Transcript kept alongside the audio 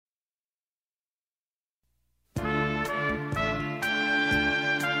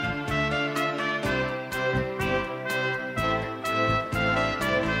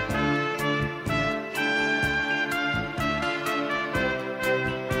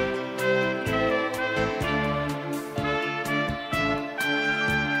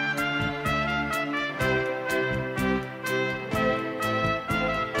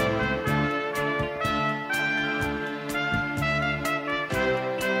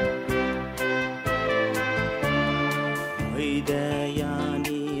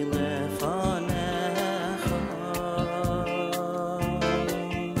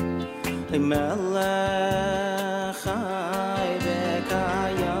Melech Chai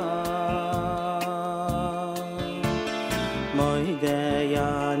V'Kayam Moidei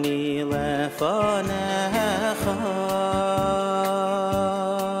Ani Lefanecha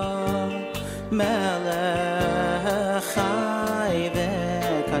Melech Chai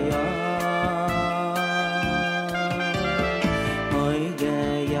V'Kayam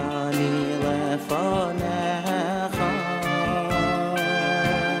Moidei Ani Lefanecha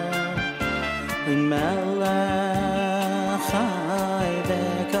Melech Chai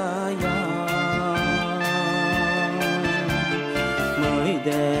V'Kayam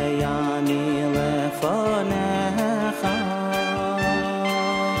Moidei Ani Lefanecha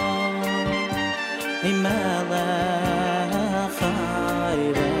Melech Chai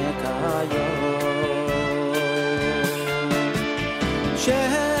V'Kayam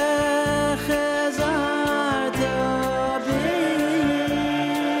Shechazarta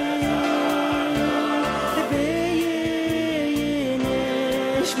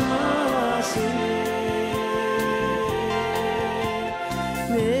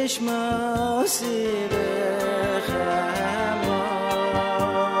Nishmasi B'Chama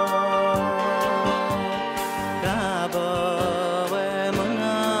Rabba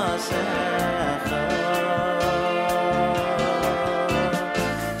V'Munasecha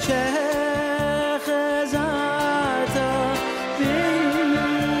Shechazarta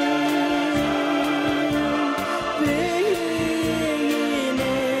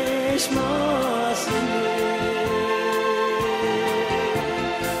Nishmasi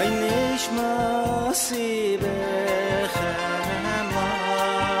Nishmasi B'Chama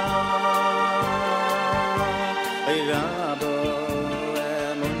Rabba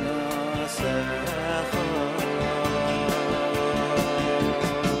V'Munasecha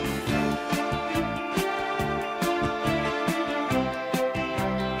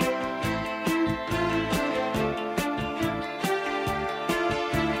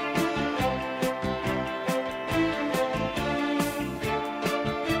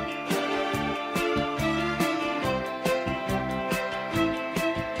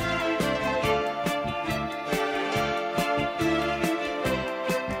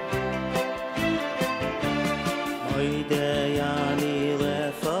Moidei Ani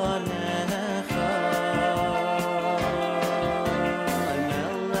Lefanecha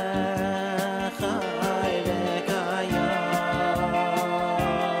Melech Chai V'Kayam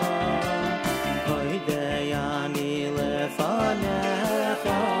Moidei Ani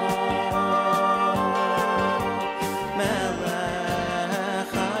Lefanecha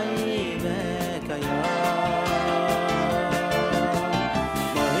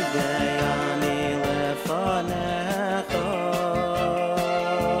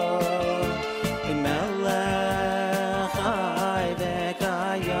Melech Chai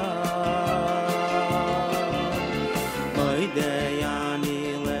V'Kayam Moidei Ani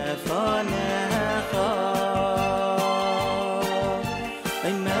Lefanecha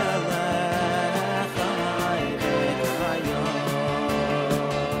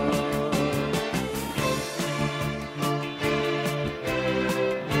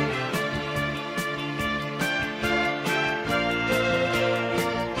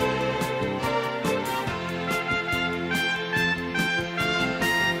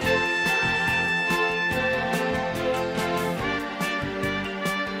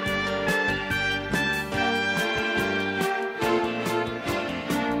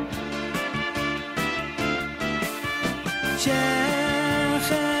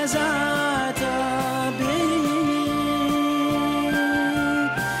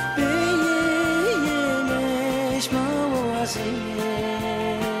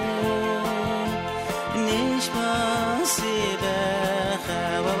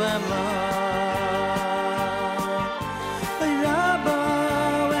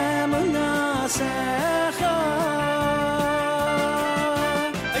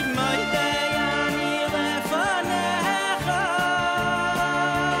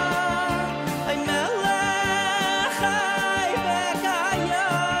Melech Chai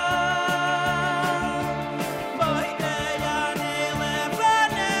V'Kayam Moidei Ani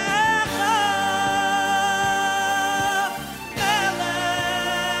Lefanecha Melech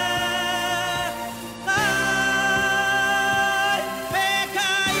Chai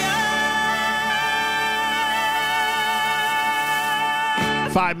V'Kayam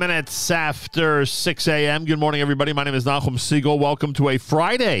 5 minutes after 6 a.m. Good morning, everybody. My name is Nachum Siegel. Welcome to a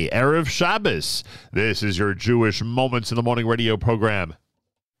Friday, Erev Shabbos. This is your Jewish Moments in the Morning radio program.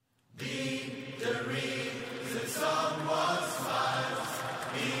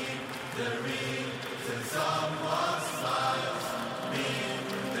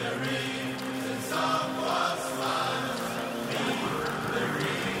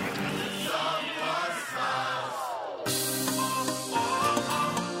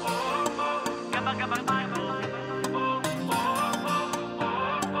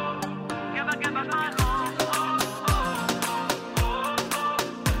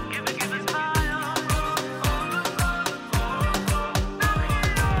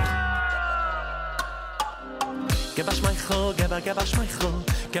 Give us my chol, give us my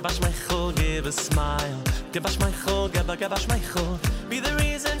chol, give us my chol, give a smile. Give us my chol, give us my chol, be the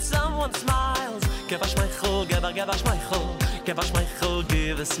reason someone smiles. Give us my chol, give us my chol, give us my chol,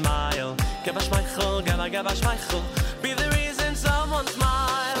 give a smile. Give us my chol, give us my chol, be the reason someone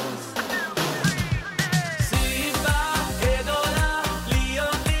smiles.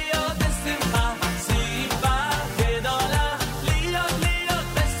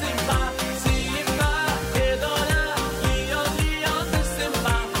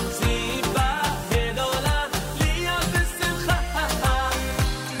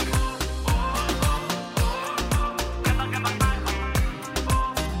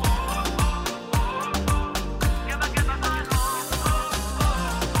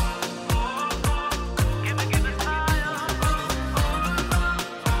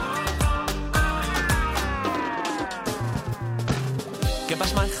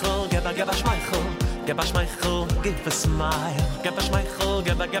 Give us my chol, give a smile. Give us my chol,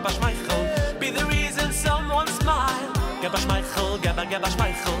 give us my chol, be the reason someone smile. Give us my chol, give us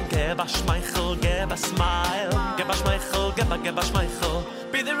my chol, give us my chol, give a smile. Give us my chol, give us my chol,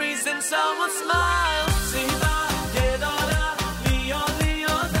 be the reason someone smile. Simba gedola, liyo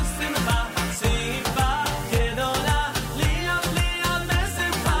liyo besimcha. Simba gedola, liyo liyo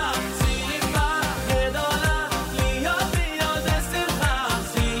besimcha. Simba gedola, liyo liyo besimcha.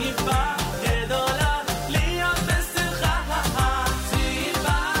 Simba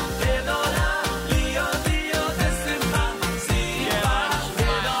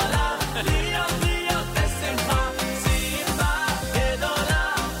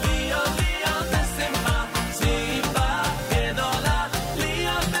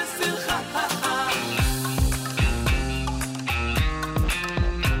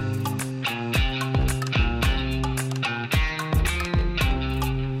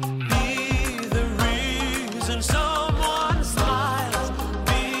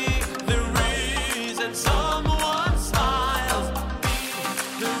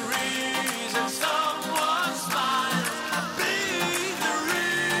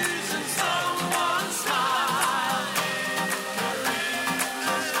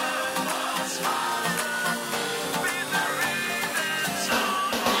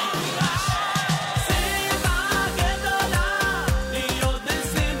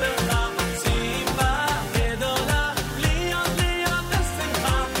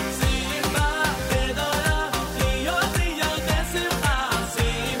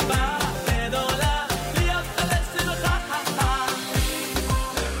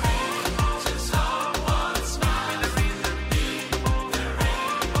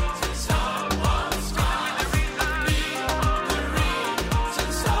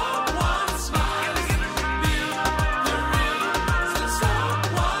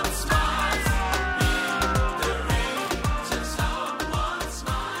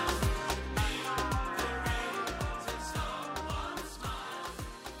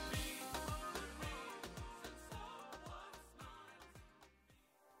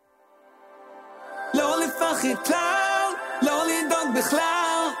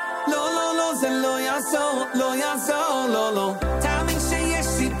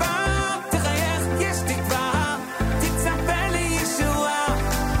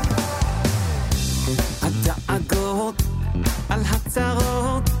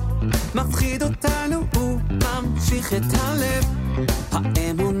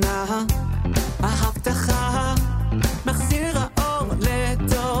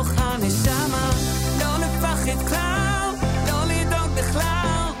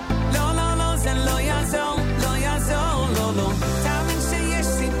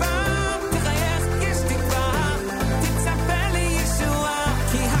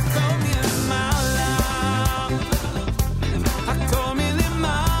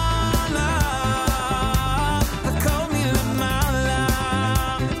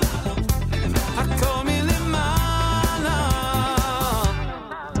הכל מלמעלה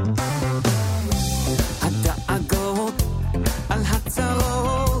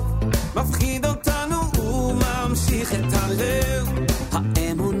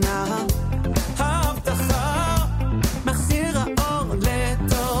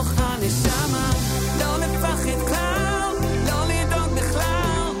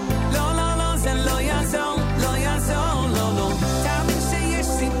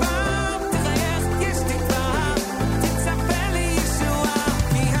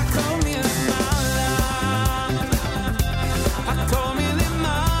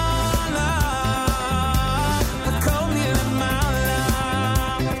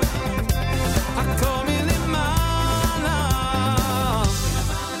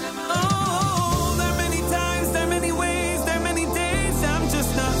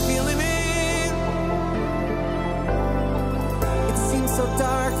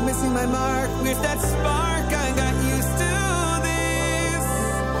dark, missing my mark. With that spark, I got used to this.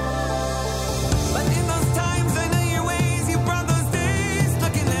 But in those times, I know your ways. You brought those days,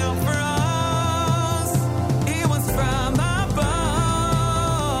 looking out for us. It was from above,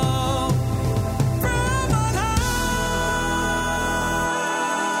 from on high.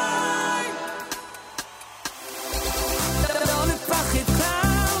 לא לפחד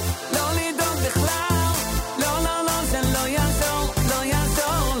כלל, לא לדאוג בכלל. לא, לא, לא, זה לא יעזור, לא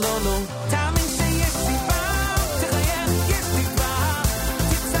יעזור, לא, לא. תאמין שיש סיבה, תחייך, יש תקווה.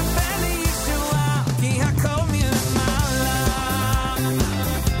 תצפה לישועה, כי הכל מלמעלה.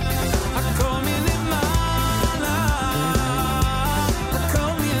 הכל מלמעלה.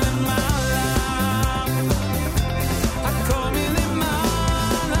 הכל מלמעלה. הכל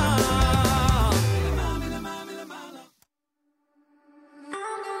מלמעלה.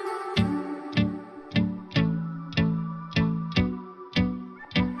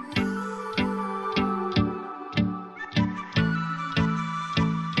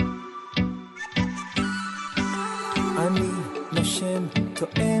 אני נושם,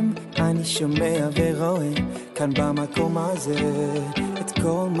 תואם, אני שומע ורואה כאן במקום הזה את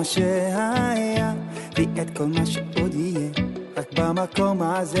כל מה שהיה ואת כל מה שעוד יהיה רק במקום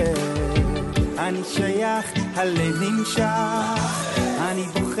הזה. אני שייך, הלב נמשך, אני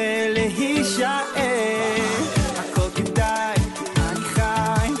בוחר להישאר. הכל כדאי, אני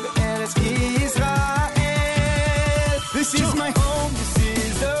חי בארץ ישראל. This is my home, this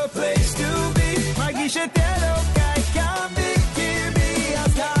is the place to be. מרגיש את אלוקיי כאן בקרבי,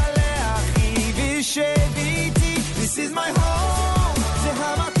 אז תעלה אחי ושב איתי. This is my home, זה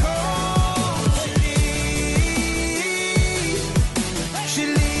המקום שלי,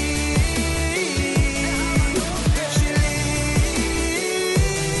 שלי.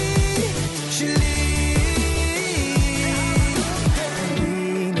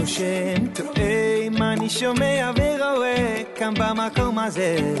 אני נושם, תואם, אני שומע ורואה כאן במקום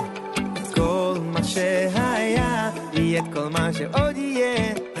הזה את כל מה שהיה ואת כל מה שעוד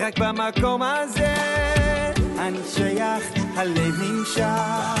יהיה רק במקום הזה. אני שייך, הלב נמשך,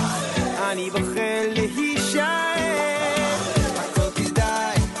 אני בוחר להישאר. הכל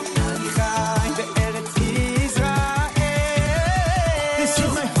כדאי, אני חי בארץ ישראל. This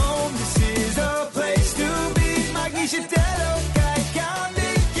is my home, this is a place to be. מרגיש את אלוקיי כאן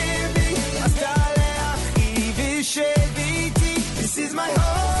בקרבי, אז תעלה אחי ושב איתי. This is my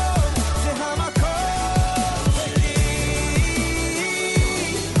home, זה המקום שלי,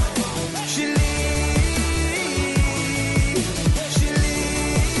 שלי, שלי,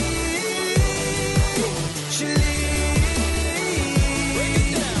 שלי.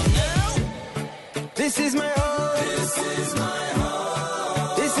 This is my home, this is my home,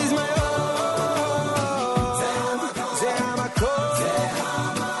 this is my home. זה המקום, זה המקום,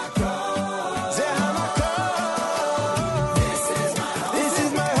 זה המקום. This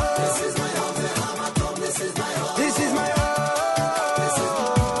is my home, this is my home, this is my home. זה המקום, this is my home, this is my home, this is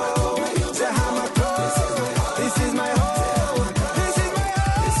my home. זה המקום, this is my home, this is my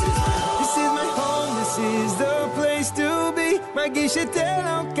home, this is my home, this is the place to be. מרגיש את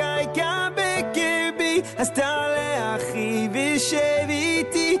אלוקיי כאן בקרבי, אז תעלה אחי ושב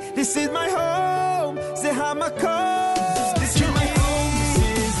איתי. This is my home, זה המקום. This is my home, this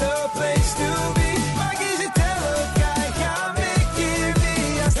is the place to be. מרגיש את אלוקיי כאן בקרבי,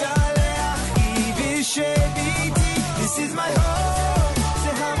 אז תעלה אחי ושב איתי. This is my home,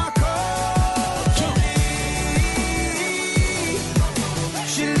 זה המקום שלי,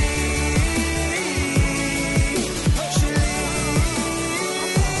 שלי, שלי,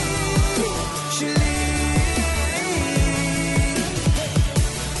 שלי.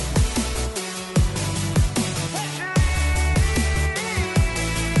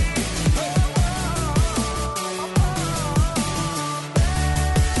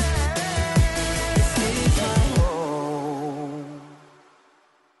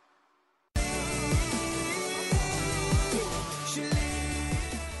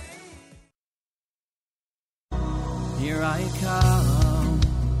 Here I come,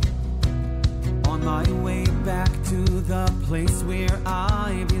 on my way back to the place where I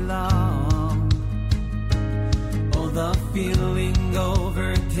belong. Oh, the feeling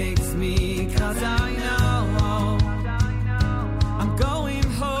overtakes me, 'cause I know I'm going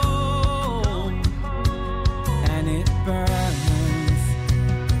home, and it burns.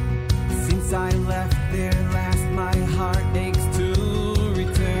 Since I left there last, my heart aches to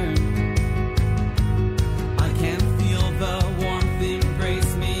return. I can feel the warmth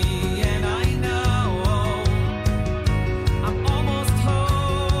embrace me, and I know I'm almost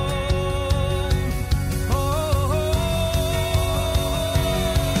home. Oh,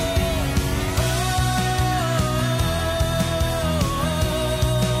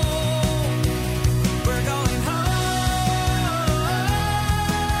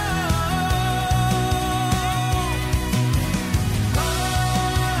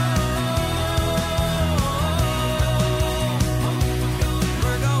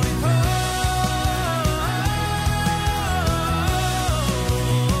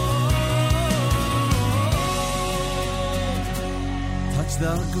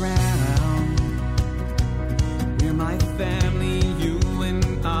 the ground. We're my family, you and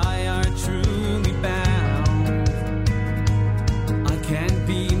I are truly bound. I can't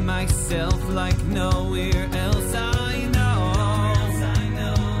be myself like nowhere else I know.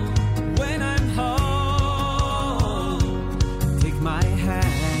 When I'm home, take my hand.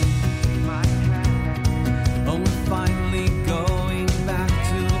 Oh, we're finally going back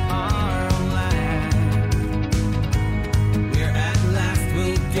to our land, where at last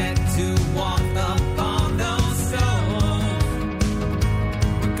we'll get to walk upon those stones.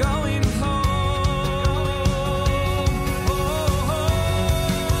 We're going home.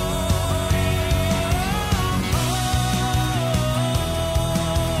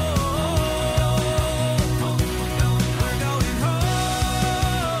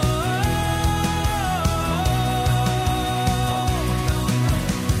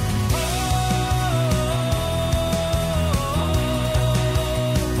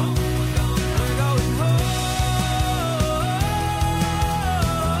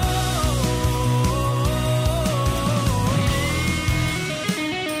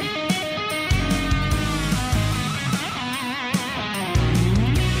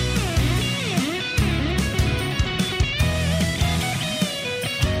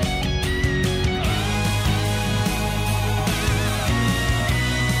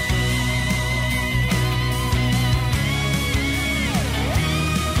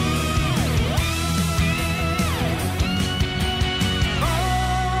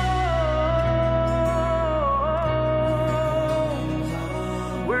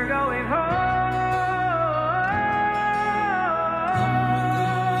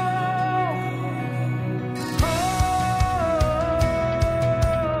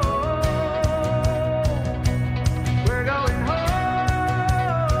 We're going home. We're going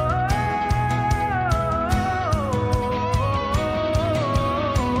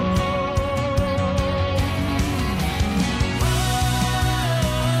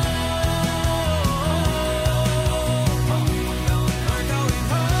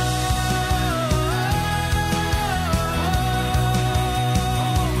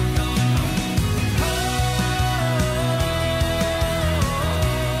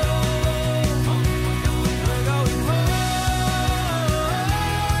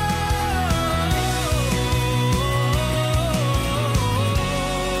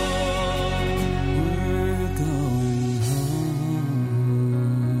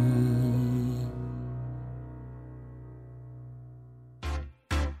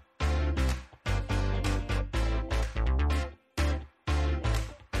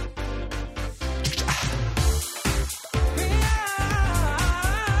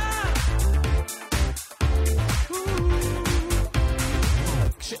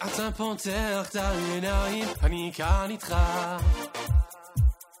כשאתה פותח את העיניים, אני כאן איתך.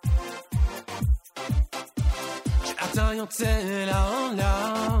 כשאתה יוצא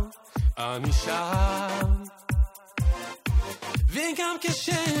לעולם, אני שם. וגם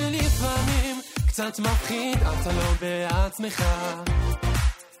כשלפעמים קצת מפחיד, אתה לא בעצמך,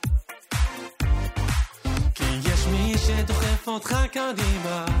 כי יש מי שדוחף אותך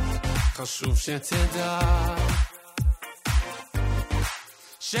קדימה. חשוב שתדע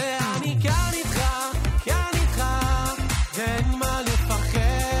שאני כאן איתך, כאן איתך, ואין מה לפחד.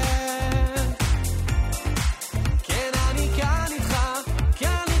 כן, אני כאן איתך,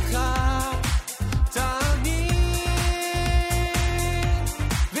 כאן איתך, תמיד.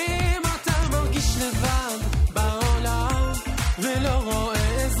 ואם אתה מרגיש לבד בעולם ולא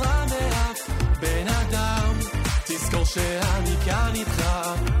רואה עזרה מאף בן אדם, תזכור שאני כאן איתך,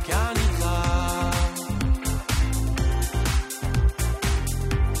 כאן איתך.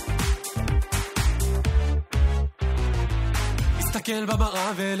 מסתכל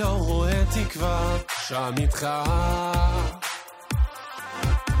במראה ולא רואה תקווה, שם איתך.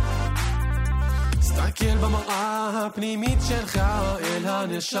 מסתכל במראה הפנימית שלך אל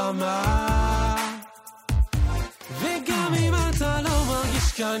הנשמה, וגם אם אתה לא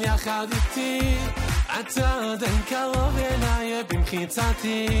מרגיש כאן יחד איתי, אתה עדיין קרוב אליי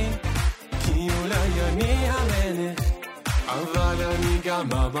במחיצתי, כי אולי אני המלך, אבל אני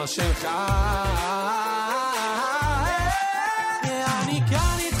גם אבא שלך. אני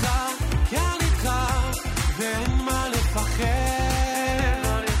כאן איתך, כאן איתך, ואין מה לפחד.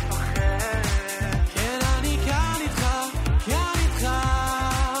 כן, אני כאן איתך, כאן איתך,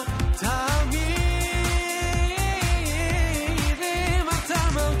 תמיד. אם אתה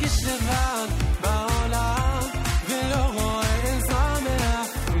מרגיש לבד בעולם ולא רואה עזרה מאף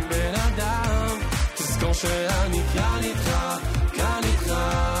בן אדם, תזכור שאני כאן איתך, כאן איתך.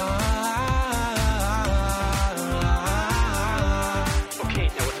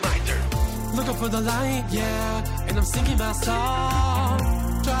 for the light, yeah. And I'm singing my song,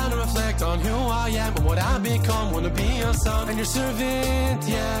 trying to reflect on who I am and what I've become. Wanna be your son and your servant,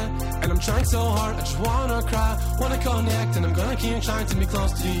 yeah. And I'm trying so hard, I just wanna cry, wanna connect. And I'm gonna keep trying to be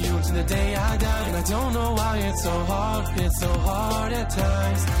close to you until the day I die. And I don't know why it's so hard at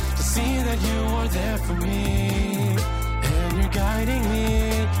times to see that you are there for me. And you're guiding me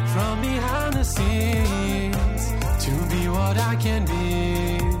from behind the scenes to be what I can be.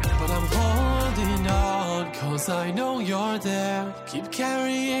 But I'm holding on, cause I know you're there. Keep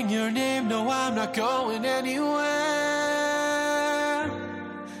carrying your name, no I'm not going anywhere.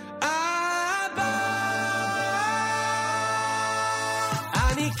 Abba,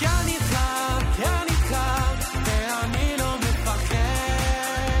 אני כאן איתך, כאן איתך, ואני לא מפחד.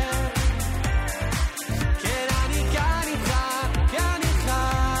 כן, אני כאן איתך, כאן איתך,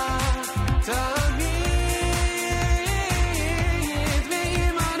 תמיד.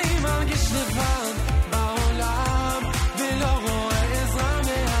 ואם אני מרגיש לבד בעולם ולא רואה עזרה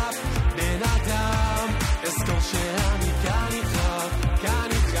מאף בן אדם, אזכור שאני כאן איתך, כאן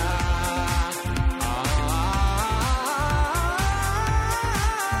איתך.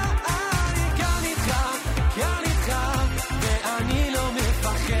 אני כאן איתך, כאן איתך, ואני לא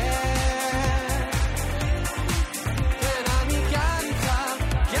מפחד. כן, אני כאן איתך,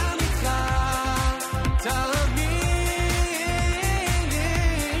 כאן איתך, תמיד.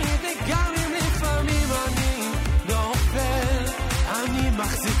 וגם אם לפעמים אני נופל, אני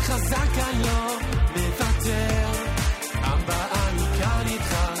מחזיק חזק, אני לא מוותר. אבא, אני כאן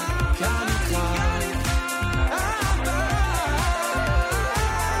איתך, כאן איתך. אבא.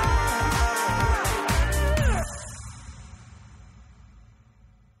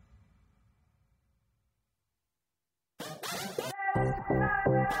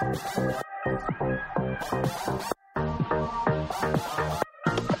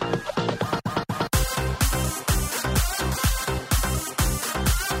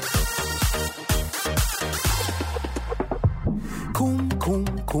 קום קום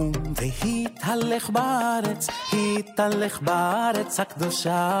קום והתהלך בארץ, התהלך בארץ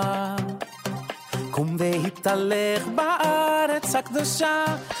הקדושה. קום והתהלך בארץ הקדושה,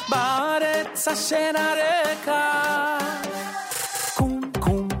 בארץ אשר הרקע. קום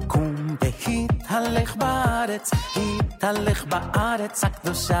קום קום והתהלך בארץ, התהלך בארץ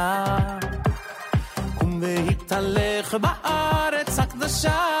הקדושה. קום והתהלך בארץ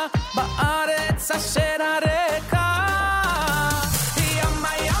הקדושה, בארץ אשר הרקע. ימה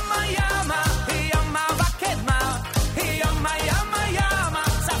ימה ימה, ימה וקדמה, ימה ימה ימה,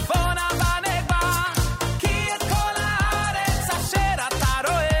 צפונה ונגבה. כי את כל הארץ אשר אתה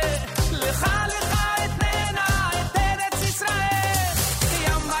רואה, לך לך אתננה את ארץ ישראל.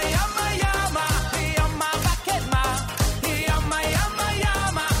 ימה ימה ימה, ימה וקדמה, ימה ימה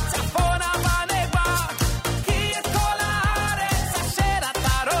ימה, צפונה ונגבה. כי את כל הארץ אשר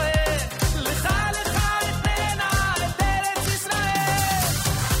אתה רואה, לך לך אתננה את ארץ ישראל.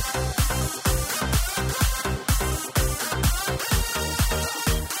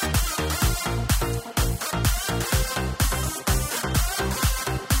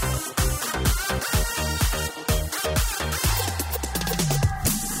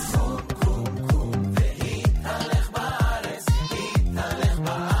 התהלך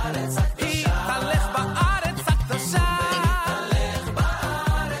בארץ הקדושה,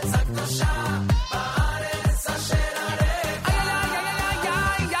 בארץ הקדושה, בארץ אשר הרקע.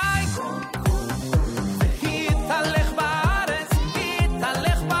 התהלך בארץ,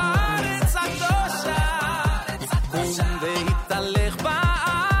 התהלך בארץ הקדושה. קום והתהלך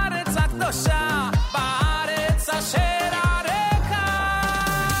בארץ הקדושה, בארץ אשר הרקע.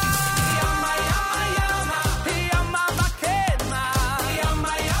 ימה ימה ימה, ימה וקדמה,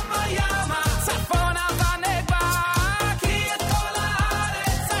 ימה ימה ימה, צפונה ונגבה. כי את כל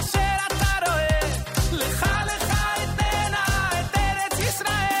הארץ אשר אתה רואה, לך לך אתננה את ארץ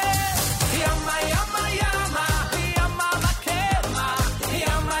ישראל. ימה ימה ימה, ימה וקדמה,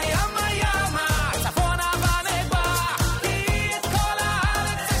 ימה ימה ימה, צפונה ונגבה. כי את כל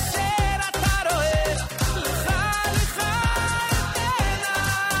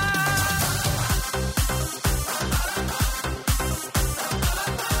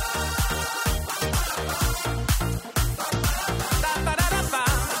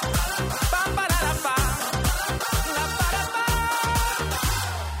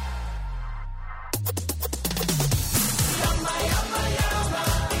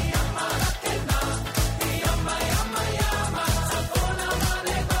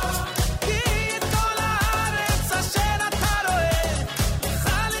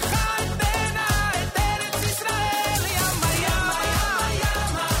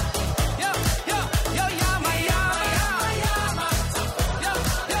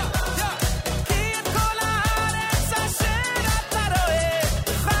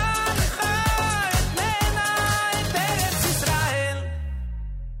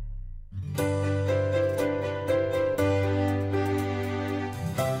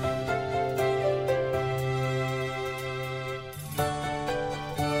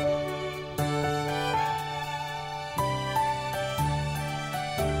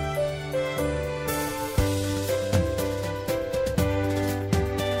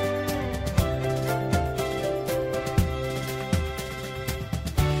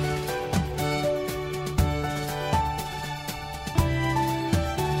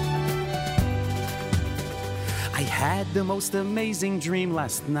I had the most amazing dream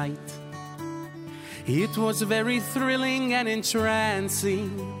last night. It was very thrilling and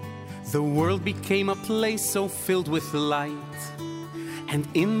entrancing. The world became a place so filled with light. And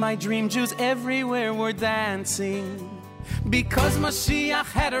in my dream, Jews everywhere were dancing. Because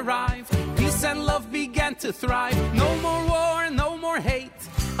Mashiach had arrived, peace and love began to thrive. No more war, no more hate,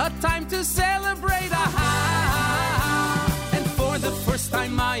 a time to celebrate. And for the first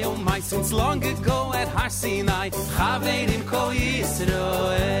time, my oh my, since long ago at Har Sinai, Chaverim Kol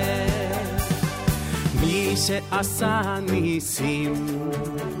Yisroel. Mi she'asa nisim,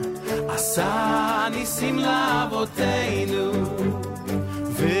 asa nisim la'avoteinu,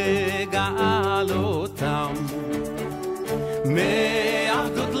 ve'ga'al otam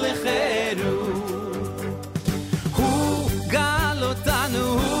מעבדות לחירות. הוא גאל אותנו,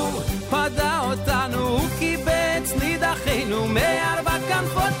 הוא פדה אותנו, הוא קיבץ נידחינו מארבע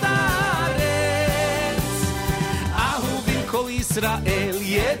כנפות הארץ. אהובים כל ישראל,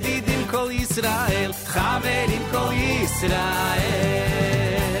 ידידים כל ישראל, חברים כל ישראל.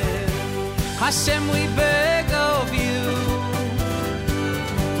 Hashem, we beg of you,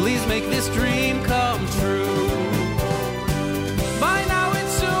 please make this dream come true. By now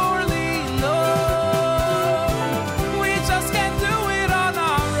it's surely known, we just can't do it on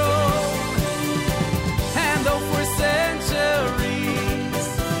our own. And though for centuries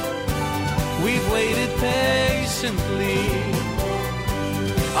we've waited patiently,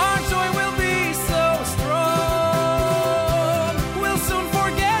 our joy will be so strong, we'll soon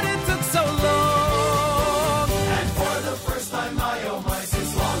forget it took so long. And for the first time, my oh my,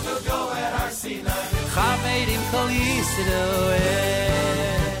 since long ago at Har Sinai, Chaverim Kol Yisroel.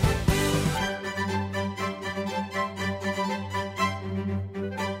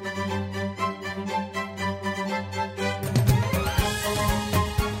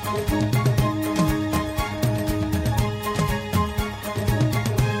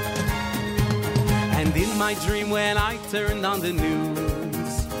 And in my dream when I turned on the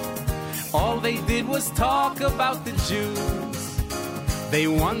news, all they did was talk about the Jews. They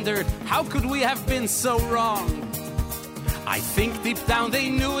wondered, how could we have been so wrong? I think deep down they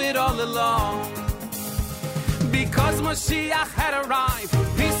knew it all along. Because Mashiach had arrived,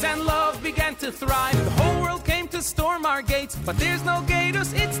 peace and love began to thrive. The whole world came to storm our gates, but there's no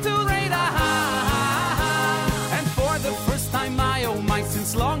gators, it's too late. And for the first time, my oh my,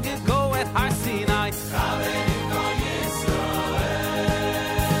 since long ago at Har Sinai,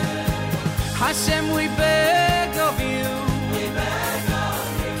 Hashem, we beg of you,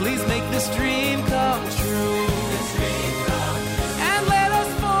 please make this dream come true. And let us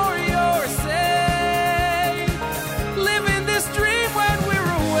for your sake live in this dream when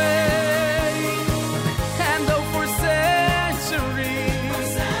we're away. And though for centuries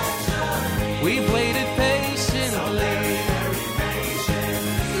we've waited patiently,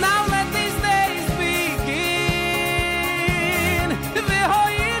 now let these days begin.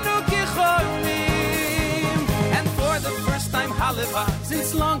 And for the first time, Hallelujah, since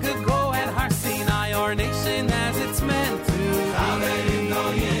long ago at Har Sinai, our nation as it's meant to be.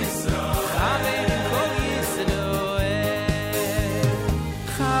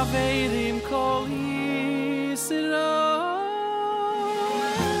 Chaverim Kol Yisroel, Chaverim Kol Yisroel.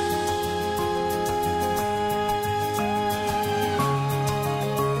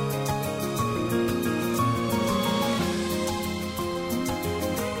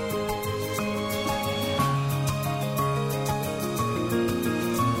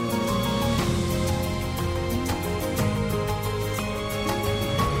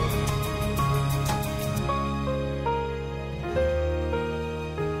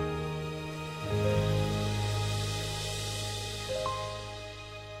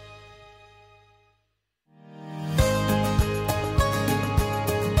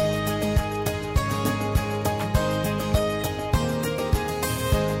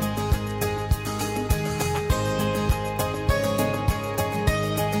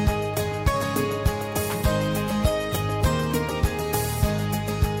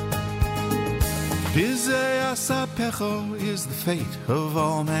 Is the fate of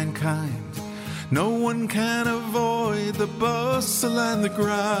all mankind. No one can avoid the bustle and the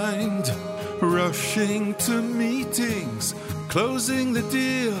grind. Rushing to meetings, closing the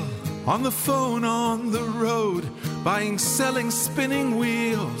deal, on the phone, on the road, buying, selling, spinning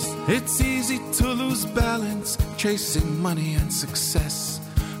wheels. It's easy to lose balance, chasing money and success.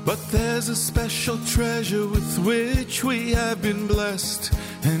 But there's a special treasure with which we have been blessed.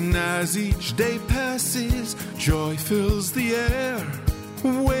 And as each day passes, joy fills the air,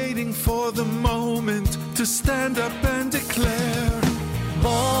 waiting for the moment to stand up and declare,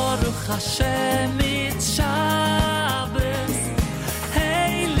 Baruch Hashem, it shines.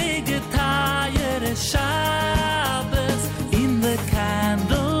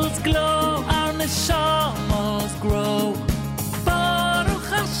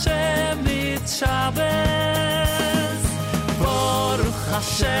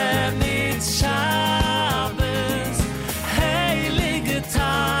 Hashem, it's Shabbos. Heilige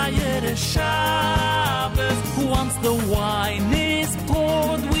Tayere Shabbos. Once the wine is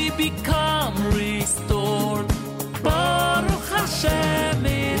poured, we become restored. Baruch Hashem,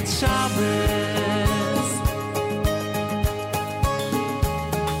 it's Shabbos.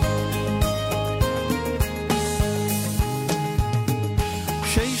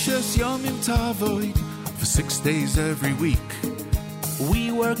 Sheishes Yomim Tavoid, for 6 days every week.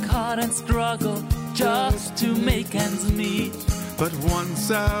 We work hard and struggle just to make ends meet. But once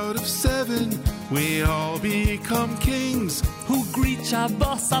out of 7, we all become kings who greet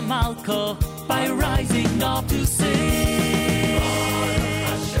Shabbos HaMalko by rising up to sing. Baruch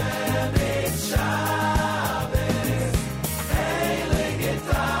Hashem, it's Shabbos. Heilige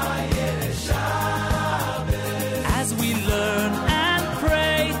Tayere Shabbos. As we learn and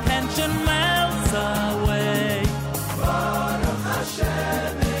pray, tension melts away. Baruch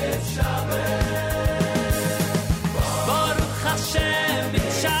Hashem, it's Shabbos. Baruch Hashem,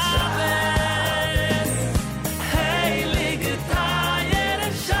 it's Shabbos. Heilige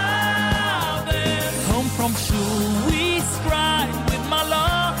Tayere Shabbos. Home from shul we strive with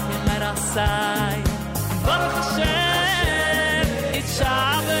Malachim at our side. Baruch Hashem, it's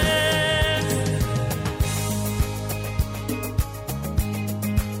Shabbos.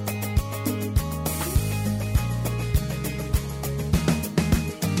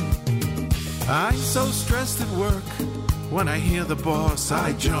 I'm so stressed at work. When I hear the boss, I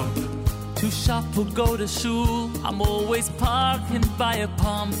jump. To shop or go to shul, I'm always parking by a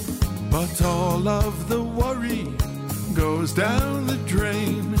pump. But all of the worry goes down the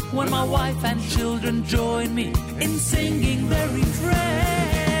drain when my wife and children join me in singing their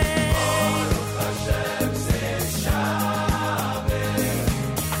refrain. Baruch Hashem, it's Shabbos.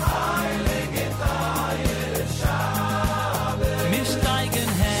 Heilige Tayere Shabbos. Wir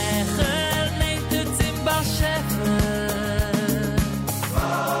steigen Hechel, nehmt es im Bar-Shefer.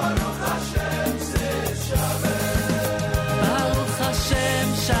 Baruch Hashem, it's Shabbos. Baruch Hashem,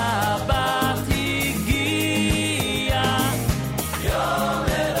 Shabbat higia. Yom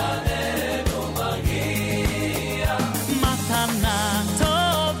Eranenu Magia. Matana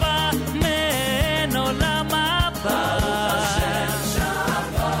tova men olam haba. Baruch Hashem,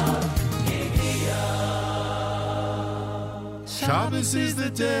 Shabbat higia. Shabbos is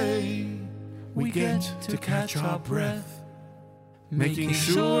the day we get to catch our breath, making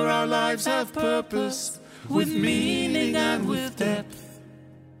sure our lives have purpose, with meaning and with depth.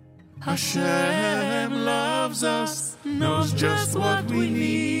 Hashem loves us, knows just what we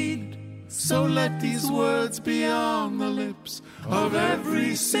need. So let these words be on the lips of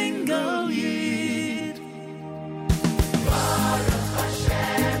every single Yid. Baruch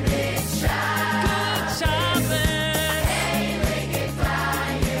Hashem, it's Shabbos. Good Shabbos. Heilige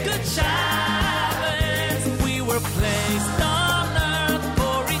Tayere. Good Shabbos. We were placed on earth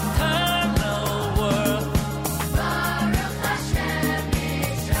for eternal worth. Baruch Hashem,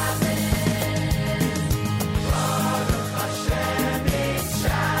 it's Shabbos. Baruch Hashem, it's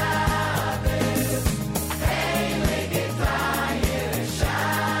Shabbos. Heilige Tayere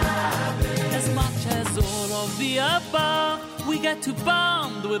Shabbos. As much as all of the above, we get to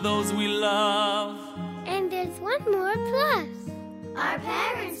bond with those we love. And there's one more plus. Our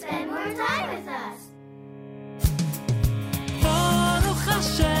parents spend more time with us. Baruch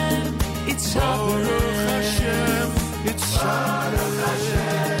Hashem, it's Baruch Shabbos. Hashem, it's Shabbos.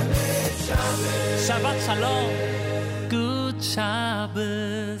 Shabbat Shalom. Good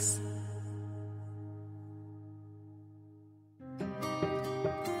Shabbos.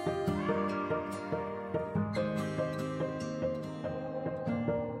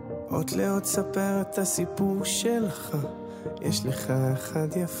 עוד לעוד ספר את הסיפור שלך, יש לך אחד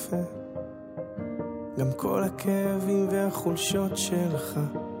יפה. גם כל הכאבים והחולשות שלך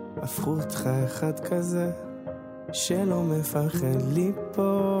הפכו אותך אחד כזה, שלא מפחד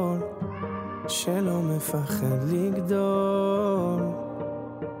ליפול, שלא מפחד לגדול.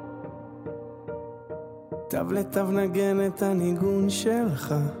 תו לתו נגן את הניגון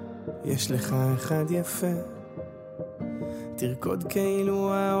שלך, יש לך אחד יפה. תרקוד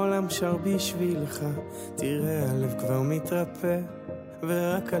כאילו העולם שר בשבילך, תראה הלב כבר מתרפא,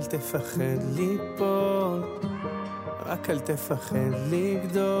 ורק אל תפחד ליפול, רק אל תפחד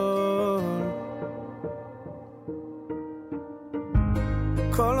לגדול.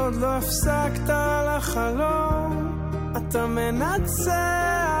 כל עוד לא הפסקת על החלום, אתה מנצח,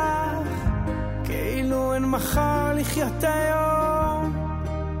 כאילו אין מחר לחיות היום,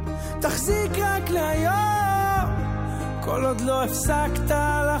 תחזיק רק להיום. כל עוד לא הפסקת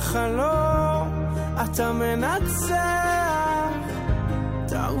על החלום, אתה מנצח,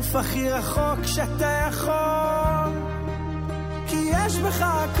 תעוף הכי רחוק שאתה יכול, כי יש בך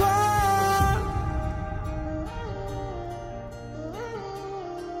הכל.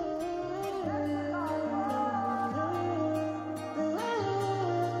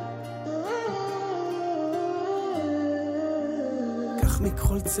 קח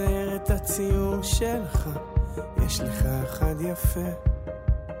מכל צייר את הציור שלך, יש לך אחד יפה,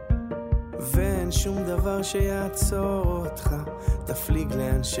 ואין שום דבר שיעצור אותך, תפליג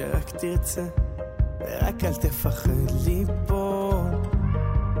לאן שרק תרצה, ורק אל תפחד ליפול,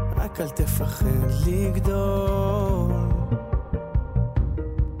 רק אל תפחד לגדול.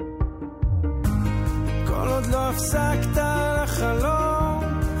 כל עוד לא הפסקת לחלום,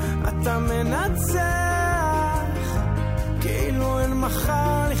 אתה מנצח, כאילו אין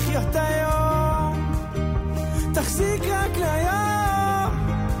מחר לחיות היום, תחזיק רק ליום.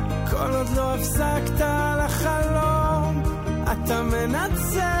 כל עוד לא הפסקת לחלום, אתה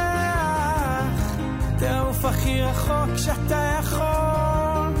מנצח, תעוף הכי רחוק שאתה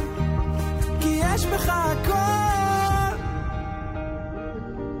יכול, כי יש בך הכל.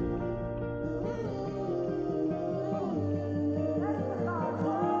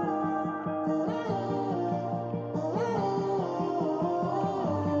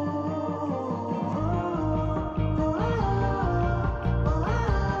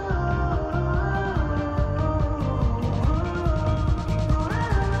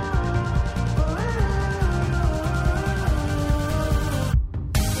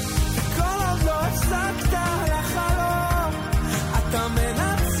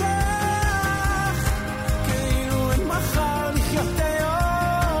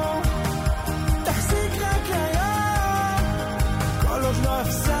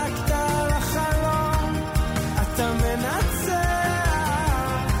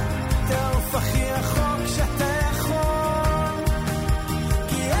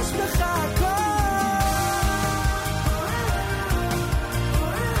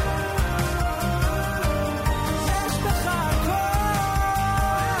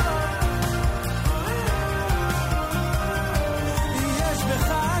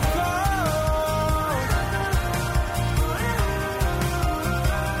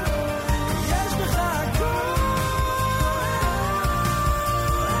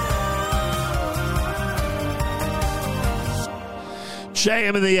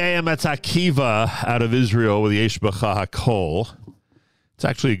 JM in the AM, that's Akiva out of Israel with Yesh B'cha HaKol. It's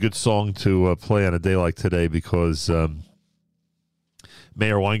actually a good song to play on a day like today because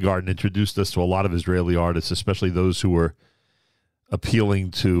Meir Weingarten introduced us to a lot of Israeli artists, especially those who were appealing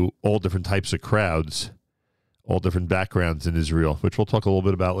to all different types of crowds, all different backgrounds in Israel, which we'll talk a little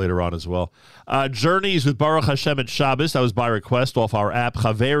bit about later on as well. Journeys with Baruch Hashem at Shabbos, that was by request off our app.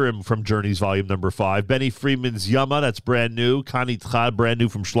 Chaverim from Journeys, volume number 5. Benny Friedman's Yama, that's brand new. Kani Tchad, brand new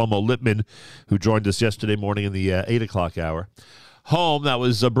from Shlomo Lippman, who joined us yesterday morning in the 8 o'clock hour. Home, that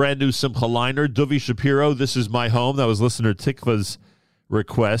was a brand new Simcha Liner. Duvi Shapiro, This Is My Home, that was listener Tikva's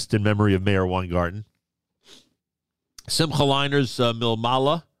request in memory of Meir Weingarten. Simcha Liner's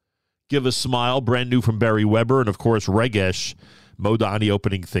Milmala, Give a Smile, brand new from Barry Weber, and of course Regesh Modani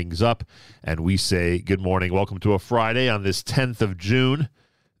opening things up. And we say good morning. Welcome to a Friday on this 10th of June,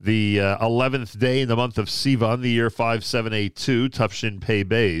 the 11th day in the month of Sivan, the year 5782, Tufshin Pei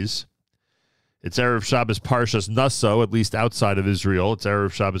Beis. It's Erev Shabbos Parshas Naso, at least outside of Israel. It's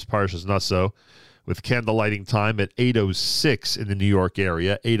Erev Shabbos Parshas Naso with candle lighting time at 8:06 in the New York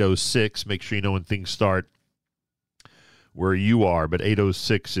area. 8:06. Make sure you know when things start where you are, but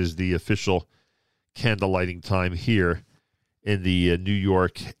 8:06 is the official candle lighting time here in the New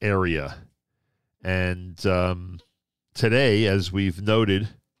York area. And today, as we've noted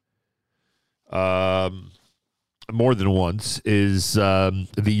more than once, is the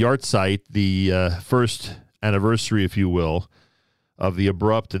yahrzeit, the first anniversary, if you will, of the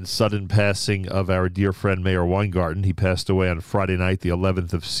abrupt and sudden passing of our dear friend Meir Weingarten. He passed away on Friday night, the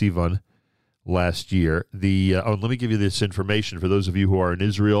 11th of Sivan, last year. Let me give you this information for those of you who are in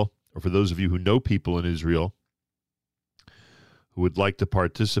Israel, or for those of you who know people in Israel who would like to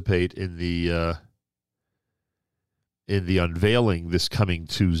participate in the unveiling this coming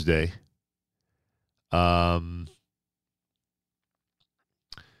Tuesday. The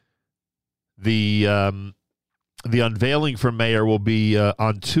unveiling for Meir will be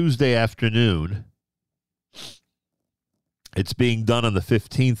on Tuesday afternoon. It's being done on the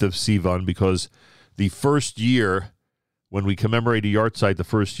 15th of Sivan because the first year, when we commemorate a yahrzeit, the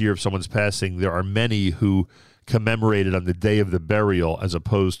first year of someone's passing, there are many who commemorated on the day of the burial as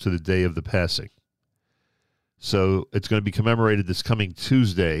opposed to the day of the passing. So it's going to be commemorated this coming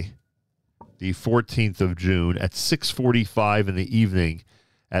Tuesday, the 14th of June, at 6:45 in the evening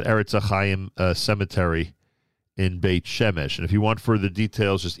at Eretz Chaim Cemetery in Beit Shemesh. And if you want further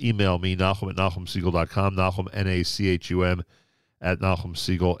details, just email me, Nachum at NachumSegal.com, Nachum, N-A-C-H-U-M, at Nachum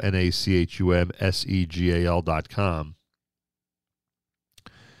Segal, NachumSegal.com.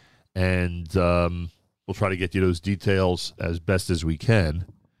 And we'll try to get you those details as best as we can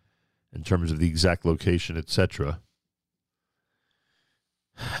in terms of the exact location, etc.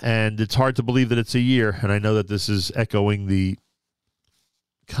 And it's hard to believe that it's a year, and I know that this is echoing the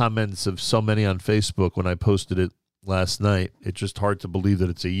comments of so many on Facebook when I posted it last night. It's just hard to believe that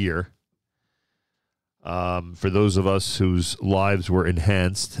it's a year. For those of us whose lives were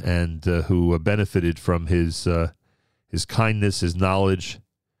enhanced and who benefited from his kindness, his knowledge,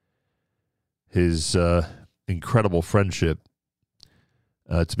 his incredible friendship,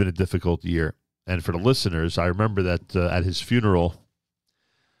 it's been a difficult year. And for the listeners, I remember that at his funeral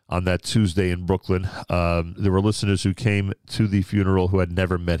on that Tuesday in Brooklyn, there were listeners who came to the funeral who had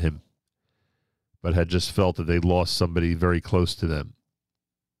never met him, but had just felt that they lost somebody very close to them.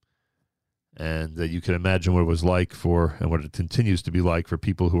 And you can imagine what it was like for, and what it continues to be like for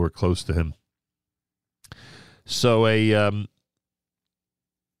people who are close to him. So a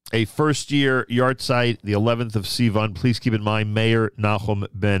first-year yahrzeit, the 11th of Sivan. Please keep in mind, Mayor Nachum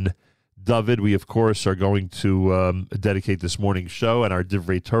Ben David. We, of course, are going to dedicate this morning's show and our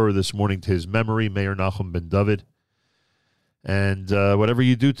Divrei Torah this morning to his memory, Mayor Nachum Ben David. And whatever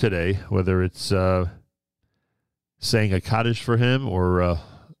you do today, whether it's saying a Kaddish for him, or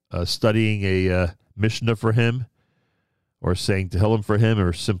studying a Mishnah for him, or saying Tehillim for him,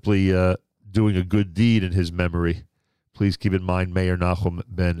 or simply doing a good deed in his memory, please keep in mind Mayor Nachum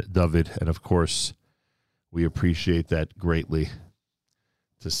Ben David. And, of course, we appreciate that greatly,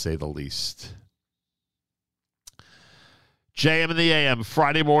 to say the least. JM and the AM,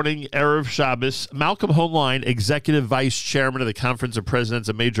 Friday morning, Erev Shabbos. Malcolm Hoenlein, Executive Vice Chairman of the Conference of Presidents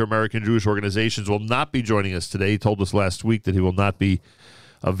of Major American Jewish Organizations, will not be joining us today. He told us last week that he will not be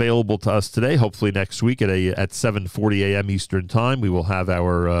available to us today. Hopefully next week at 7:40 a.m. Eastern Time, we will have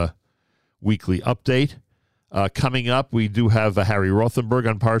our weekly update. Coming up, we do have Harry Rothenberg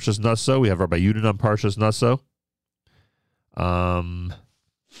on Parshas Naso. We have Rabbi Yudin on Parshas Naso.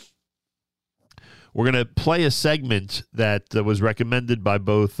 We're going to play a segment that was recommended by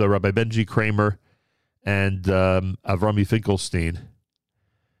both Rabbi Benji Kramer and Avrami Finkelstein.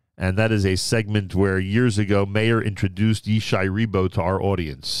 And that is a segment where years ago, Meir introduced Yishai Ribo to our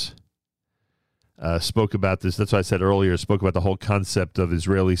audience. Spoke about this. That's what I said earlier. Spoke about the whole concept of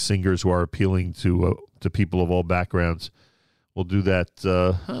Israeli singers who are appealing to people of all backgrounds. We'll do that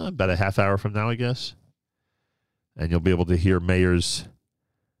about a half hour from now, I guess. And you'll be able to hear Meir's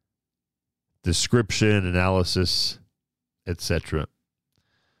description, analysis, etc.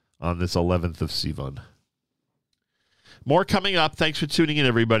 on this 11th of Sivan. More coming up. Thanks for tuning in,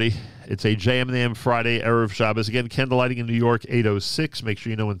 everybody. It's a JM and the AM Friday, Erev Shabbos. Again, candlelighting in New York, 8:06. Make sure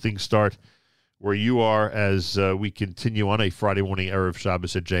you know when things start where you are as we continue on a Friday morning, Erev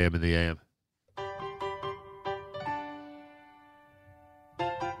Shabbos at JM and the AM.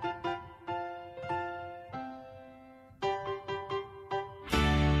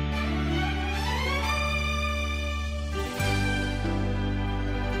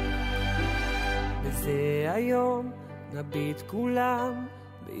 וזה היום נביט כולם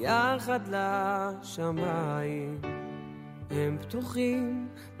ביחד לשמיים, הם פתוחים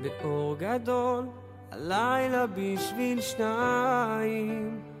באור גדול, הלילה בשביל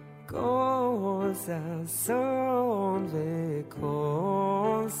שניים, כל ששון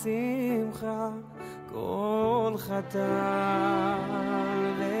וכל שמחה, כל חתן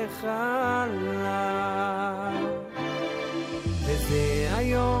וחלל. וזה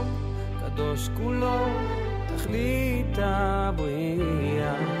היום קדוש כולו, תכלית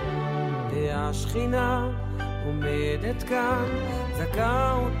הבריאה, והשכינה עומדת כאן,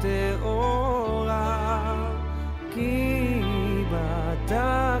 זכה וטהורה, כי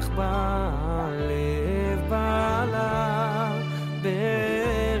בטח בלב בעלה,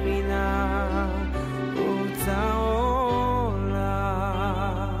 ברינה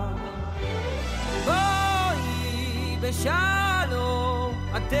וצהולה. בואי בשלום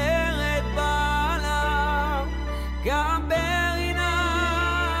עטרת בעלה, גם ברינה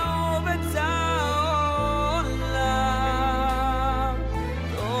ובצהולה,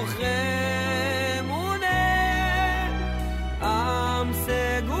 תוך אמונה עם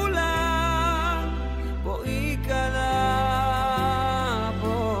סגולה, בואי כלה,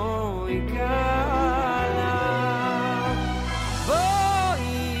 בואי כלה,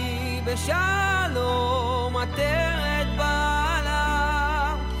 בואי בשלום עטרת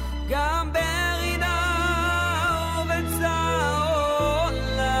בעלה, גם ברינה ובצהולה.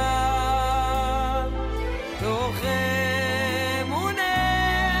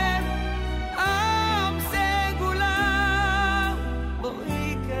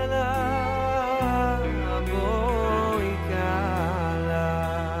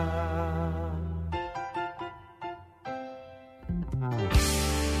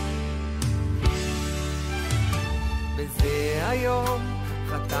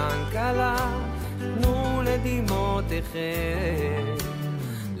 קלה, תנו לדמעותיכם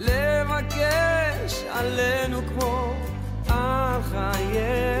לבקש עלינו כמו על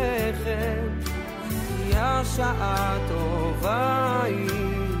חייכם, כי השעה טובה היא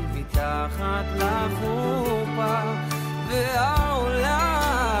מתחת לחופה והעולם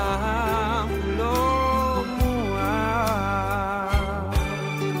לא מואר.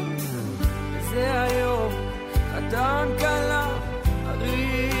 זה היום חתן קלה,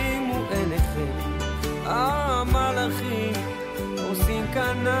 הרימו עיניכם, המלאכים עושים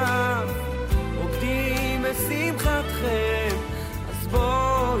כנף, עובדים בשמחתכם, אז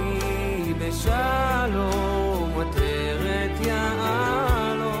בואי בשלום, עטרת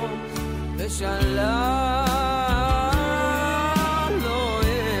יעלום, בשלום לא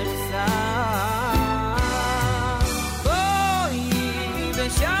אחסר. בואי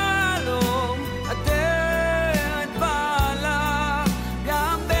בשלום, עטרת בעלה,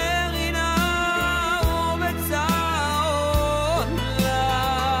 גם ברינה ובצעון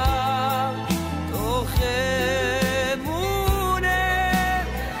לה, תוך אמונה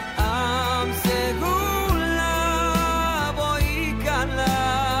עם סגולה, בואי קלה,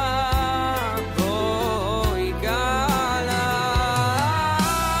 בואי קלה,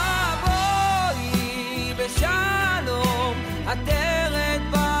 בואי בשלום, עטרת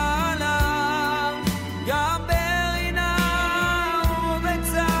בעלה, גם ברינה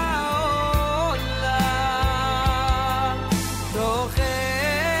ובצעון לה, תוך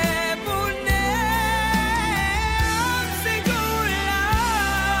אמונה עם סגולה,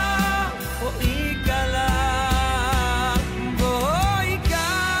 בואי קלה, בואי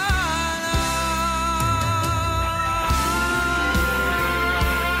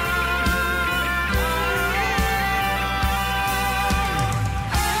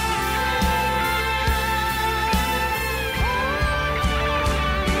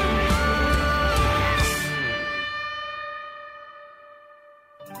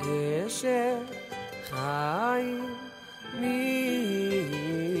אשת חיים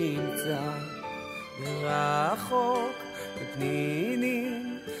נמצא ורחוק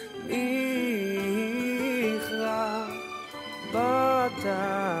מפנינים נכרע,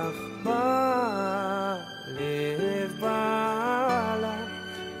 בטח בלב בעלה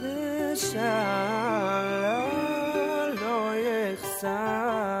ושאלה לא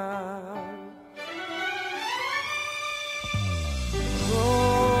יחסר.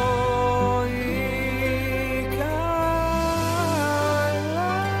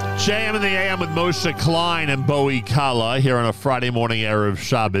 JM in the AM with Moshe Klein and Bowie Kala here on a Friday morning Erev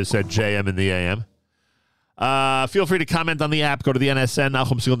Shabbos at JM in the AM. Feel free to comment on the app. Go to the NSN,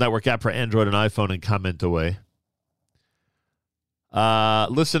 Nachum Segal Network app for Android and iPhone and comment away.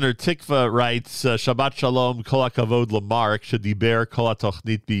 Listener Tikva writes, Shabbat Shalom, Kol HaKavod Lamark, Shediber Kol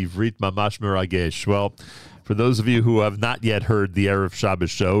HaTochnit B'Ivrit Mamash Meragesh. Well, for those of you who have not yet heard the Erev Shabbos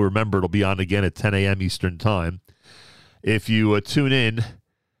show, remember it'll be on again at 10 a.m. Eastern Time. If you tune in,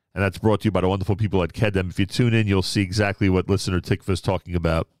 and that's brought to you by the wonderful people at Kedem. If you tune in, you'll see exactly what listener Tikva is talking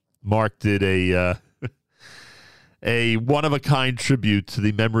about. Mark did a one-of-a-kind tribute to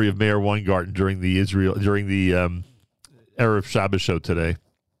the memory of Meir Weingarten during the Erev Shabbos show today.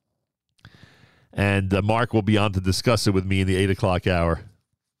 And Mark will be on to discuss it with me in the 8 o'clock hour.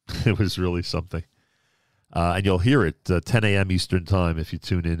 It was really something. And you'll hear it 10 a.m. Eastern Time if you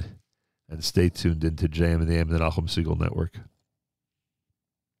tune in. And stay tuned into JM and the AM, the Nachum Segal Network.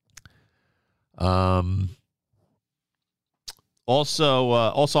 Also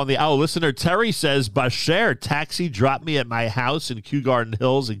on the listener Terry says, Basher taxi dropped me at my house in Kew Garden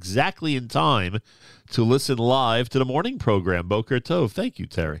Hills exactly in time to listen live to the morning program. Boker Tov. Thank you,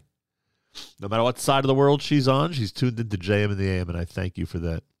 Terry. No matter what side of the world she's on, she's tuned into JM and the AM, and I thank you for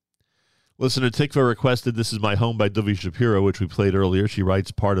that. Listener Tikva requested This Is My Home by Dovi Shapiro, which we played earlier. She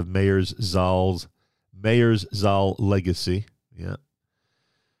writes part of Meir's Zal legacy. Yeah.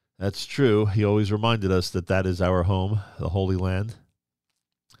 That's true. He always reminded us that is our home, the Holy Land.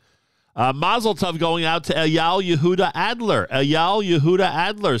 Mazel Tov going out to Eyal Yehuda Adler. Eyal Yehuda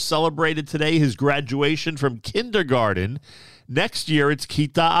Adler celebrated today his graduation from kindergarten. Next year, it's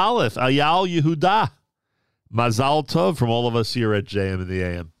Kita Aleph. Eyal Yehuda. Mazel Tov from all of us here at JM in the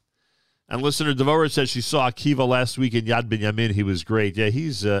AM. And listener Devorah says she saw Akiva last week in Yad Binyamin. He was great. Yeah,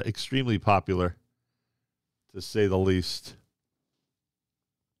 he's extremely popular, to say the least.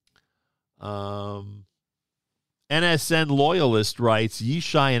 NSN Loyalist writes,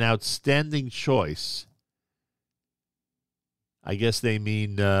 Yishai, an outstanding choice. I guess they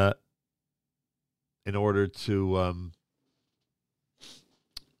mean in order to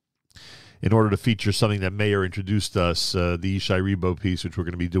in order to feature something that Mayor introduced us, the Yishai Rebo piece, which we're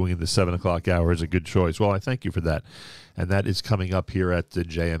going to be doing in the 7 o'clock hour, is a good choice. Well, I thank you for that. And that is coming up here at the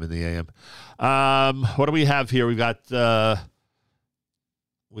JM in the AM. What do we have here? We've got the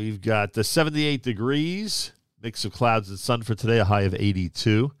 78 degrees, mix of clouds and sun for today, a high of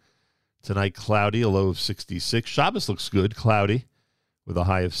 82. Tonight, cloudy, a low of 66. Shabbos looks good, cloudy, with a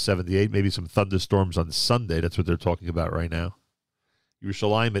high of 78. Maybe some thunderstorms on Sunday. That's what they're talking about right now.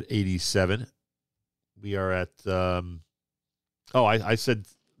 Yerushalayim at 87. We are at, I said,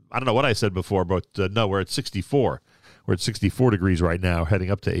 I don't know what I said before, but no, we're at 64. We're at 64 degrees right now,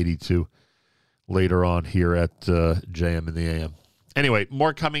 heading up to 82 later on here at JM in the AM. Anyway,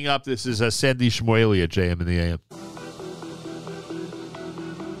 more coming up. This is Sandy Shmueli at JM in the AM.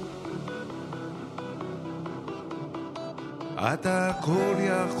 אתה כל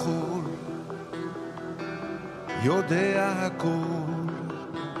יכול, יודע הכל,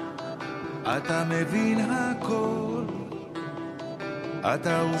 אתה מבין הכל,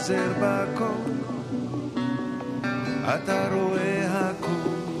 אתה עוזר בכל, אתה רואה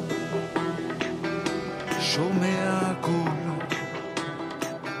הכל, שומע הכל,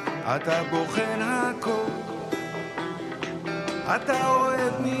 אתה בוחן הכל, אתה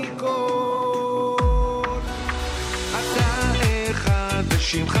אוהב מכל, אתה אחד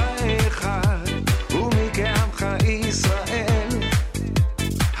ושמך אחד, ומכעמך ישראל,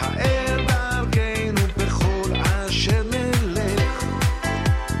 האל דרכנו בכל אשר נלך.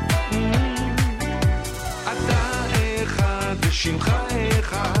 אתה אחד ושמך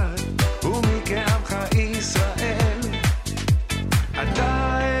אחד, ומכעמך ישראל,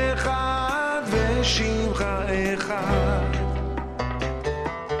 אתה אחד ושמך אחד,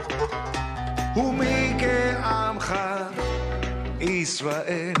 ומכעמך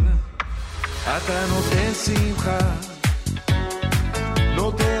ישראל, אתה נותן שמחה,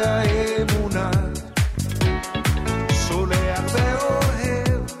 נותן אמונה, סולח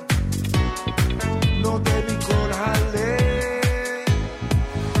ואוהב, נותן מכל הלב,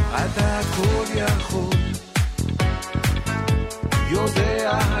 אתה הכל יכול,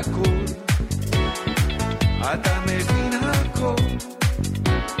 יודע הכל, אתה מבין הכל,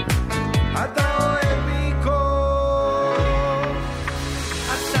 אתה אוהב מכל,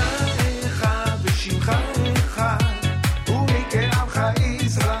 אתה אחד ושמך אחד, ומכעמך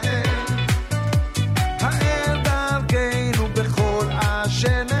ישראל, האל דרכנו בכל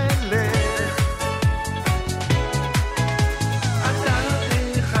אשר נלך. אתה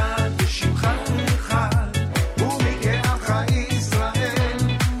אחד ושמך אחד, ומכעמך ישראל,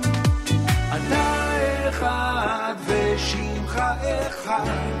 אתה אחד ושמך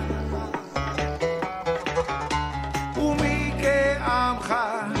אחד, ומכעמך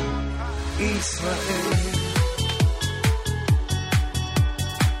ישראל.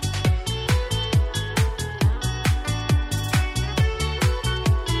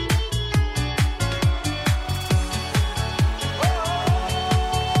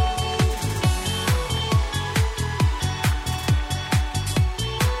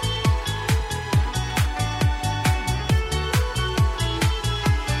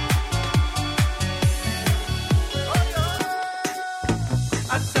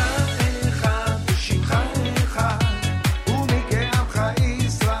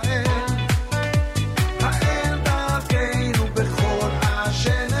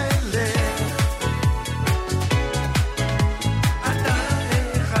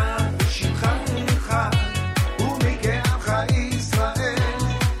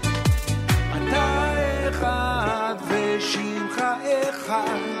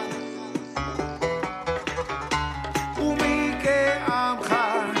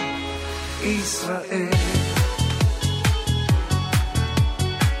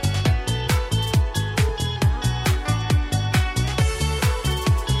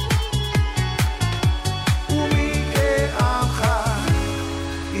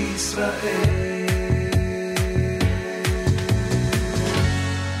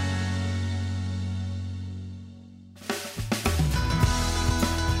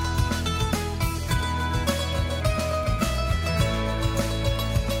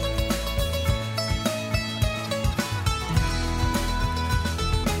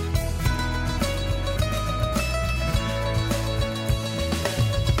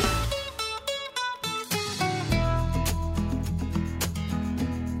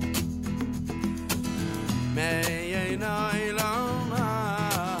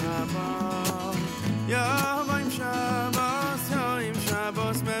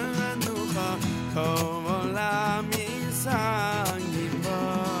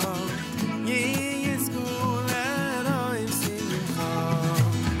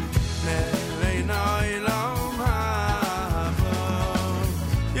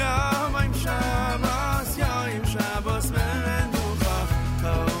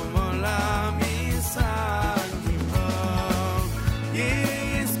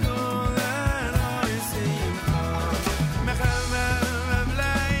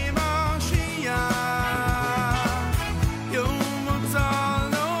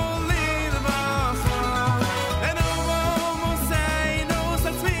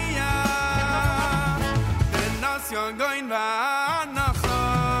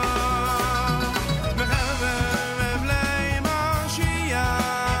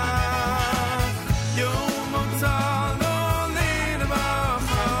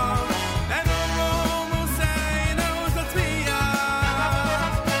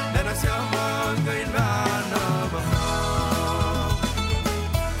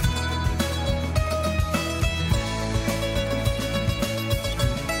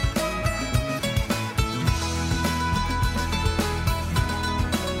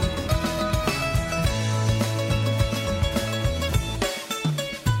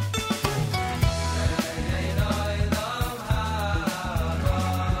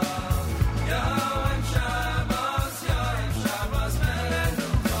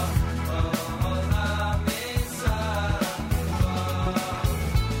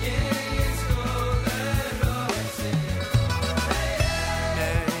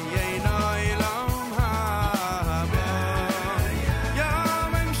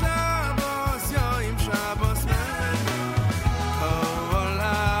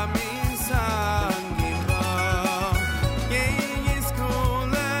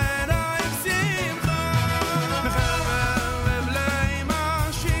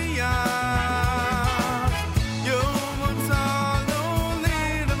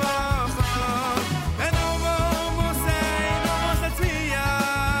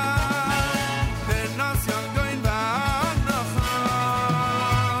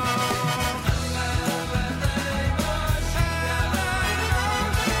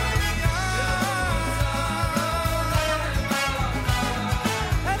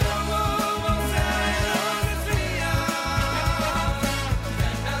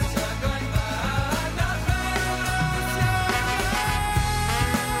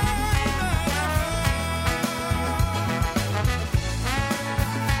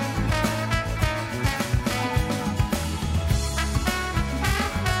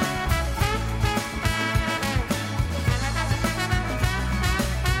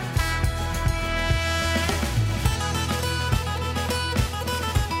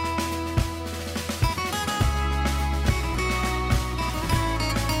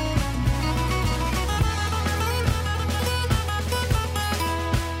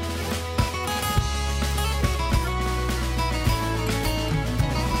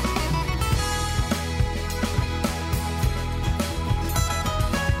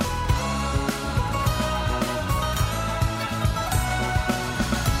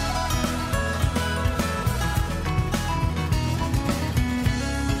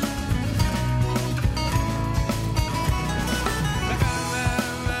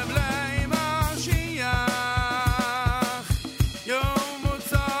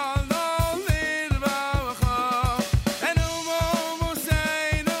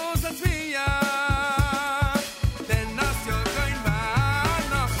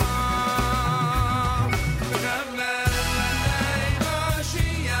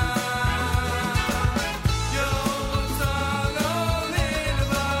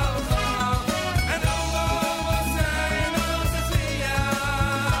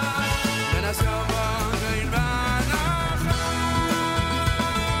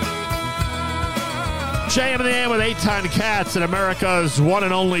 JM in the AM with 8-Ton Cats and America's one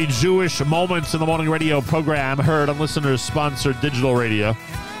and only Jewish Moments in the Morning radio program, heard on listeners-sponsored digital radio.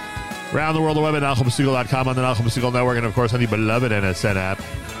 Around the world, the web at NachumSegal.com, on the Nachum Segal Network, and of course on the beloved NSN app.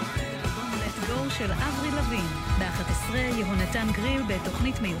 של אברי לוין, ב-11 יהונתן גריל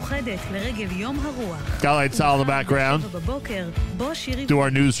בתוכנית מיוחדת לרגל יום הרוח. Galei Tzahal in the background. Do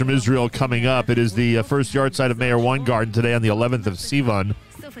our news from Israel coming up. It is the first yard side of Mayor Weingarten today on the 11th of Sivan.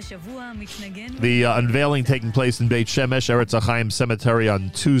 The unveiling taking place in Beit Shemesh, Eretz Chaim Cemetery on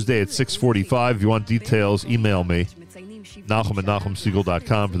Tuesday at 6:45. If you want details, email me, Nachum at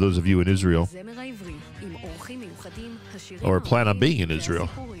NachumSegal.com, for those of you in Israel or plan on being in Israel.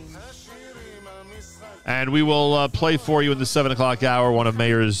 And we will play for you in the 7 o'clock hour one of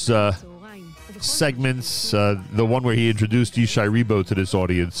Mayor's segments, the one where he introduced Yishai Rebo to this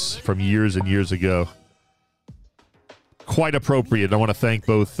audience from years and years ago. Quite appropriate. I want to thank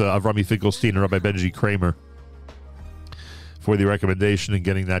both Avrami Finkelstein and Rabbi Benji Kramer for the recommendation and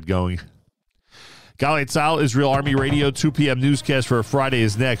getting that going. Galei Tzahal, Israel Army Radio, 2 p.m. newscast for Friday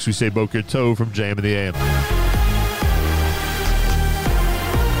is next. We say Boker Tov from JM in the AM.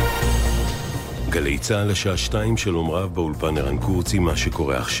 גלי צהל השעה 2, שלום רב, באולפן ערן קורצי. מה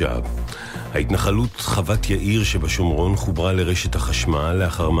שקורה עכשיו: ההתנחלות חוות יאיר שבשומרון חוברה לרשת החשמל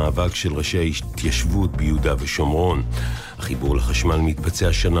לאחר מאבק של ראשי ההתיישבות ביהודה ושומרון. החיבור לחשמל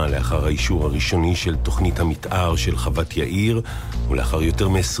מתבצע שנה לאחר האישור הראשוני של תוכנית המתאר של חוות יאיר, ולאחר יותר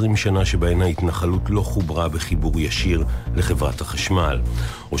מ-20 שנה שבהן ההתנחלות לא חוברה בחיבור ישיר לחברת החשמל.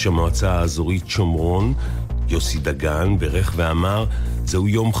 ראש המועצה האזורית שומרון יוסי דגן ברך ואמר: זהו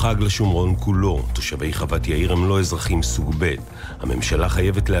יום חג לשומרון כולו. תושבי חוות יאיר הם לא אזרחים סוג ב'. הממשלה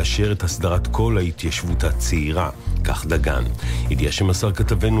חייבת לאשר את הסדרת כל ההתיישבות הצעירה, כך דגן. ידיעה שמסר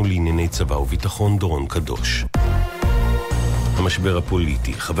כתבנו לענייני צבא וביטחון דורון קדוש. המשבר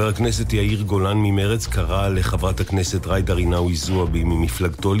הפוליטי. חבר הכנסת יאיר גולן ממרץ קרא לחברת הכנסת ריידה רינאוי זועבי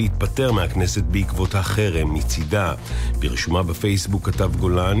ממפלגתו להתפטר מהכנסת בעקבות החרם מצידה. ברשומה בפייסבוק כתב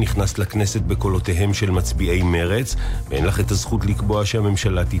גולן: נכנס לכנסת בקולותיהם של מצביעי מרץ, ואין לך את הזכות לקבוע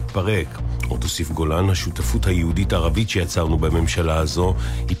שהממשלה תתפרק. עוד הוסיף גולן: השותפות היהודית ערבית שיצרנו בממשלה הזו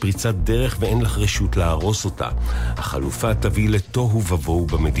היא פריצת דרך ואין לך רשות להרוס אותה. החלופה תביא לתוהו ובוהו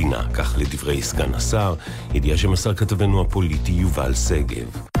במדינה, כך לדברי סגן השר. ידיעה שמסר כתבנו הפוליטי יובל סגב.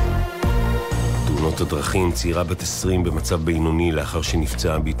 תאונות הדרכים: צעירה בת 20 במצב בינוני לאחר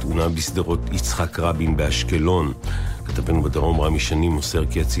שנפצעה בתאונה בשדרות יצחק רבין באשקלון. כתבנו בדרום רמי שני מוסר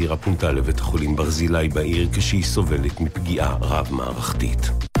כי הצעירה פונתה לבית החולים ברזילי בעיר כשהיא סובלת מפגיעה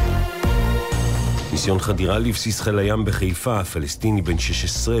רב-מערכתית. ניסיון חדירה לבסיס חיל הים בחיפה. פלסטיני בן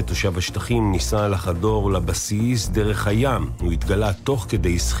 16, תושב השטחים, ניסה לחדור לבסיס דרך הים. הוא התגלה תוך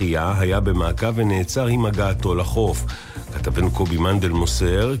כדי שחייה, היה במעקב ונעצר עם הגעתו לחוף. כתבנו קובי מנדל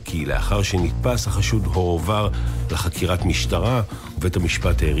מוסר כי לאחר שנתפס החשוד הועבר לחקירת משטרה, ובית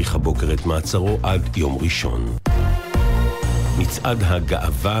המשפט העריך הבוקר את מעצרו עד יום ראשון. מצעד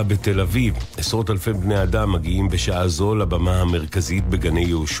הגאווה בתל אביב. עשרות אלפי בני אדם מגיעים בשעה זו לבמה המרכזית בגני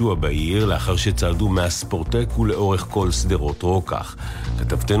יהושע בעיר, לאחר שצעדו מהספורטק ולאורך כל סדרות רוקח.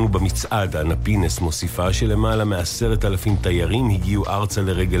 כתבתנו במצעד, אנה פינס, מוסיפה שלמעלה מ10,000 תיירים הגיעו ארצה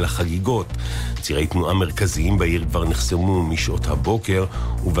לרגל החגיגות. צירי תנועה מרכזיים בעיר כבר נחסמו משעות הבוקר,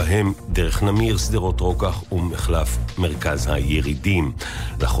 ובהם דרך נמיר, סדרות רוקח ומחלף מרכז הירידים.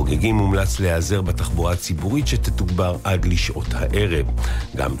 לחוגגים מומלץ להיעזר בתחבורה הציבורית שתתוגבר עד לשעות הערב.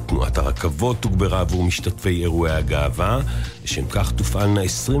 גם תנועת הרכבות תוגברה עבור משתתפי אירועי הגאווה, לשם כך תופעלנה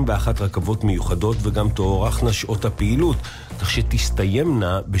 21 רכבות מיוחדות וגם תוארכנה שעות הפעילות, כך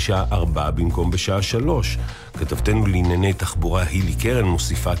שתסתיימנה בשעה 4 במקום בשעה 3. כתבתנו לענייני תחבורה הילי קרן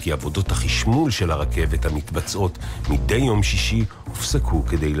מוסיפה כי עבודות החשמול של הרכבת המתבצעות מדי יום שישי הופסקו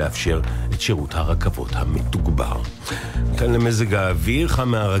כדי לאפשר את שירות הרכבות המתוגבר. כאן למזג האוויר: חם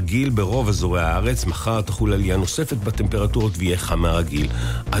מהרגיל ברוב אזורי הארץ. מחר תחול עלייה נוספת בטמפרטורות ויהיה חם מהרגיל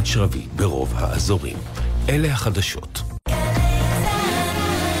עד שרבי ברוב האזורים. אלה החדשות.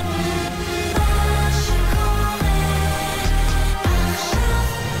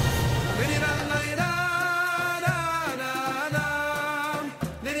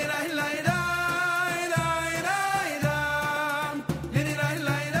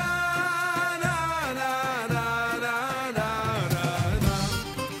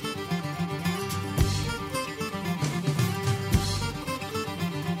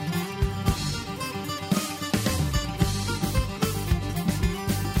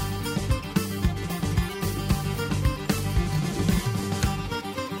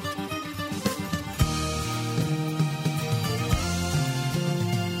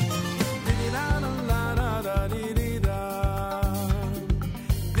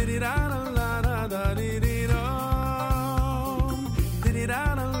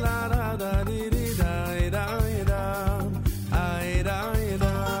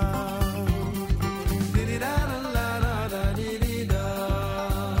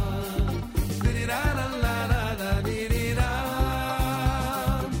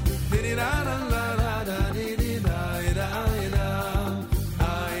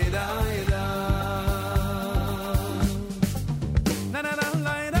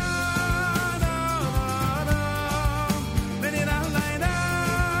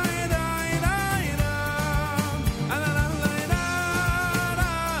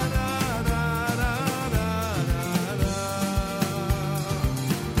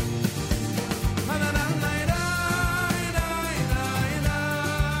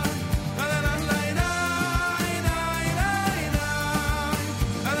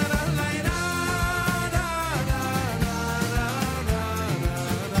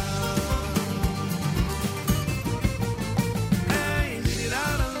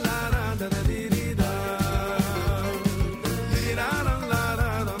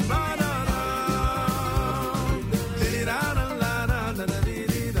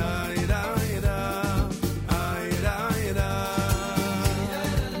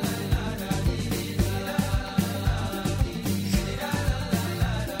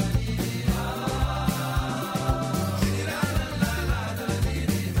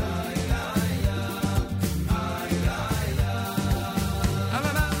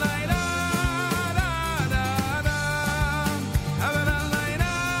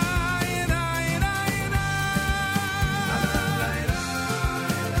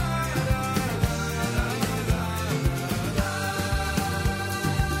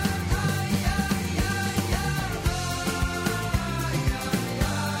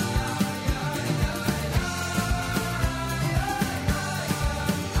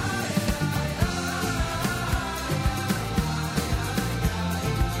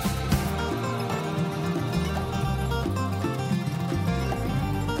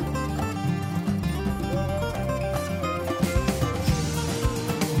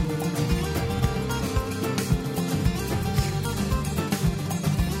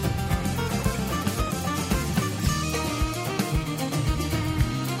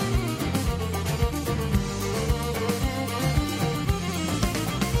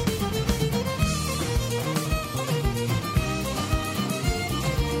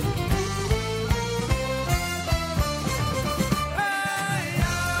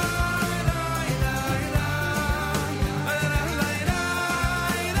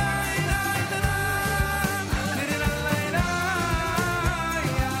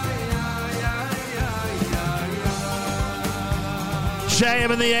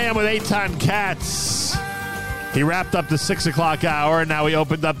 JM in the AM with Eitan Katz. He wrapped up the 6 o'clock hour, and now he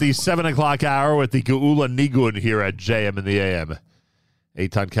opened up the 7 o'clock hour with the Geula Nigun here at JM in the AM.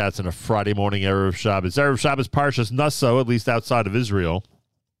 Eitan Katz on a Friday morning, Erev Shabbos. Erev Shabbos Parshas Naso, at least outside of Israel.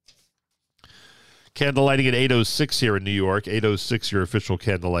 Candle lighting at 8:06 here in New York. 8:06 your official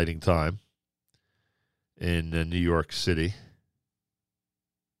candle lighting time in New York City.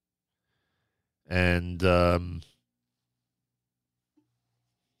 And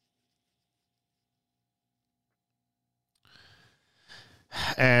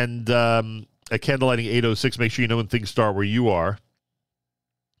a candle lighting 8:06. Make sure you know when things start where you are.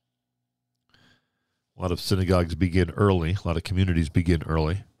 A lot of synagogues begin early. A lot of communities begin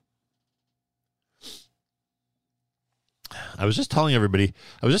early. I was just telling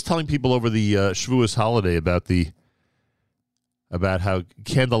people over the Shavuos holiday about how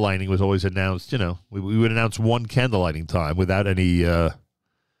candle lighting was always announced. You know, we would announce one candle lighting time without any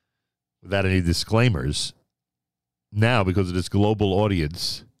disclaimers. Now, because of this global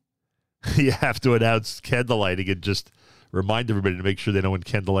audience, you have to announce candle lighting and just remind everybody to make sure they know when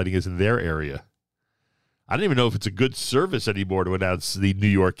candle lighting is in their area. I don't even know if it's a good service anymore to announce the New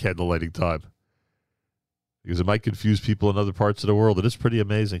York candle lighting time, because it might confuse people in other parts of the world. It is pretty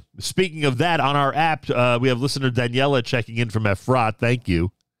amazing. Speaking of that, on our app, we have listener Daniela checking in from Efrat. Thank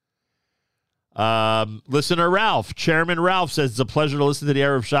you. Listener Ralph, Chairman Ralph says, it's a pleasure to listen to the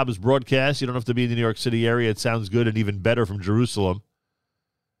Erev Shabbos broadcast. You don't have to be in the New York City area. It sounds good and even better from Jerusalem.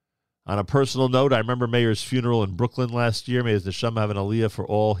 On a personal note, I remember Meir's funeral in Brooklyn last year. May his neshama have an aliyah for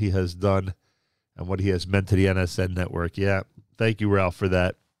all he has done and what he has meant to the NSN network. Yeah, thank you, Ralph, for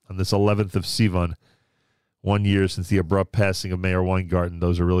that. On this 11th of Sivan, 1 year since the abrupt passing of Meir Weingarten.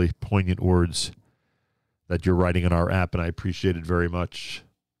 Those are really poignant words that you're writing on our app, and I appreciate it very much.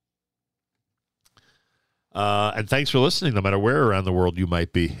 And thanks for listening, no matter where around the world you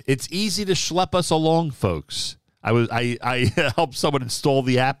might be. It's easy to schlep us along, folks. I helped someone install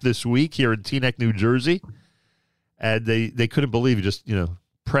the app this week here in Teaneck, New Jersey, and they couldn't believe it. Just,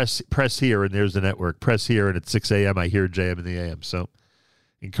 press here and there's the network. Press here and at 6 a.m. I hear JM in the AM. So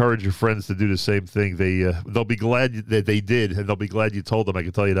encourage your friends to do the same thing. They'll be glad that they did, and they'll be glad you told them. I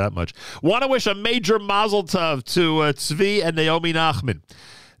can tell you that much. Want to wish a major mazel tov to Tzvi and Naomi Nachman.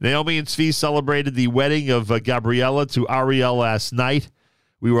 Naomi and Tzvi celebrated the wedding of Gabriella to Ariel last night.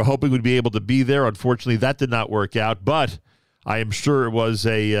 We were hoping we'd be able to be there. Unfortunately, that did not work out, but I am sure it was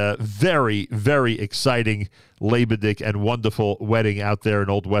a very, very exciting Leibedik and wonderful wedding out there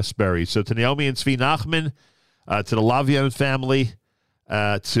in Old Westbury. So to Naomi and Tzvi Nachman, to the Lavian family,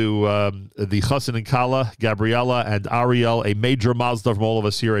 to the Chassan and Kala, Gabriella and Ariel, a major mazel tov from all of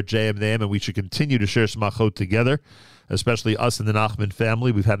us here at JM, and we should continue to share smachot together, especially us and the Nachman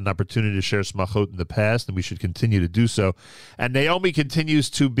family. We've had an opportunity to share smachot in the past, and we should continue to do so. And Naomi continues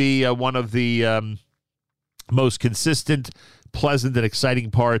to be one of the most consistent, pleasant, and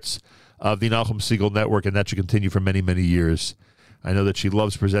exciting parts of the Nachum Segal Network, and that should continue for many, many years. I know that she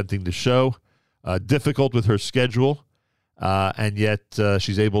loves presenting the show. Difficult with her schedule, and yet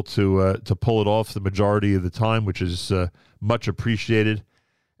she's able to pull it off the majority of the time, which is much appreciated.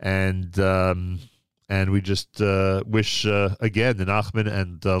 And we just wish, again, the Nachman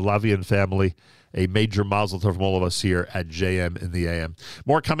and Lavian family a major mazel tov from all of us here at JM in the AM.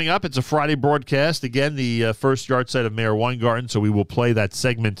 More coming up. It's a Friday broadcast. Again, the first yard site of Meir Weingarten, so we will play that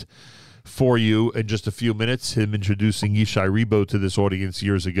segment for you in just a few minutes, him introducing Yishai Rebo to this audience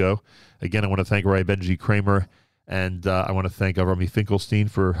years ago. Again, I want to thank Rabbi Benji Kramer, and I want to thank Avrami Finkelstein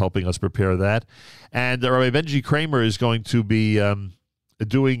for helping us prepare that. And Rabbi Benji Kramer is going to be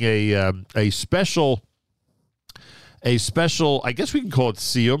doing a special, I guess we can call it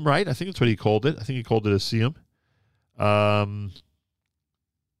Siyum, right? I think that's what he called it. I think he called it a Siyum. I'm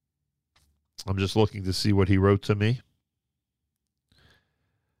just looking to see what he wrote to me.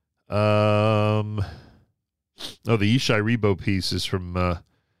 The Yishai Rebo piece is from,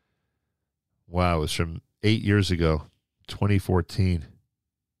 it's from 8 years ago, 2014.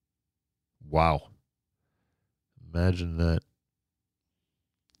 Wow. Imagine that.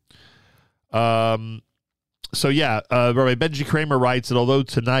 Rabbi Benji Kramer writes that although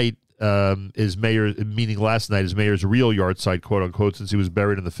tonight is Meir, meaning last night, is Meir's real yahrzeit, quote unquote, since he was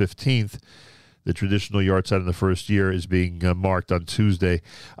buried on the 15th, the traditional yahrzeit in the first year is being marked on Tuesday.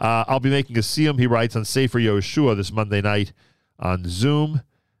 I'll be making a siyum, he writes, on Sefer Yoshua this Monday night on Zoom,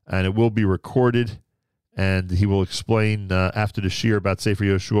 and it will be recorded, and he will explain after the shir about Sefer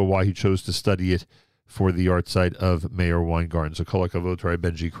Yoshua why he chose to study it for the yahrzeit of Meir Weingarten. So kol hakavod to Rabbi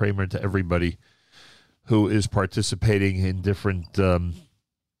Benji Kramer and to everybody who is participating in different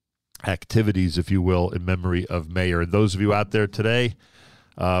activities, if you will, in memory of Meir. And those of you out there today,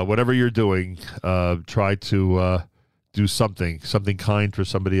 whatever you're doing, try to do something kind for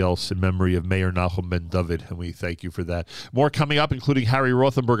somebody else in memory of Meir Nachum Ben David, and we thank you for that. More coming up, including Harry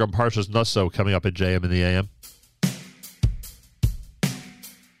Rothenberg on Parshas Naso, coming up at JM in the AM.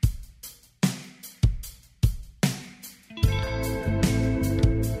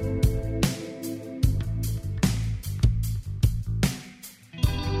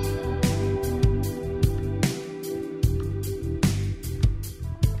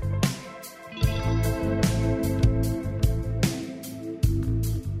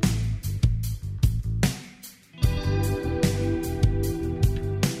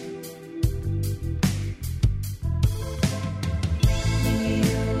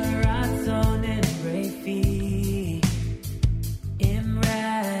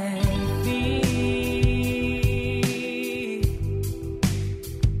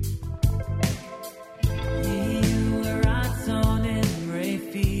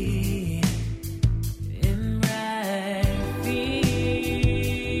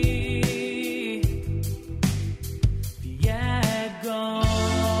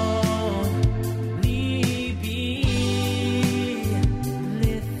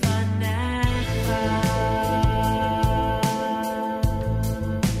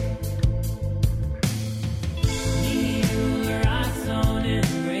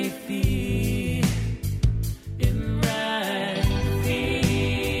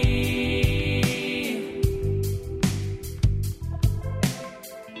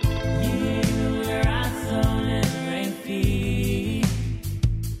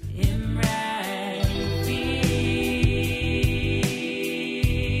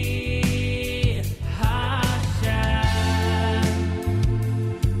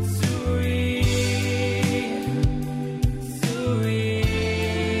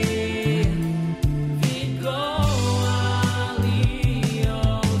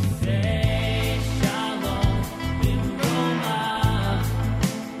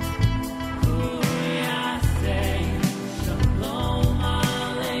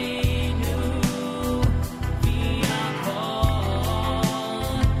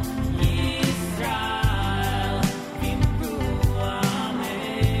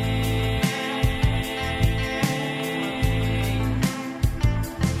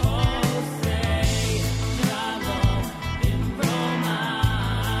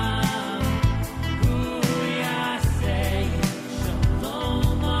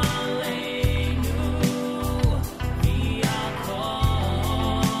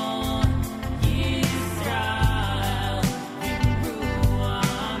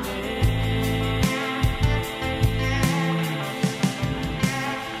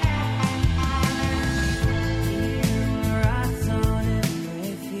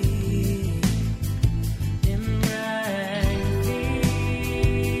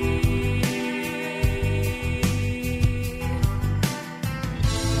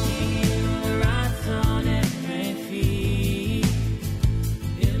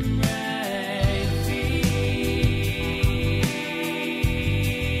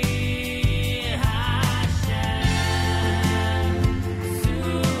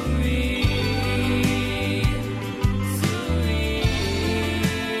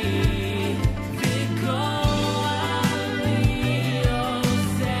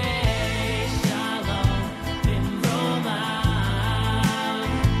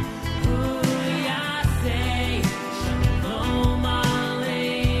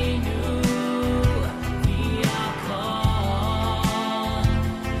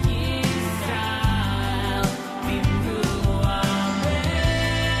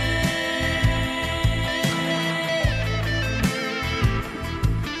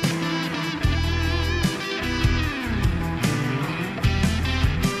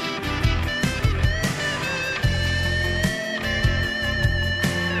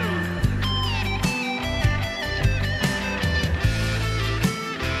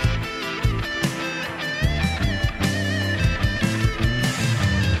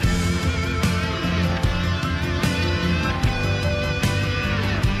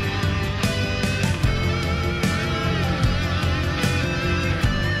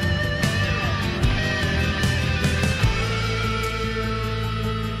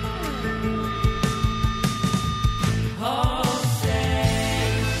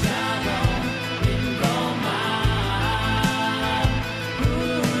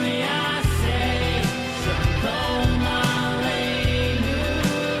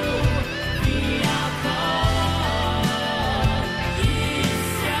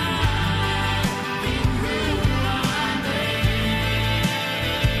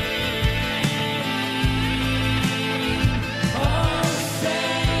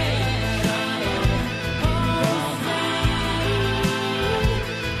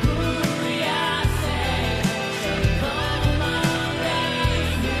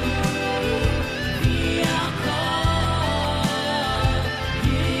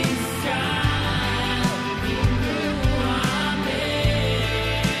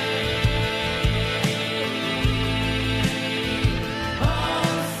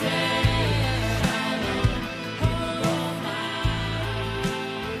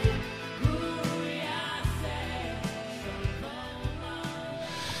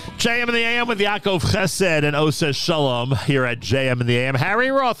 JM in the AM with Yaakov Chesed and Oseh Shalom here at JM in the AM. Harry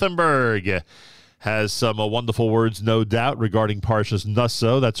Rothenberg has some wonderful words, no doubt, regarding Parshas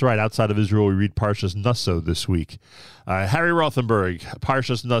Naso. That's right. Outside of Israel, we read Parshas Naso this week. Harry Rothenberg,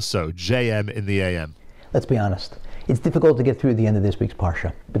 Parshas Naso, JM in the AM. Let's be honest. It's difficult to get through the end of this week's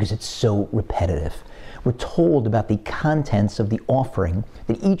Parsha because it's so repetitive. We're told about the contents of the offering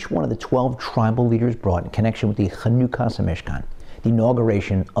that each one of the 12 tribal leaders brought in connection with the Chanukas HaMishkan, the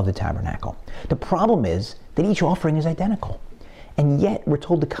inauguration of the tabernacle. The problem is that each offering is identical, and yet we're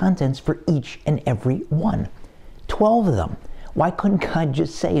told the contents for each and every one. 12 of them. Why couldn't God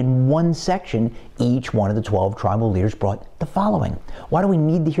just say in one section, each one of the 12 tribal leaders brought the following? Why do we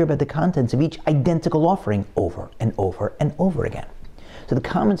need to hear about the contents of each identical offering over and over and over again? So the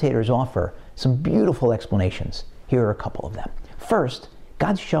commentators offer some beautiful explanations. Here are a couple of them. First,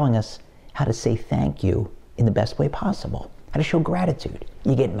 God's showing us how to say thank you in the best way possible. How to show gratitude.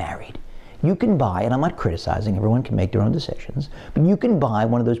 You get married. You can buy, and I'm not criticizing, everyone can make their own decisions, but you can buy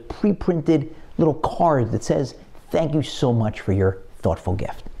one of those pre-printed little cards that says, thank you so much for your thoughtful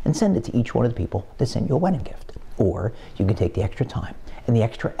gift, and send it to each one of the people that sent you a wedding gift. Or you can take the extra time and the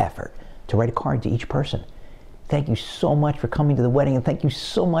extra effort to write a card to each person. Thank you so much for coming to the wedding, and thank you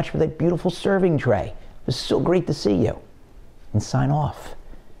so much for that beautiful serving tray. It was so great to see you. And sign off.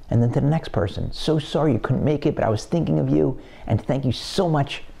 And then to the next person, so sorry you couldn't make it, but I was thinking of you, and thank you so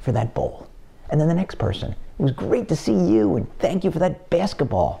much for that bowl. And then the next person, it was great to see you, and thank you for that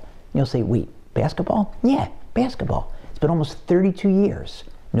basketball. And you'll say, wait, basketball? Yeah, basketball. It's been almost 32 years.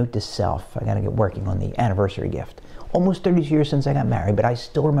 Note to self, I gotta get working on the anniversary gift. Almost 32 years since I got married, but I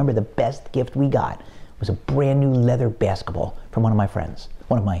still remember the best gift we got was a brand new leather basketball from one of my friends.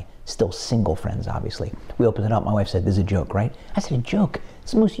 One of my still single friends, obviously. We opened it up, my wife said, this is a joke, right? I said, a joke?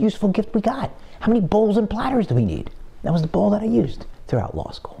 It's the most useful gift we got. How many bowls and platters do we need? That was the bowl that I used throughout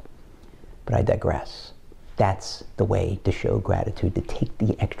law school. But I digress. That's the way to show gratitude, to take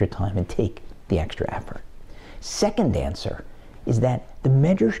the extra time and take the extra effort. Second answer is that the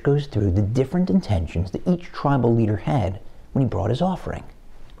Medrash goes through the different intentions that each tribal leader had when he brought his offering.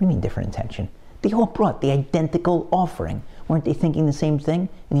 What do you mean different intention? They all brought the identical offering. Weren't they thinking the same thing?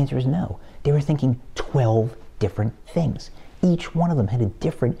 And the answer is no. They were thinking 12 different things. Each one of them had a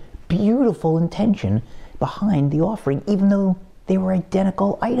different, beautiful intention behind the offering, even though they were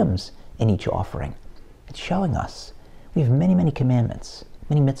identical items in each offering. It's showing us we have many, many commandments,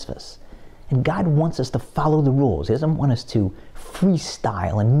 many mitzvahs. And God wants us to follow the rules. He doesn't want us to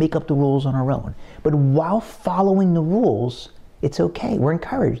freestyle and make up the rules on our own. But while following the rules, it's okay. We're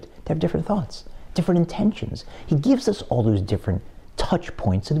encouraged to have different thoughts, different intentions. He gives us all those different touch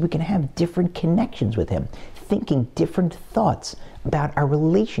points so that we can have different connections with Him, thinking different thoughts about our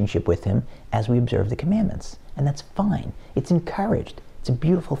relationship with Him as we observe the commandments. And that's fine. It's encouraged. It's a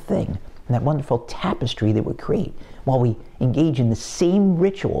beautiful thing. And that wonderful tapestry that we create while we engage in the same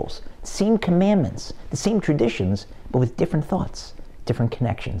rituals, same commandments, the same traditions, but with different thoughts, different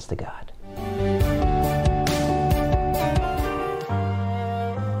connections to God.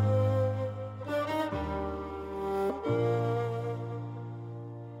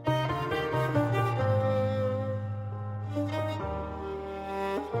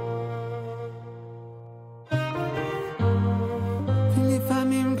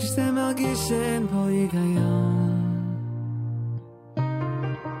 ולפעמים כשאתה מרגיש שאין פה היגיון,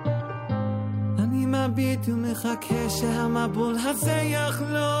 אני מביט ומחכה שהמבול הזה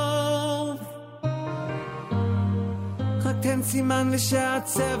יחלוף. רק תן סימן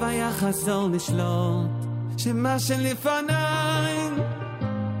ושהצבע יחזור לשלוט, שמה שלפניי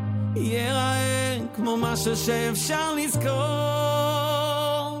ייראה כמו משהו שאפשר לזכור.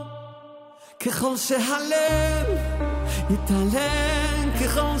 ככל שהלב יתעלם,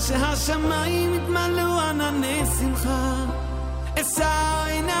 ככל שהשמיים יתמלאו ענני שמחה, אשא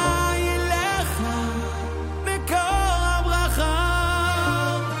עיניי אליך בקור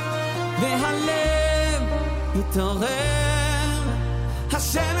הברכה, והלב יתעורר,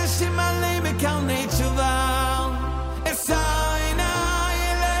 השמש ימלא בקרני תשובה, אשא עיניי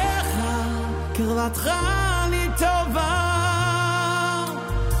אליך, קרבתך לי טובה.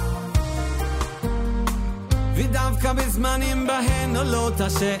 ודווקא בזמנים בהן עולות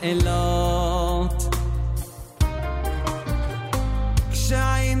השאלות,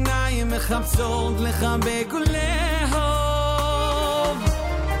 כשהעיניים מחפשות לחבק ולאהוב,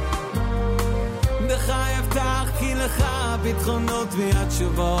 בך אבטח כי לך הפתרונות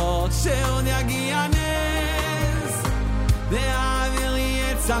והתשובות, שעוד יגיע נס והאוויר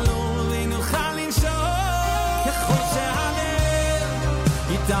יהיה צלול ונוכל לנשום. ככל שהלב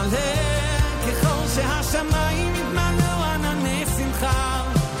יתעלה, ככל שהשמיים יתמלאו ענני שמחה,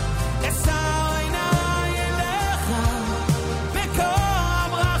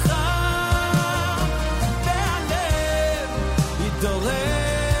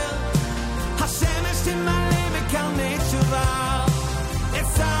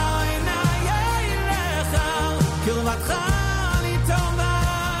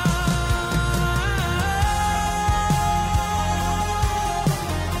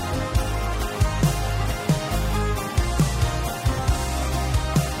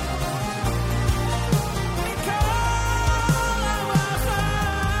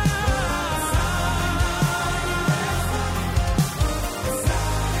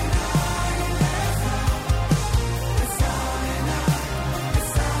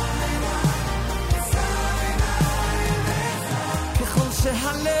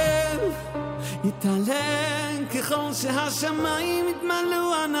 ככל שהשמיים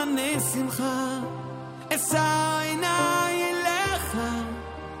יתמלאו ענני שמחה אשא עיניי אליך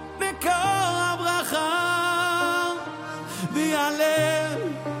מקור הברכה והלב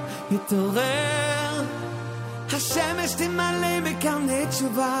יתעורר השמש תמלא בקרני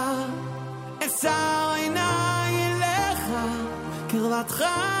תשובה אשא עיניי אליך קרבתך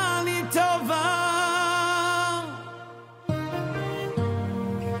לי טובה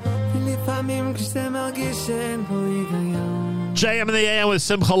ולפעמים כשאתה מרגיש שאין פה היגיון JM in the AM with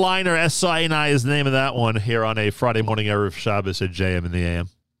Simcha Leiner. S-I-N-I is the name of that one here on a Friday morning Erev Shabbos at JM in the AM.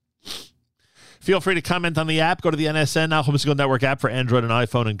 Feel free to comment on the app. Go to the NSN Nachum Segal Network app for Android and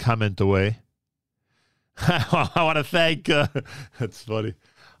iPhone and comment away. I want to thank, that's funny.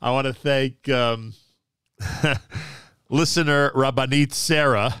 I want to thank listener Rabbanit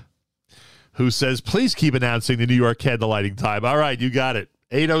Sarah, who says, please keep announcing the New York candle lighting time. All right, you got it.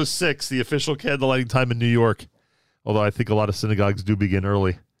 8:06, the official candle lighting time in New York. Although I think a lot of synagogues do begin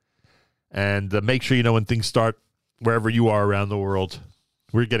early. And make sure you know when things start wherever you are around the world.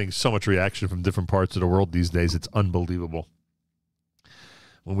 We're getting so much reaction from different parts of the world these days. It's unbelievable.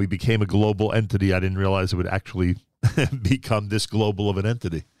 When we became a global entity, I didn't realize it would actually become this global of an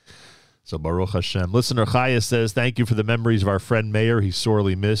entity. So Baruch Hashem. Listener Chaya says, thank you for the memories of our friend Meir. He's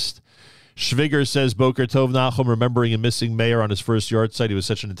sorely missed. Schwiger says, Boker Tov Nachum, remembering and missing Meir on his first yard site. He was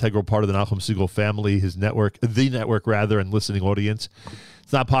such an integral part of the Nachum Segal family, his network, the network rather, and listening audience.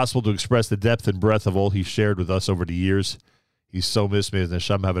 It's not possible to express the depth and breadth of all he shared with us over the years. He's so missed. May his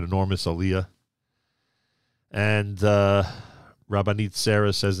Neshama have an enormous aliyah. And Rabbanit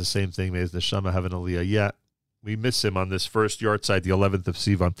Sarah says the same thing. May his Neshama have an aliyah. Yeah, we miss him on this first yard site, the 11th of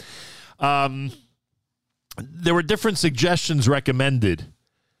Sivan. There were different suggestions recommended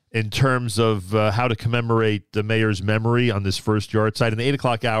in terms of how to commemorate the mayor's memory on this first yard site. In the 8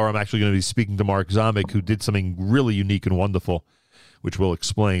 o'clock hour, I'm actually going to be speaking to Mark Zamek, who did something really unique and wonderful, which we'll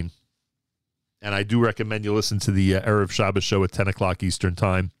explain. And I do recommend you listen to the Erev Shabbos show at 10 o'clock Eastern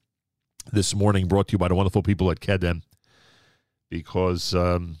Time this morning, brought to you by the wonderful people at Kedem. Because,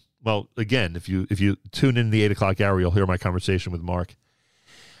 well, again, if you tune in the 8 o'clock hour, you'll hear my conversation with Mark.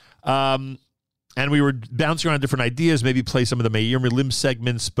 And we were bouncing around different ideas, maybe play some of the Meir Milim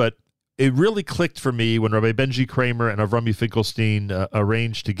segments, but it really clicked for me when Rabbi Benji Kramer and Avrami Finkelstein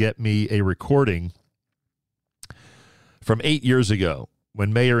arranged to get me a recording from 8 years ago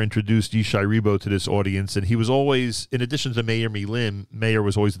when Meir introduced Yishai Ribo to this audience. And he was always, in addition to Meir Milim, Meir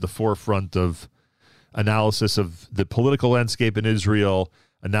was always at the forefront of analysis of the political landscape in Israel,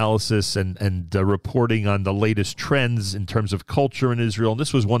 analysis and reporting on the latest trends in terms of culture in Israel. And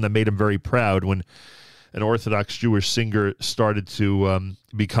this was one that made him very proud when an Orthodox Jewish singer started to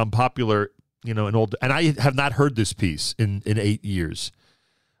become popular, you know, and I have not heard this piece in 8 years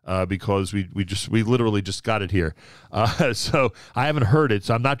because we literally just got it here. So I haven't heard it.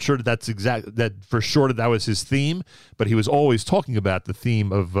 So I'm not sure that for sure that was his theme, but he was always talking about the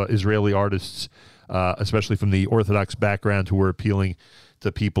theme of Israeli artists, especially from the Orthodox background, who were appealing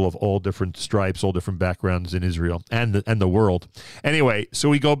to people of all different stripes, all different backgrounds in Israel and the world. Anyway, so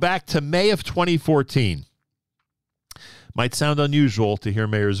we go back to May of 2014. Might sound unusual to hear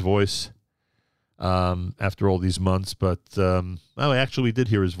Meir's voice after all these months, but actually we did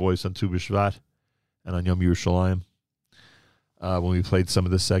hear his voice on Tu B'Shvat and on Yom Yerushalayim when we played some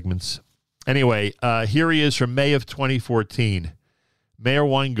of the segments. Anyway, here he is from May of 2014. Meir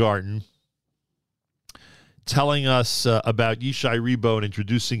Weingarten, telling us about Yishai Ribo and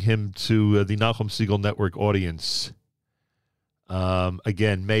introducing him to the Nachum Segal Network audience.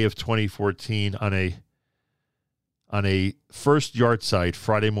 Again, May of 2014 on a first yard site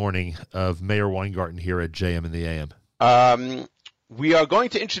Friday morning of Meir Weingarten here at JM in the AM. We are going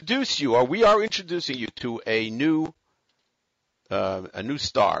to introduce you, or we are introducing you to a new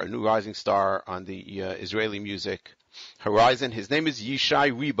star, a new rising star on the Israeli music horizon. His name is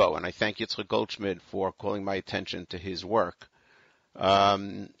Yishai Ribo, and I thank Yitzchak Goldschmidt for calling my attention to his work.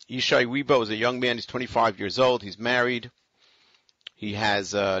 Yishai Ribo is a young man. He's 25 years old. He's married. He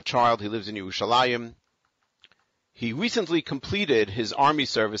has a child. He lives in Yerushalayim. He recently completed his army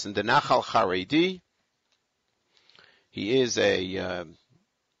service in the Nachal Haredi. He is a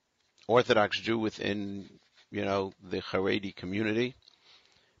Orthodox Jew within, the Haredi community.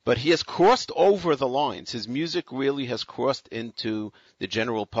 But he has crossed over the lines. His music really has crossed into the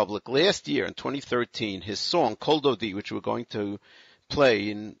general public. Last year, in 2013, his song, Kol Dodi, which we're going to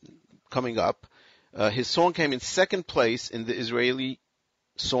play coming up, his song came in second place in the Israeli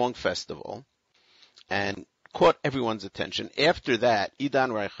Song Festival and caught everyone's attention. After that, Idan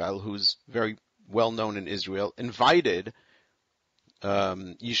Reichel, who's very well known in Israel, invited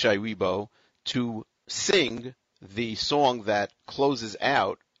Yishai Ribo to sing the song that closes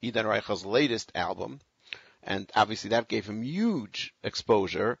out Idan Reichel's latest album, and obviously that gave him huge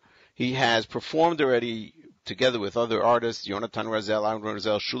exposure. He has performed already together with other artists, Yonatan Razel, Aaron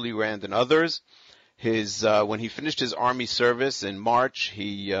Razel, Shuli Rand, and others. When he finished his army service in March,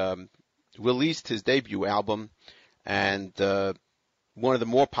 he released his debut album, and one of the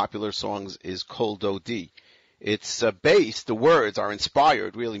more popular songs is Kol Dodi. It's the words are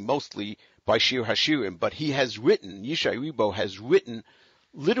inspired really mostly by Shir Hashirim, but he has written, Yishai Ribo has written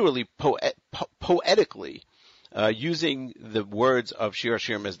literally poetically, using the words of Shir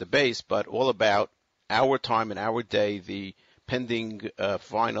Hashirim as the base, but all about our time and our day, the pending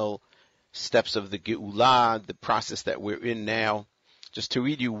final steps of the Geulah, the process that we're in now. Just to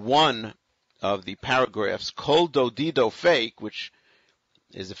read you one of the paragraphs, Kol Dodido Fake, which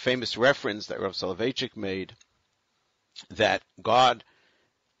is a famous reference that Rav Soloveitchik made, that God,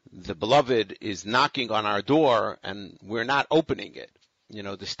 the Beloved, is knocking on our door and we're not opening it. You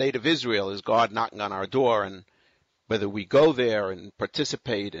know, the state of Israel is God knocking on our door, and whether we go there and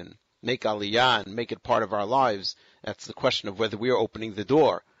participate and make aliyah and make it part of our lives, that's the question of whether we are opening the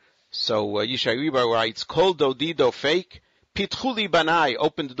door. So Yishai Riba writes, Kol Dodido Fake, Pitchuli Banai,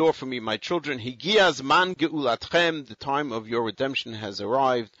 open the door for me, my children. Higia Zman Geulatchem, the time of your redemption has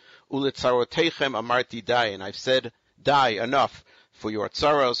arrived. Uletzarotechem Amarti Dai, and I've said, die, enough, for your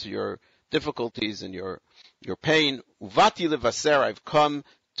tzaros, your difficulties, and your pain. Uvati levaser, I've come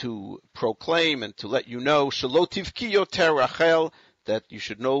to proclaim and to let you know, Shelo tivki yoter Rachel, that you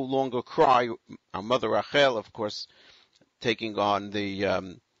should no longer cry. Our mother Rachel, of course, taking on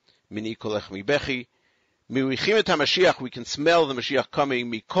the Mini Kolech Mibechi. Mirichim et HaMashiach, we can smell the Mashiach coming,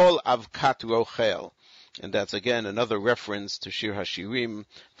 Mikol Avkat Rochel. And that's again another reference to Shir HaShirim,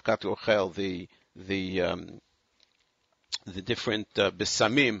 Avkat Rochel, the different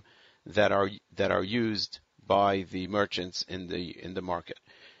besamim that are used by the merchants in the market.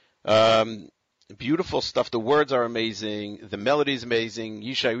 Beautiful stuff. The words are amazing. The melody is amazing.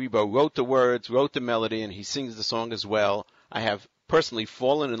 Yishai Ribo wrote the words, wrote the melody, and he sings the song as well. I have personally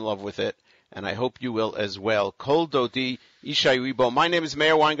fallen in love with it, and I hope you will as well. Kol Dodi, Yishai Ribo. My name is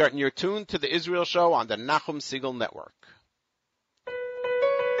Meir Weingarten. You're tuned to the Israel Show on the Nachum Segal Network.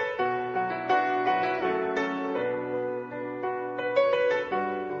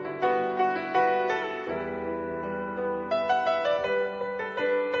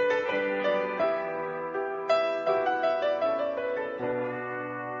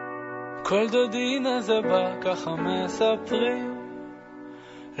 כל דודינה זה בא, ככה מספרים,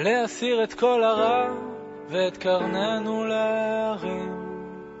 להסיר את כל הרע ואת קרננו להרים,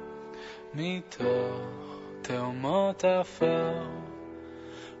 מתוך תאומות אפר,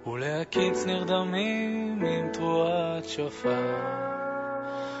 ולהקיץ נרדמים עם תרועת שופר.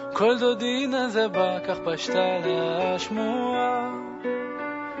 כל דודינה זה בא, כך פשטה להשמועה,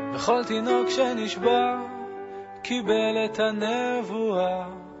 וכל תינוק שנשבע קיבל את הנבואה.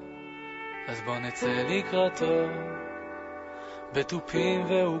 אז בוא נצא לקראתו בתופים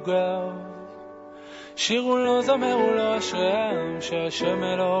ועוגב, שירו לו, זמרו לו אשריהם שהשם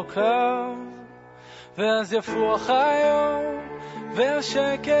אלוקיו, ואז יפוח היום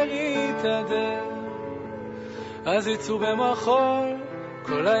והשקר יתהדר, אז יצאו במחול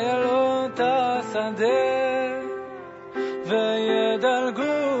כל איילות השדה, וידלגו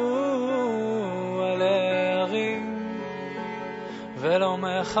על הערים ולא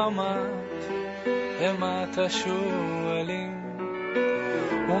מחמת אימת השואלים,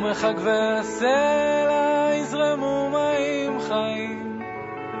 ומחג וסלע יזרמו מים חיים,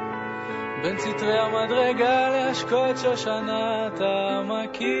 בין צטרי המדרגה להשקות שושנת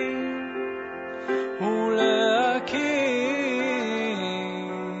העמקים, ולהקים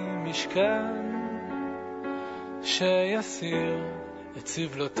משכן שיסיר את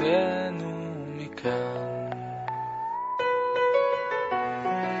סבלותינו מכאן.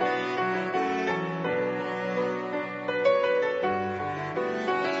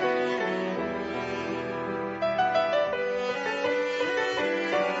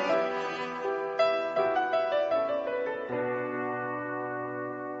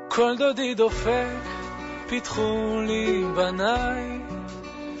 כל דודי דופק, פיתחו לי בניי,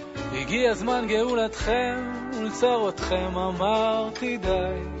 הגיע זמן גאולתכם ולצרותכם אמרתי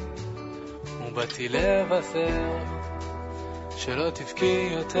די, ובאתי לבשר שלא תבכי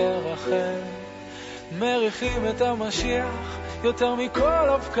יותר רחל, מריחים את המשיח יותר מכל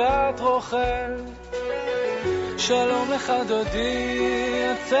אבקת רוכל. שלום לך דודי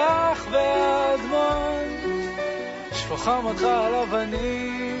הצח והאדמון, שפוך חמתך על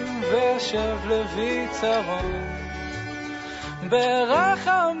אבנים והשב לוי צרון,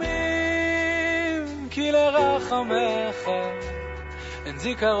 ברחמים כי לרחמך אין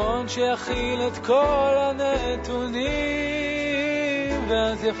זיכרון שיכיל את כל הנתונים,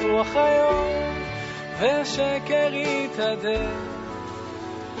 ואז יפוח היום ושקר יתהדר,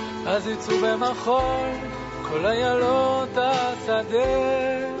 אז יצאו במחול כל איילות השדה,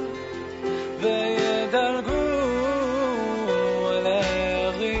 וידלגו אל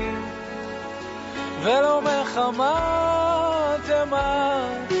הערים, ולא מחמת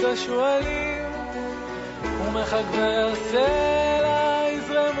תמת השואלים, ומחגבי הסלע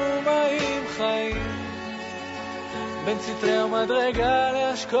יזרמו מים חיים, בין סתרי המדרגה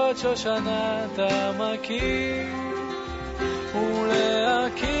להשקות שושנת עמקים,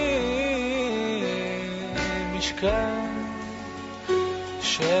 ולהקים משכן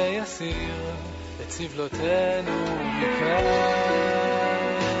שיסיר את סבלותינו מכאן.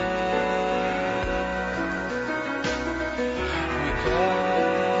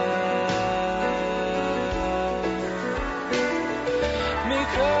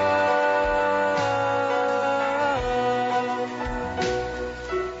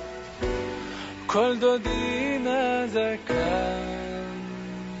 כל דודי נזקן.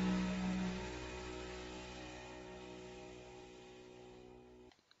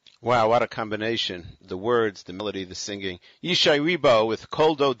 Wow, what a combination. The words, the melody, the singing. Yishai Ribo with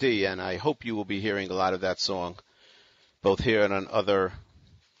Kol Dodi, and I hope you will be hearing a lot of that song, both here and on other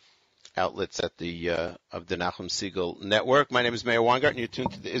outlets at the of the Nachum Segal Network. My name is Meir Weingart, and you're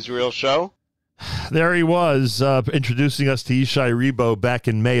tuned to the Israel Show. There he was, introducing us to Yishai Ribo back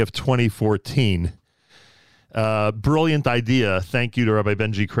in May of 2014. Brilliant idea. Thank you to Rabbi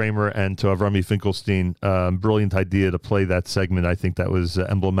Benji Kramer and to Avrami Finkelstein. Brilliant idea to play that segment. I think that was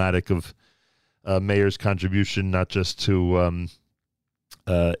emblematic of Meir's contribution, not just to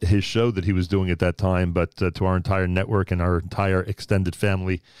his show that he was doing at that time, but to our entire network and our entire extended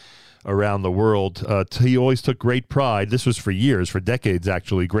family around the world. He always took great pride. This was for years, for decades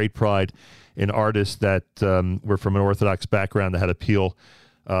actually, great pride in artists that were from an Orthodox background that had appeal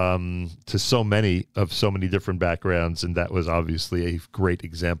to so many different backgrounds, and that was obviously a great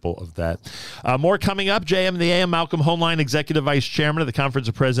example of that. More coming up. JM and the AM, Malcolm Hoenlein, Executive Vice Chairman of the Conference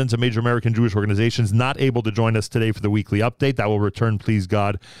of Presidents of Major American Jewish Organizations, not able to join us today for the weekly update. That will return, please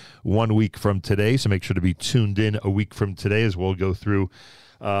God, 1 week from today, so make sure to be tuned in a week from today as we'll go through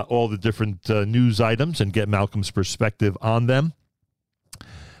all the different news items and get Malcolm's perspective on them.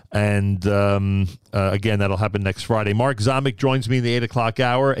 And again, that'll happen next Friday. Mark Zamek joins me in the 8 o'clock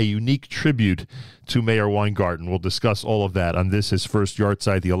hour, a unique tribute to Meir Weingarten. We'll discuss all of that on this, his first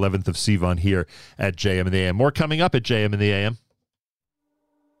yahrzeit, the 11th of Sivan, here at JM in the AM. More coming up at JM in the AM.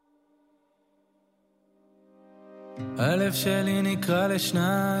 הלב שלי נקרא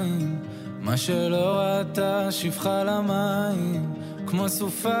לשניים, מה שלא ראתה שפחה למים, כמו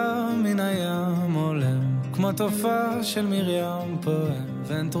סופה מן הים עולם, כמו תופעה של מרים פועם,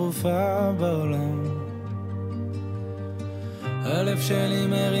 ואין תרופה בעולם. הלב שלי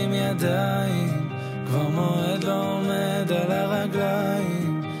מרים ידיים, כבר מועד לא עומד על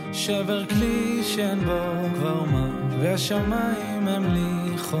הרגליים, שבר כלי שאין בו כבר מה, והשמיים הם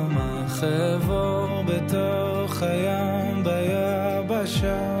לי חומה, חבור בתוך הים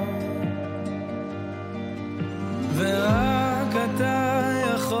ביבשה, ורק אתה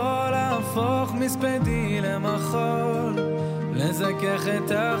יכול להפוך מספדי למחול, לזכך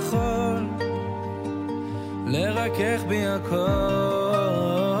את החול, לרכך בי הכל,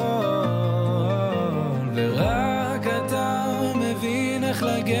 ורק אתה מבין איך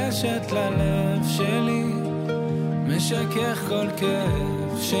לגשת ללב שלי, משכך כל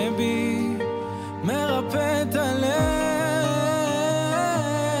כאב שבי, מרפא את הלב.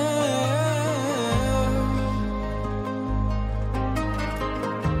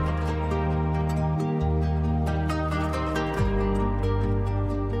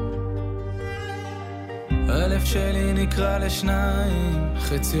 הלב שלי נקרא לשניים,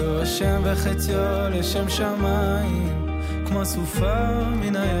 חציו השם וחציו לשם שמיים, כמו סופה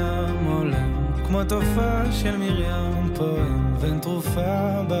מן הים עולם, כמו תופעה של מרים פועם, ואין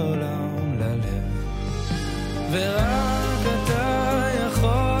תרופה בעולם ללב. ורק אתה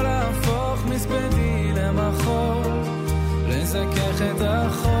יכול להפוך מספדי למחול, לזכך את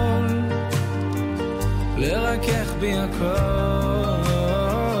החול, לרכך בי הכל,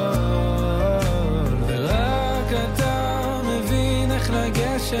 ורק אתה מבין איך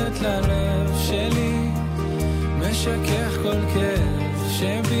לגשת ללב שלי, משכך כל כאב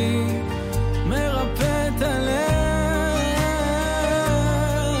שבי, מרפא את הלב.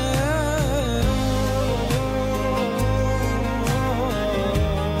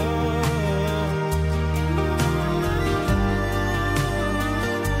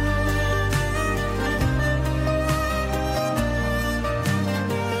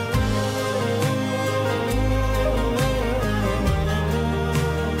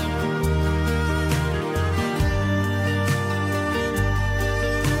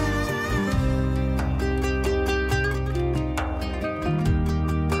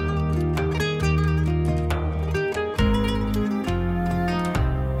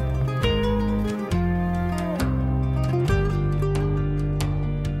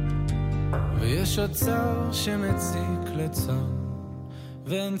 אוצר שמציק לצור,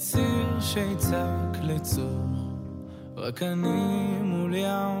 ואין ציר שיצק לצור, רק אני מול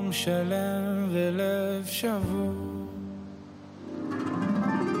ים שלם ולב שבור.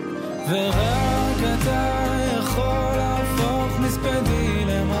 ורק אתה יכול להפוך מספדי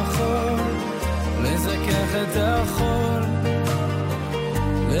למחול, לזכך את החול,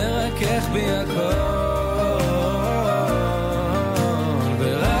 לרכך בי הכל.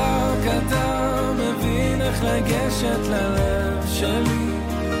 ורק אתה מבין איך לגשת ללב שלי,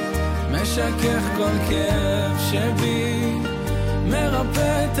 משכך כל כאב שבי,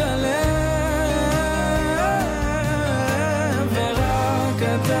 מרפא את הלב. ורק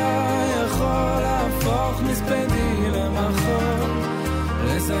אתה יכול להפוך מספדי למחול,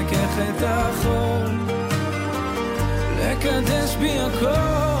 לזכך את החול, לקדש בי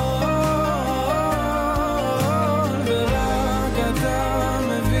הכל. ורק אתה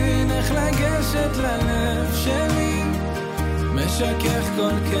מבין איך לגשת ללב שלי, משכך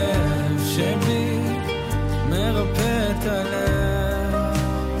כל כאב שבי, מרפא את הלב.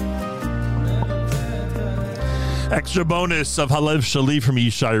 Extra bonus of Halev Shali from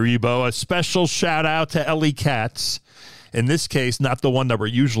Yishai Ribo. A special shout out to Ellie Katz. In this case, not the one that we're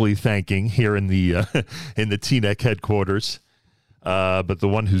usually thanking here in the TNEC headquarters, but the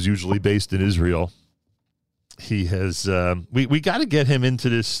one who's usually based in Israel. He has we got to get him into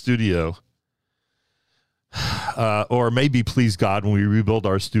this studio, or maybe, please God, when we rebuild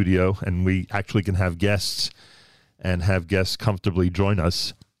our studio and we actually can have guests and have guests comfortably join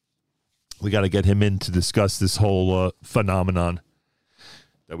us. We got to get him in to discuss this whole phenomenon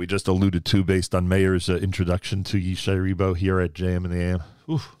that we just alluded to based on Meir's introduction to Yishai Ribo here at JM in the AM.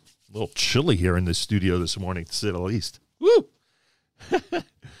 Oof, a little chilly here in the studio this morning, to say the least. Woo!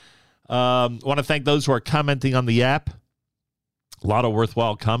 Want to thank those who are commenting on the app. A lot of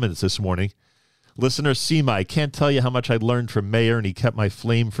worthwhile comments this morning. Listener Seema, I can't tell you how much I learned from Meir, and he kept my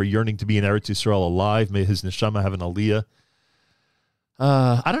flame for yearning to be in Eretz Yisrael alive. May his neshama have an aliyah.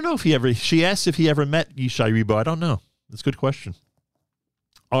 I don't know if she asked if he ever met Yishai Ribo. I don't know. That's a good question.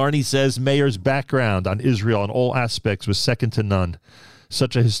 Arnie says, Meir's background on Israel in all aspects was second to none.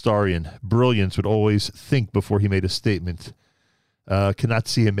 Such a historian. Brilliance, would always think before he made a statement. Cannot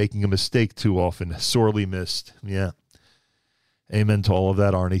see him making a mistake too often. Sorely missed. Yeah. Amen to all of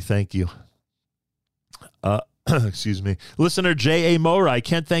that, Arnie. Thank you. Excuse me. Listener J.A. Mora, I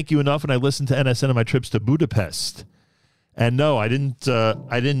can't thank you enough, and I listened to NSN on my trips to Budapest. And no, I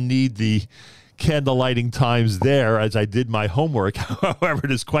didn't need the candle lighting times there as I did my homework. However,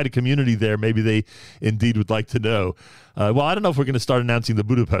 there's quite a community there. Maybe they indeed would like to know. Well, I don't know if we're going to start announcing the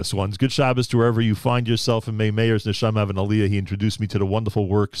Budapest ones. Good Shabbos to wherever you find yourself, and may Meir's Neshama have an aliyah. He introduced me to the wonderful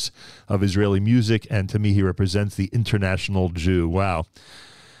works of Israeli music, and to me he represents the international Jew. Wow.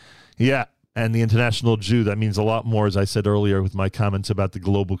 Yeah, and the international Jew, that means a lot more, as I said earlier with my comments about the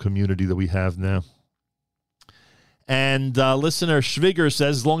global community that we have now. And listener Schwiger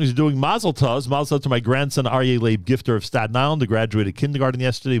says, as long as you're doing mazel tov to my grandson Aryeh Leib Gifter of Staten Island, who graduated kindergarten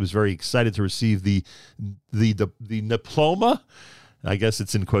yesterday. He was very excited to receive the diploma. I guess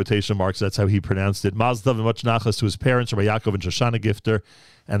it's in quotation marks. That's how he pronounced it. Mazel tov and much nachas to his parents, Rabbi Yaakov and Shoshana Gifter,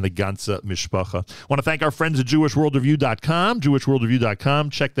 and the Ganze Mishpacha. I want to thank our friends at JewishWorldReview.com. JewishWorldReview.com.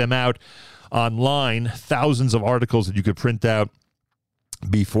 Check them out online. Thousands of articles that you could print out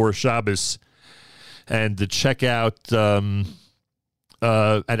before Shabbos and to check out at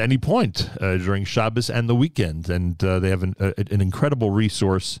any point during Shabbos and the weekend. And they have an incredible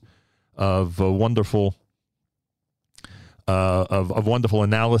resource of wonderful wonderful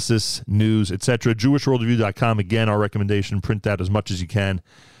analysis, news, etc. JewishWorldReview.com. Again, our recommendation: print out as much as you can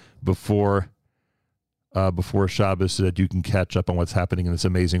before Shabbos so that you can catch up on what's happening in this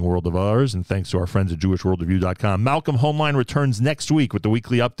amazing world of ours. And thanks to our friends at JewishWorldReview.com. Malcolm Homeline returns next week with the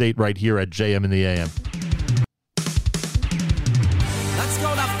weekly update right here at JM in the AM. Let's go,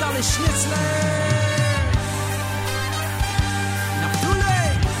 Naftali Schnitzler.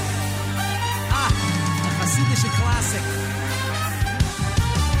 Naftule. A Hasidische classic.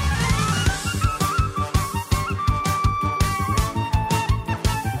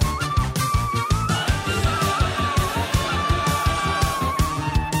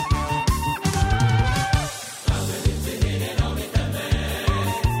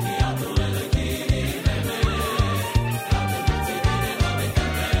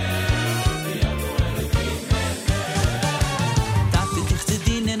 Darf ich dich zu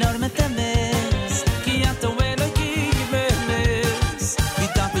dienen, nur mit dem Mist? Ki ato Eloki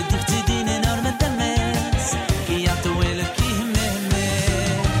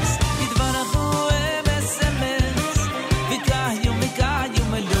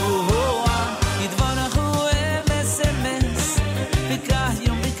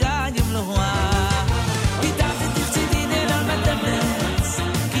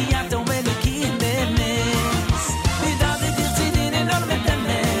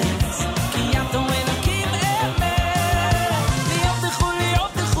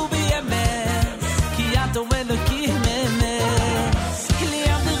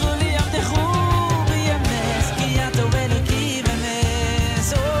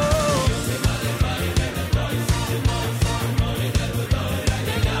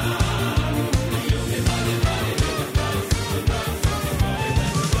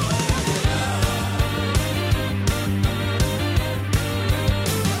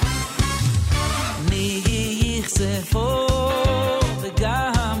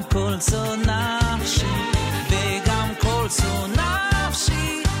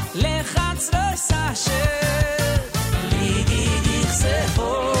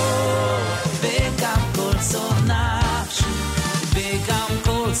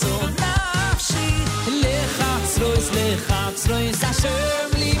Mitzrayis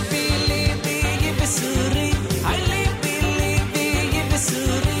Hashem libi libi yibesuri I libi libi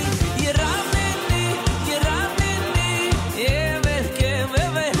yibesuri Yirameni Yever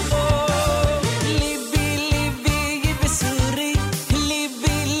kever ho Libi libi yibesuri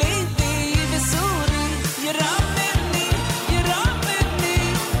Libi libi yibesuri Yirameni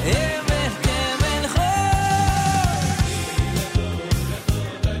Yever kever ho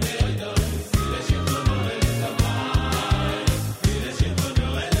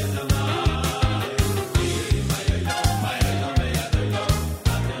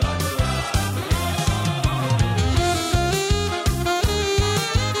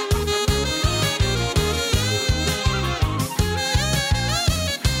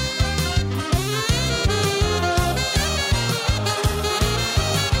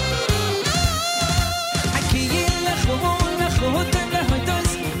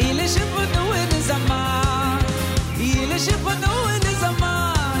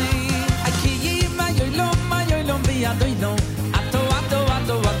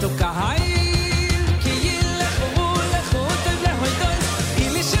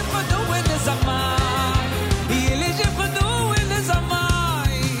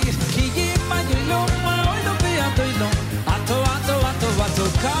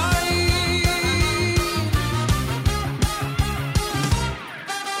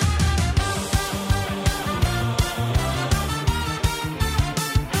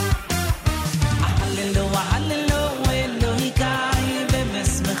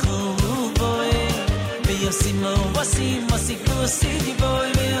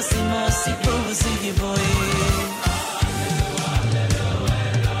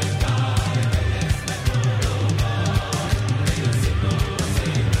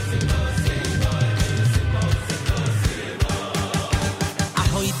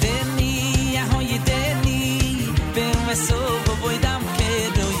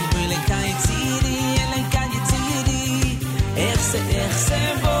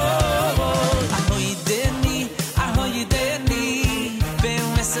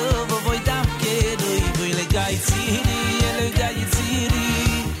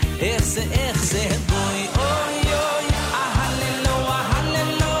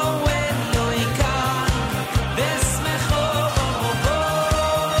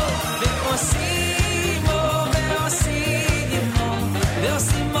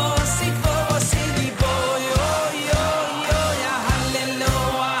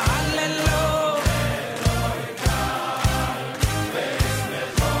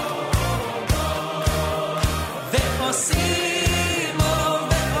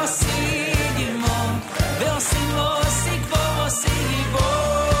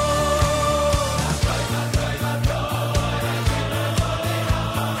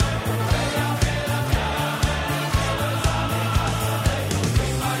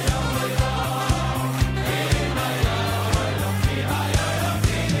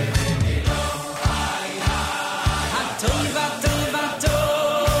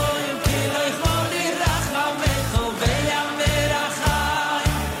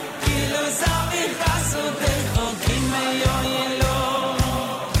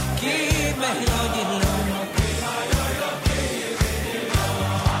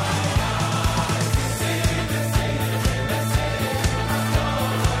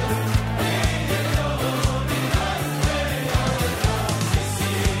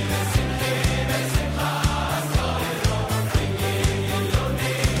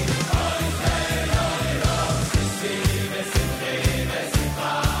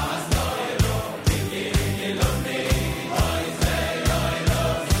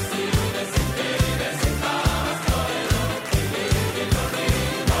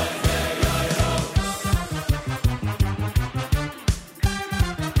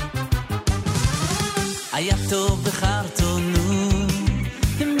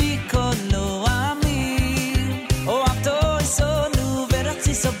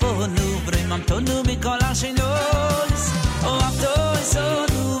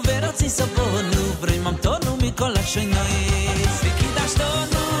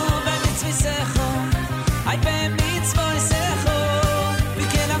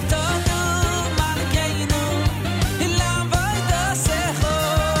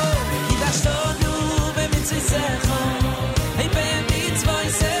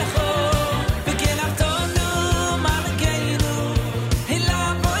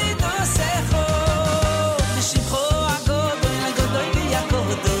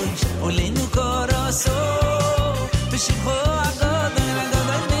Shimcho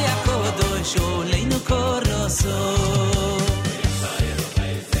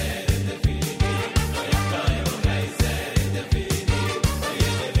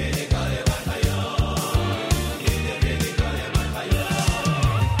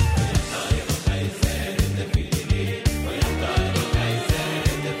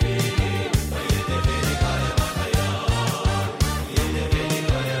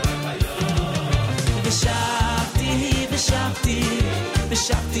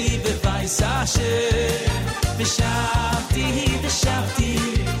Hashem. V'shavti, v'shavti,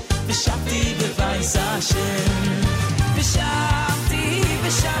 v'shavti b'vayis Hashem. V'shavti,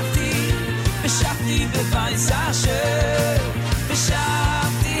 v'shavti, v'shavti b'vayis Hashem.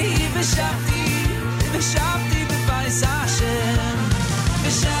 V'shavti, v'shavti, v'shavti b'vayis Hashem.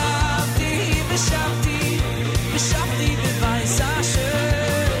 V'shavti, v'shavti, v'shavti b'vayis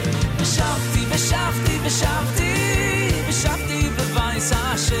Hashem. V'shavti, v'shavti, v'shavti, v'shavti b'vayis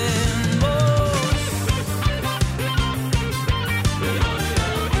Hashem.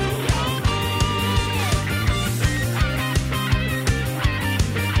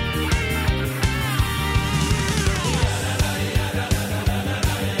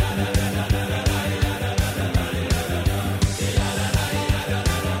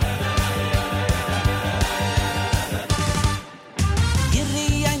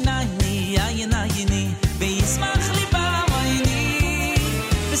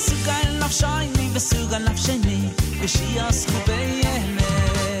 וסוג עליו שני ושיעסקו בימס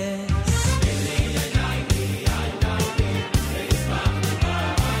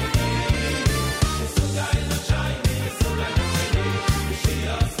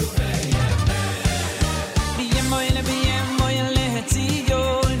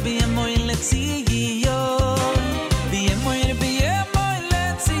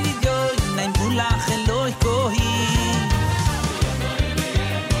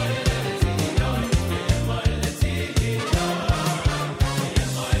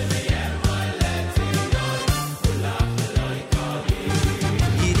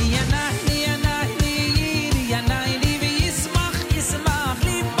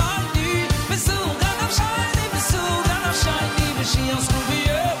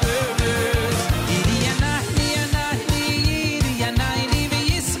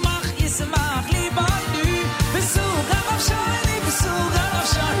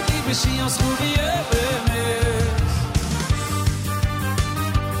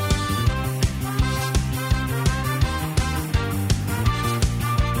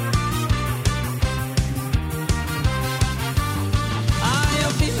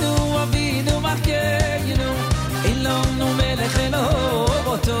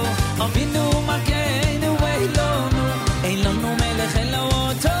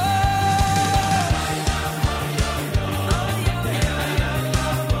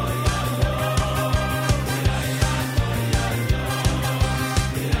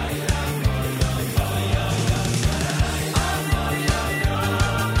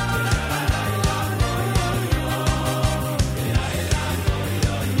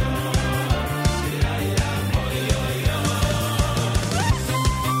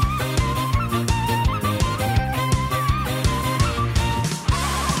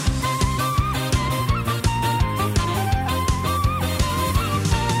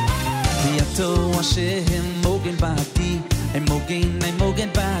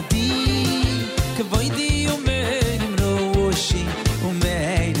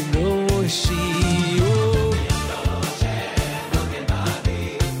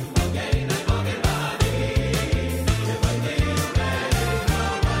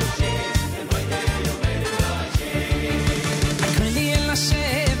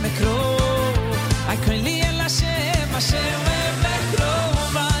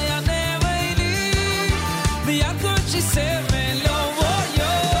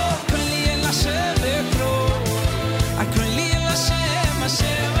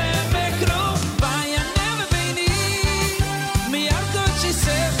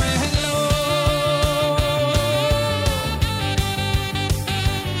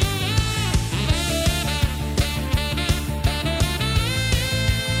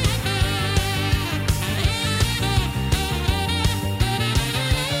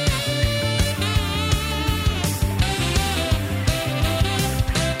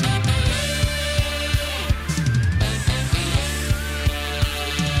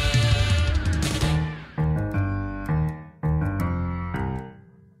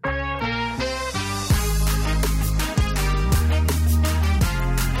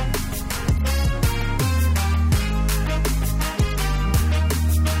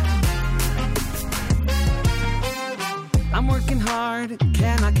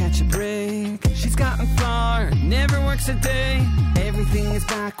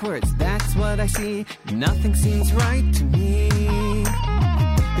Nothing seems right to me.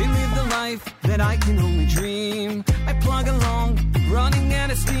 They live the life that I can only dream. I plug along, running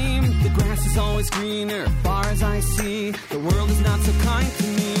out of steam. The grass is always greener, far as I see. The world is not so kind to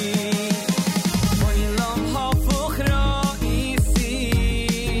me.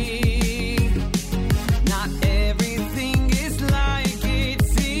 Not everything is like it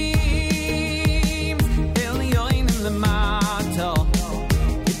seems.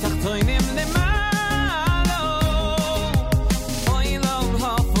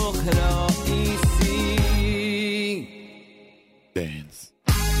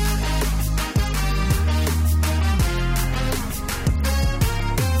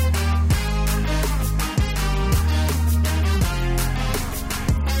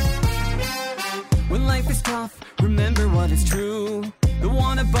 is true. The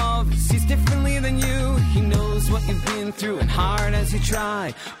one above sees differently than you. He knows what you've been through, and hard as you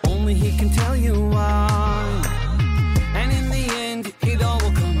try, only he can tell you why. And in the end, it all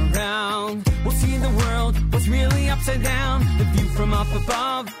will come around. We'll see the world, what's really upside down. The view from up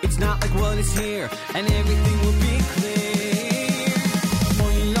above, it's not like what is here, and everything will be clear.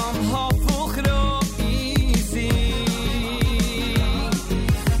 Olam hafuch ro'isi.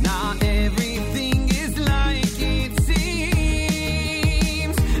 Not everything is like it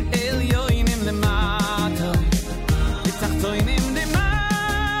seems. Elyonim lemata, v'tachtonim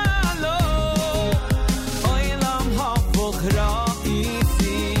lemalo. Olam hafuch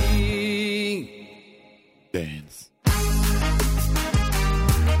ro'isi. Dance.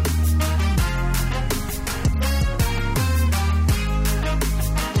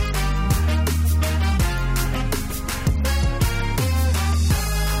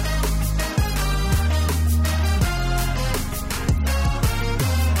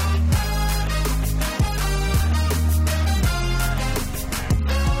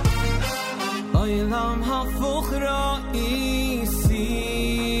 Olam hafuch ro'isi.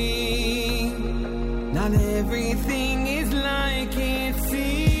 Not everything is like it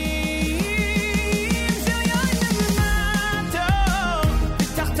seems. Elyonim lemata,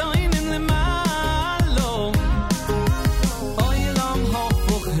 v'tachtonim lemalo. Olam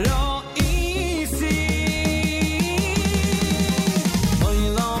hafuch ro'isi.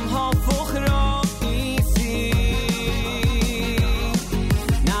 Olam hafuch ro'isi.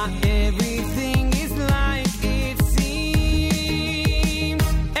 Not everything is like it seems.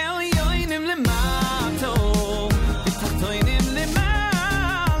 Elyonim lemato, v'tachtonim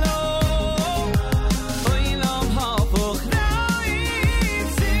lemalo. Olam hafuch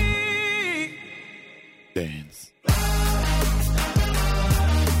ro'isi. Dance.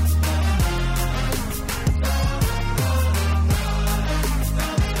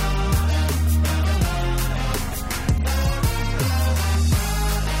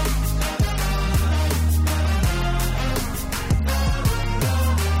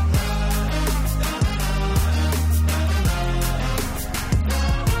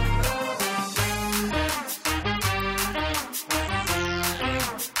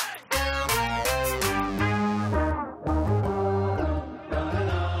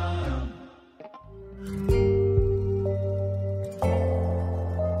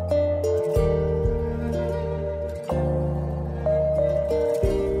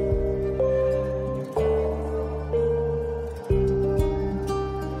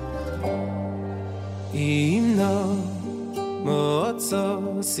 Imno motzo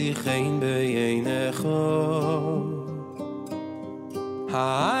sichein beinecho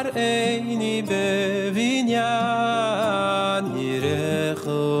har eini bevinyan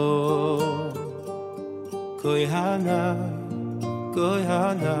yirecho koyhana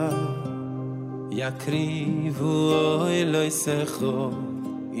yakrivu eloisecho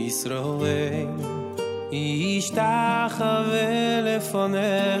Yisroel ishtachave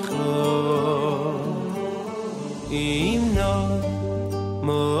lefonecho Imno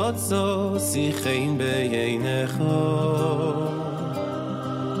motzo sichein beinecho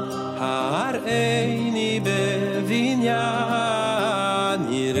har eini bevinyan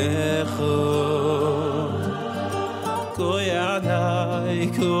yirecho koyanai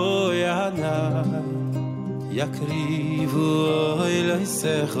yakrivu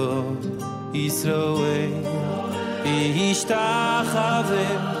eloisecho Yisroel ishtachave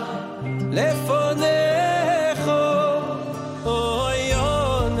lefonecho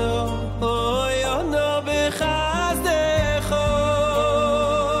oyono bechazdecho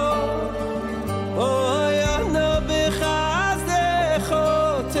oyono bechazdecho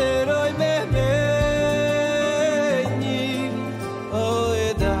teroi memeni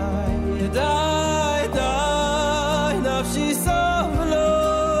edai nafshi sovlo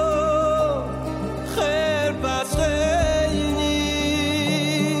cherpas cheini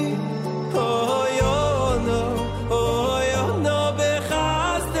oyono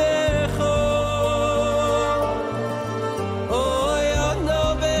bechazdecho oyono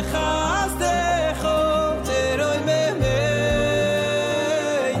bechazdecho teroi memeni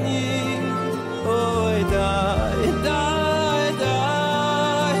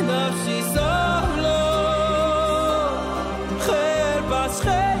edai nafshi sovlo cherpas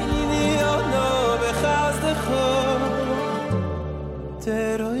cheini oyono bechazdecho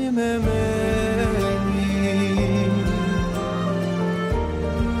teroi memeni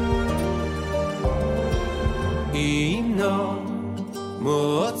Imno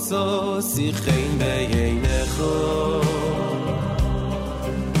motzo sichein beinecho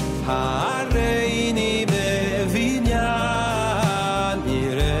hareini bevinyan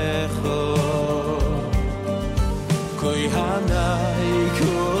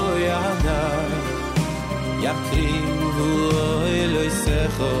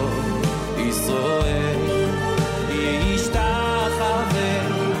ישראל ישתחווה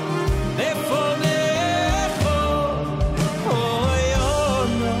לפונך אוי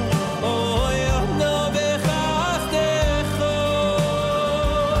אונו בחסדך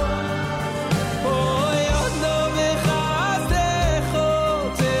אוי אונו בחסדך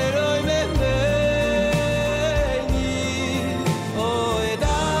תרוי ממני אוי די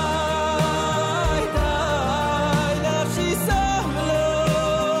נפשי סבלו חר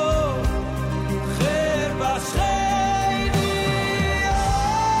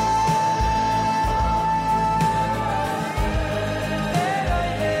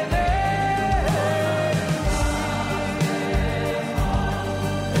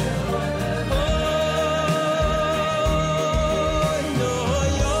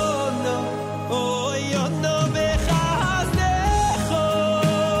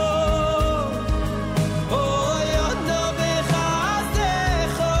אוי אונו בחסדך אוי אונו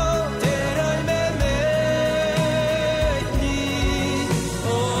בחסדך תרוי ממני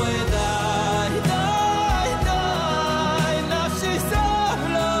אוי די נפשי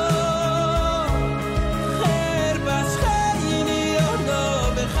סבלו חר בשכני אונו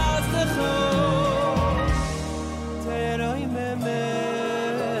בחסדך תרוי ממני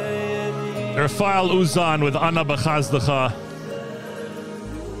Rafael Uzan with Anna B'chazdecha.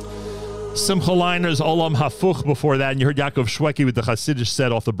 Simcha Liner's Olam Hafuch before that, and you heard Yaakov Shweki with the Hasidic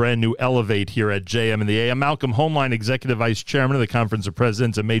set off the brand new Elevate here at JM and the AM. Malcolm Homeline, Executive Vice Chairman of the Conference of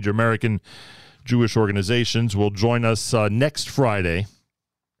Presidents of Major American Jewish Organizations, will join us next Friday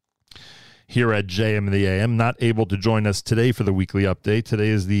here at JM and the AM. Not able to join us today for the weekly update. Today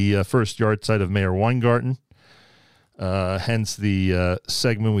is the first yard site of Meir Weingarten. Hence the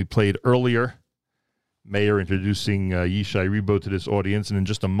segment we played earlier, Mayor introducing Yishai Ribo to this audience. And in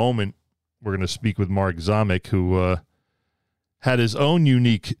just a moment, we're going to speak with Mark Zamek, who had his own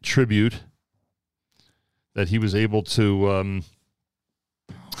unique tribute that he was able to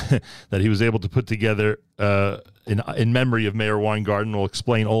put together in memory of Mayor Weingarten. We'll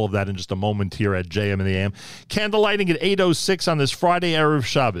explain all of that in just a moment here at JM and the AM. Candle lighting at 8:06 on this Friday, Erev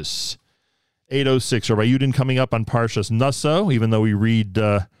Shabbos. 8:06. Rabbi Yudin coming up on Parshas Naso, even though we read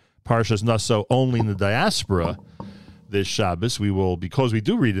Parshas Naso only in the diaspora this Shabbos. We will, because we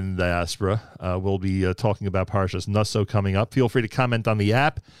do read it in the diaspora, we'll be talking about Parshas Naso coming up. Feel free to comment on the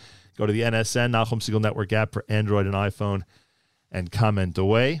app. Go to the NSN, Nachum Segal Network app for Android and iPhone, and comment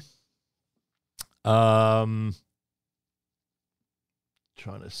away. Trying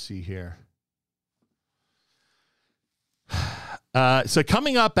to see here. So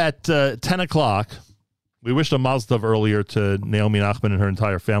coming up at 10 o'clock, we wished a Mazel Tov earlier to Naomi Nachman and her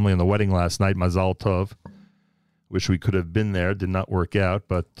entire family on the wedding last night. Mazal Tov. Wish we could have been there. Did not work out,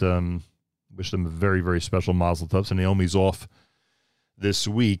 but wish them a very, very special Mazel Tov. So Naomi's off this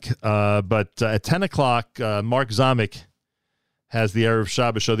week. But at 10 o'clock, Mark Zamek has the Erev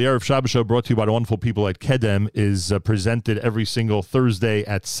Shabbos show. The Erev Shabbos show, brought to you by the wonderful people at Kedem, is presented every single Thursday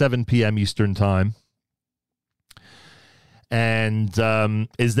at 7 p.m. Eastern Time. And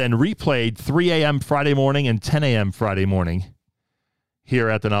is then replayed 3 a.m. Friday morning and 10 a.m. Friday morning here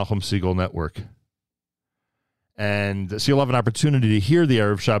at the Nachum Segal Network. And so you'll have an opportunity to hear the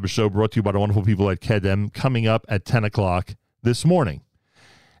Erev Shabbos show, brought to you by the wonderful people at Kedem, coming up at 10 o'clock this morning.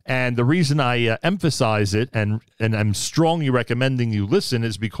 And the reason I emphasize it and I'm strongly recommending you listen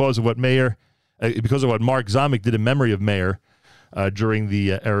is because of what Mark Zamek did in memory of Meir during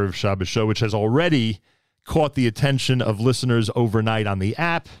the Erev Shabbos show, which has already caught the attention of listeners overnight on the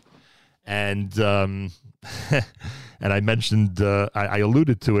app. And and I mentioned, I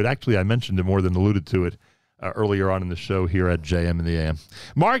alluded to it. Actually, I mentioned it more than alluded to it earlier on in the show here at JM and the AM.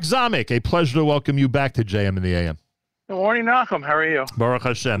 Mark Zamek, a pleasure to welcome you back to JM and the AM. Good morning, Nachum. How are you? Baruch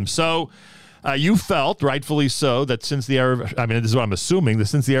Hashem. So you felt, rightfully so, that since the Erev, this is what I'm assuming, that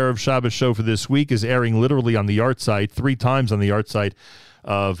since the Erev Shabbos show for this week is airing literally on the art site, 3 times on the art site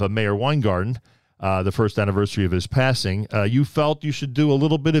of Meir Weingarten, the first anniversary of his passing, you felt you should do a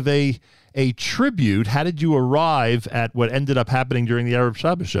little bit of a tribute. How did you arrive at what ended up happening during the Erev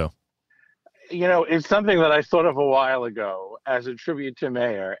Shabbos show? You know, it's something that I thought of a while ago as a tribute to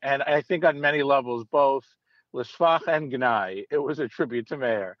Meir, and I think on many levels, both L'Shvach and Gnai, it was a tribute to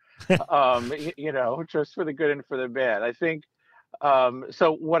Meir. You know, just for the good and for the bad. I think,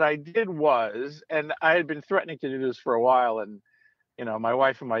 so what I did was, and I had been threatening to do this for a while, and you know, my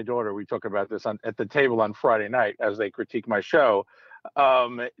wife and my daughter, we talk about this at the table on Friday night as they critique my show,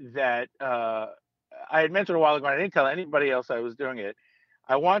 that I had mentioned a while ago, and I didn't tell anybody else I was doing it.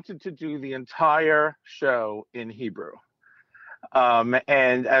 I wanted to do the entire show in Hebrew.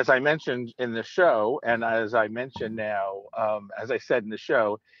 And as I mentioned in the show, and as I mentioned now, as I said in the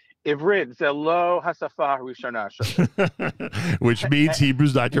show, Ivrit ze lo hasafa harishona sheli. Which means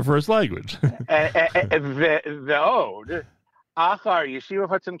Hebrew's not your first language. Ve'od, achar Yeshiva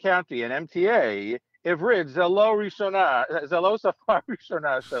Hudson County and MTA, Ivrit ze lo safa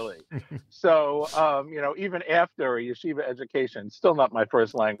rishona sheli. So, even after a yeshiva education, still not my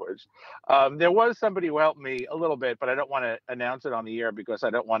first language. There was somebody who helped me a little bit, but I don't want to announce it on the air because I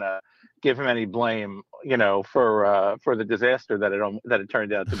don't want to give him any blame, for the disaster that it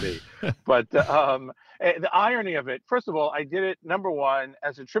turned out to be. But the irony of it, first of all, I did it, number one,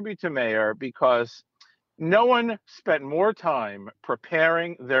 as a tribute to Meir, because no one spent more time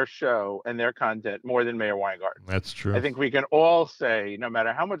preparing their show and their content more than Meir Weingarten. That's true. I think we can all say, no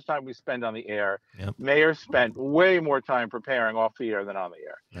matter how much time we spend on the air, Yep. Meir spent way more time preparing off the air than on the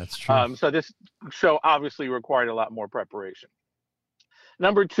air. That's true. So this show obviously required a lot more preparation.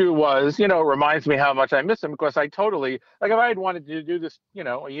 Number two was, it reminds me how much I miss him, because I totally, if I had wanted to do this,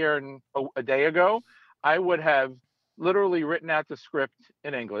 a year and a day ago, I would have literally written out the script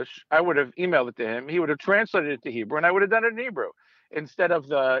in English. I would have emailed it to him. He would have translated it to Hebrew, and I would have done it in Hebrew instead of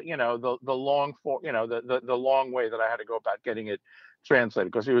the long the long way that I had to go about getting it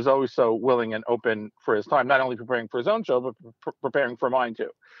translated, because he was always so willing and open for his time, not only preparing for his own show, but preparing for mine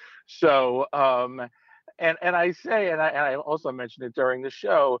too. So, and I say, and I also mentioned it during the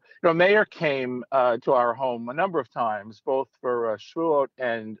show, Meir came to our home a number of times, both for Shavuot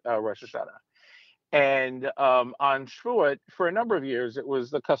and Rosh Hashanah. And on Shavuot, for a number of years, it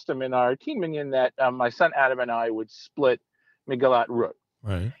was the custom in our teen minyan that my son Adam and I would split Megillat Ruth.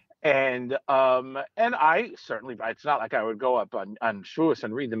 Right. And I certainly, it's not like I would go up on Shavuos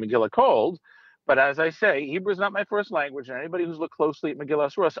and read the Megillah cold, but as I say, Hebrew is not my first language, and anybody who's looked closely at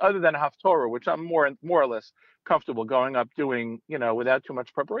Megillah Ruth, other than Haftorah, which I'm more or less comfortable going up doing, without too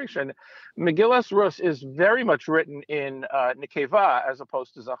much preparation, Megillah Ruth is very much written in Nekeva as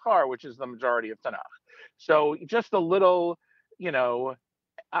opposed to Zachar, which is the majority of Tanakh. So just a little,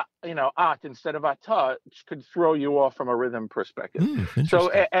 at instead of ata could throw you off from a rhythm perspective.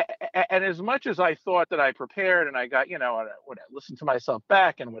 So, and as much as I thought that I prepared and I got, when I listened to myself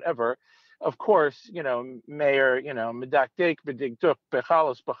back and whatever, of course, Meir, medakdek bedigduk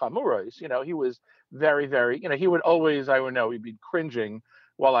bechalos bechamuros, he was very, very, he would always, I would know, he'd be cringing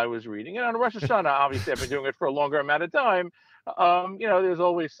while I was reading. And on Rosh Hashanah, obviously I've been doing it for a longer amount of time. There's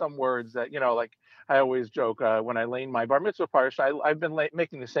always some words that, like I always joke, when I lane my bar mitzvah parsha, I've been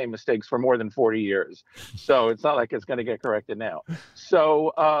making the same mistakes for more than 40 years. So it's not like it's going to get corrected now.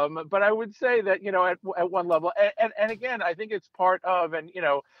 So, but I would say that, at one level, and again, I think it's part of, and,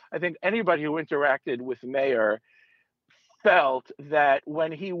 I think anybody who interacted with Meir felt that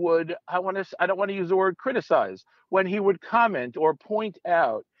when he would, I don't want to use the word criticize, when he would comment or point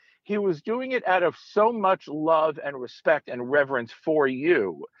out, he was doing it out of so much love and respect and reverence for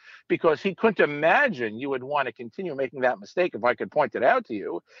you, because he couldn't imagine you would want to continue making that mistake if I could point it out to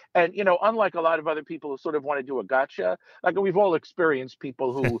you. And, unlike a lot of other people who sort of want to do a gotcha, like we've all experienced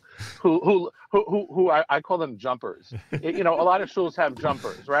people who I call them jumpers. A lot of shuls have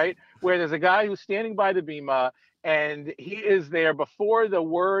jumpers, right? Where there's a guy who's standing by the bima, and he is there before the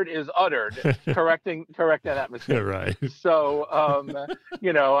word is uttered, correcting that mistake. Right. So,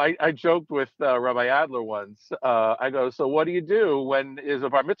 I joked with Rabbi Adler once. I go, so what do you do when is a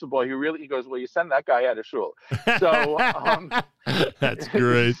bar mitzvah boy? He goes, well, you send that guy out of shul. So, that's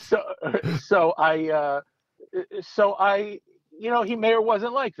great. Meir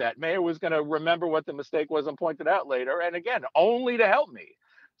wasn't like that. Meir was going to remember what the mistake was and point it out later. And again, only to help me.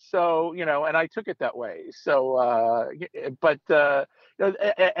 So, and I took it that way. So, and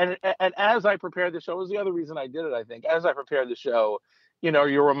as I prepared the show, was the other reason I did it, I think. As I prepared the show,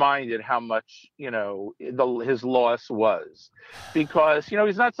 you're reminded how much, his loss was. Because,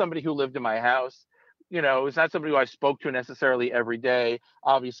 he's not somebody who lived in my house. He's not somebody who I spoke to necessarily every day.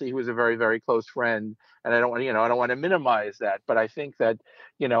 Obviously, he was a very, very close friend. And I don't want to minimize that. But I think that,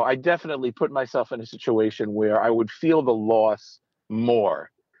 I definitely put myself in a situation where I would feel the loss more.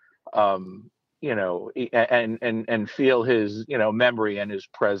 And feel his, memory and his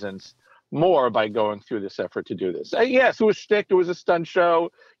presence more by going through this effort to do this. Yes, it was shtick. It was a stunt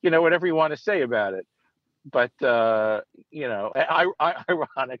show, whatever you want to say about it. But,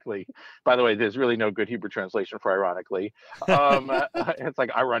 ironically, by the way, there's really no good Hebrew translation for ironically. It's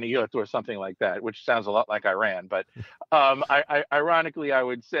like ironiyut or something like that, which sounds a lot like Iran. But ironically, I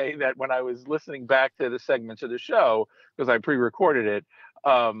would say that when I was listening back to the segments of the show, because I pre-recorded it,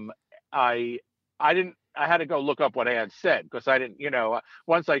 I didn't I had to go look up what Ann said because I didn't,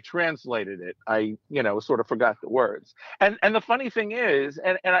 once I translated it, I, sort of forgot the words. And the funny thing is,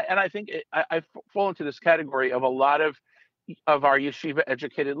 and I think I fall into this category of a lot of our yeshiva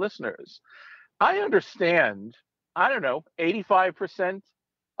educated listeners. I understand, 85%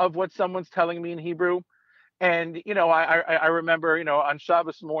 of what someone's telling me in Hebrew. And, I remember, on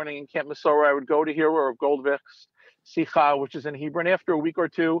Shabbos morning in Camp Mesorah, I would go to hear Rav Goldvich's Sicha, which is in Hebrew. And after a week or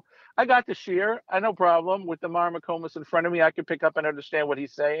two, I got the shir. I no problem with the Mar Makomas in front of me. I could pick up and understand what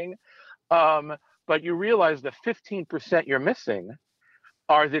he's saying. But you realize the 15% you're missing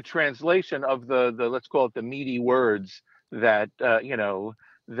are the translation of the let's call it the meaty words that,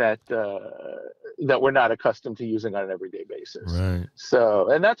 that we're not accustomed to using on an everyday basis. Right. So,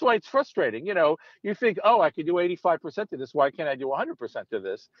 and that's why it's frustrating. You think, I could do 85% of this. Why can't I do 100% of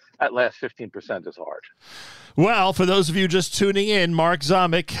this? That last 15% is hard. Well, for those of you just tuning in, Mark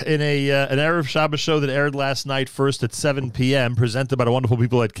Zamek in an Erev Shabbos show that aired last night, first at 7 p.m., presented by the wonderful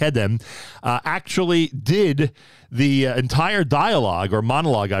people at Kedem, actually did the entire dialogue, or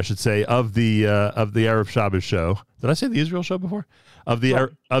monologue, I should say, of the Erev Shabbos show. Did I say the Israel show before? Of the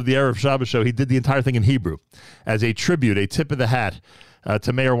Erev Shabbos show. He did the entire thing in Hebrew as a tribute, a tip of the hat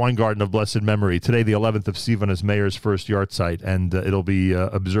to Meir Weingarten of blessed memory. Today, the 11th of Sivan, is Meir's first yahrzeit, and it'll be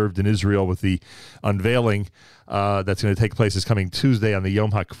observed in Israel with the unveiling that's going to take place this coming Tuesday on the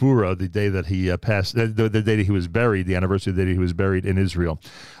Yom HaKvura, the day that he passed, the day that he was buried, the anniversary of the day that he was buried in Israel.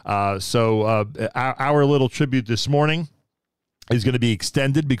 So our little tribute this morning is going to be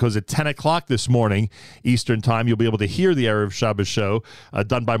extended because at 10 o'clock this morning, Eastern Time, you'll be able to hear the Erev Shabbos show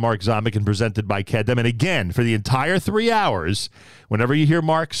done by Mark Zamek and presented by Kedem. And again, for the entire 3 hours, whenever you hear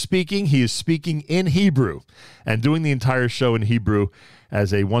Mark speaking, he is speaking in Hebrew and doing the entire show in Hebrew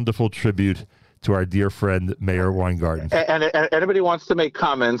as a wonderful tribute to our dear friend, Meir Weingarten. And anybody wants to make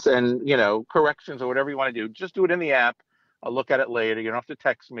comments and, corrections or whatever you want to do, just do it in the app. I'll look at it later. You don't have to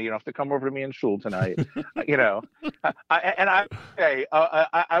text me. You don't have to come over to me in shul tonight. I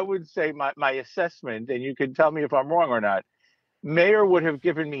would say my assessment, and you can tell me if I'm wrong or not, Meir would have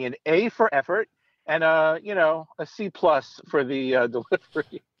given me an A for effort and a C+ for the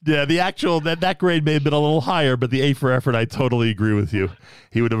delivery. Yeah, the actual that grade may have been a little higher, but the A for effort, I totally agree with you.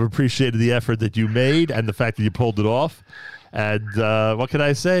 He would have appreciated the effort that you made and the fact that you pulled it off. And what can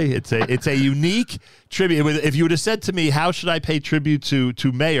I say? It's a unique tribute. If you would have said to me, how should I pay tribute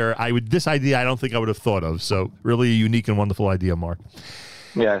to Meir, this idea I don't think I would have thought of. So really a unique and wonderful idea, Mark.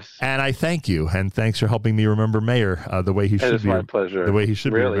 Yes. And I thank you, and thanks for helping me remember Meir the way he should be. It is my pleasure. The way he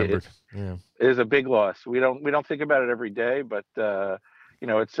should really, be remembered. It is a big loss. We don't think about it every day, but at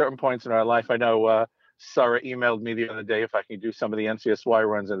certain points in our life, I know Sarah emailed me the other day if I can do some of the NCSY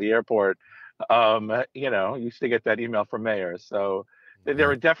runs in the airport. Used to get that email from Meir. So there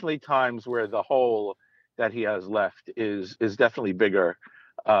are definitely times where the hole that he has left is definitely bigger.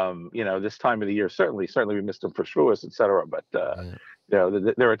 This time of the year, certainly we missed him for Shavuos, et cetera. But,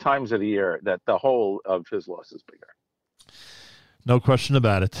 there are times of the year that the whole of his loss is bigger. No question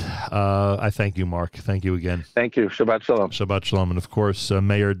about it. I thank you, Mark. Thank you again. Thank you. Shabbat Shalom. Shabbat Shalom. And of course,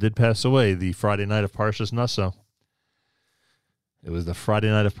 Meir did pass away the Friday night of Parshas Naso. It was the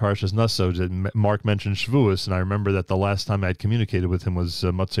Friday night of Parshas Naso that Mark mentioned Shavuos, and I remember that the last time I had communicated with him was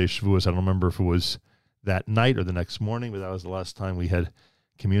Motzei Shavuos. I don't remember if it was that night or the next morning, but that was the last time we had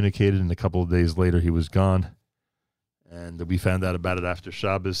communicated, and a couple of days later he was gone. And we found out about it after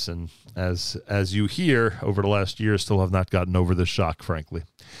Shabbos, and as you hear, over the last year, still have not gotten over the shock, frankly.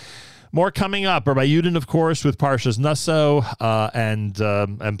 More coming up. Rabbi Yudin, of course, with Parshas Naso,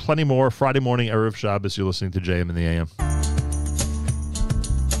 and plenty more. Friday morning, Erev Shabbos. You're listening to JM in the AM.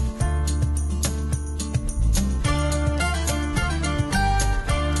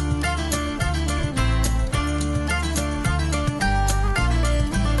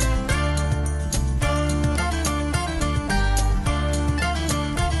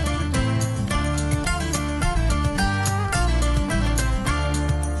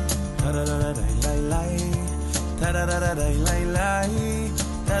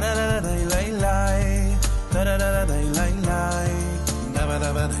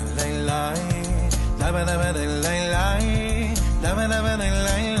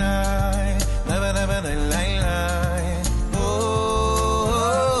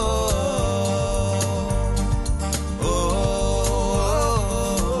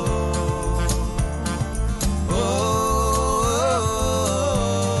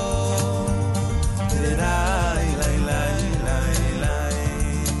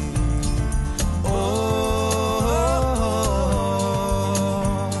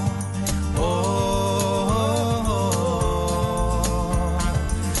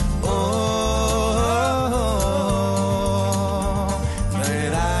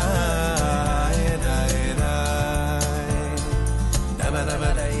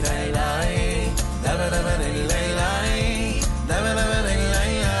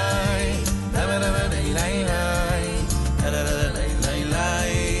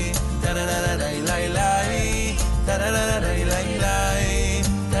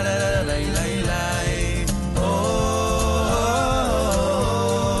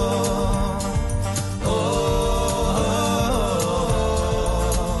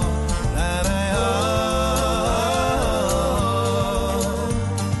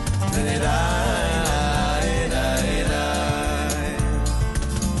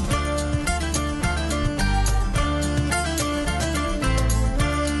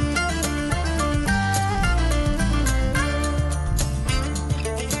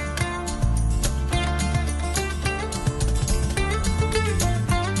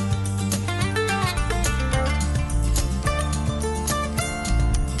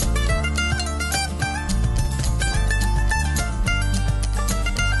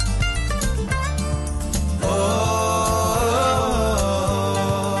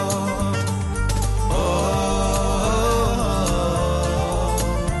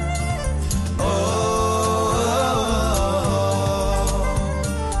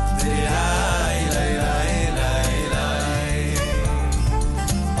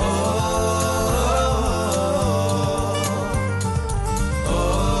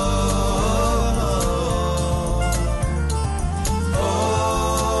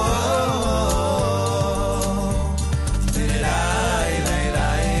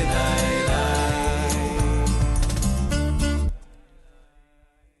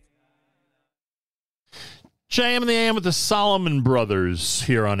 JM in the AM with the Solomon Brothers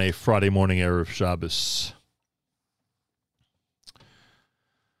here on a Friday morning, Erev Shabbos.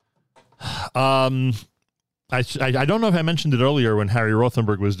 I don't know if I mentioned it earlier when Harry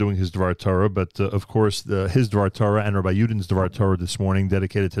Rothenberg was doing his Dvar Torah, but of course his Dvar Torah and Rabbi Yudin's Dvar Torah this morning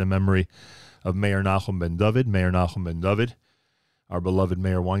dedicated to the memory of Meir Nachum ben David. Meir Nachum ben David, our beloved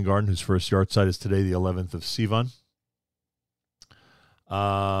Meir Weingarten, whose first yahrzeit is today, the 11th of Sivan.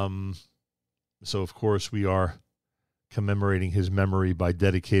 So, of course, we are commemorating his memory by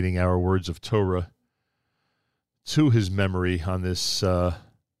dedicating our words of Torah to his memory on this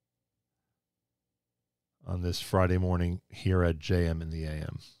Friday morning here at JM in the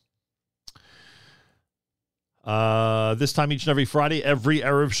AM. This time each and every Friday, every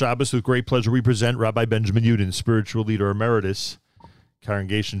Erev Shabbos, with great pleasure, we present Rabbi Benjamin Yudin, spiritual leader emeritus,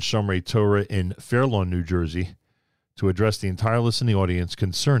 Congregation Shomrei Torah in Fair Lawn, New Jersey, to address the entire listening audience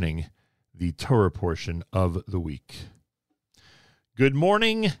concerning the Torah portion of the week. Good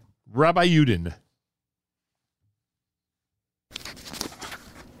morning, Rabbi Yudin.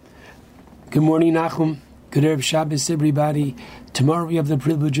 Good morning, Nachum. Good Erev Shabbos, everybody. Tomorrow we have the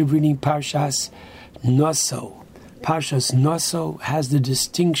privilege of reading Parshas Naso. Parshas Naso has the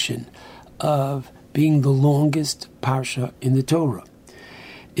distinction of being the longest parsha in the Torah.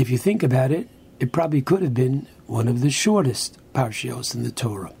 If you think about it, it probably could have been one of the shortest parshios in the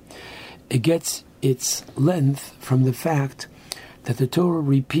Torah. It gets its length from the fact that the Torah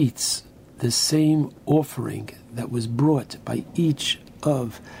repeats the same offering that was brought by each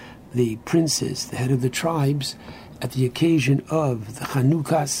of the princes, the head of the tribes, at the occasion of the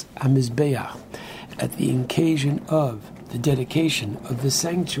Chanukas HaMizbeach, at the occasion of the dedication of the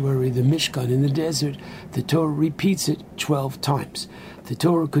sanctuary, the Mishkan in the desert. The Torah repeats it 12 times. The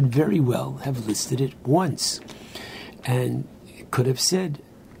Torah could very well have listed it once, and it could have said,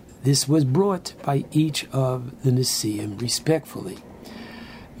 this was brought by each of the Nesiim respectfully.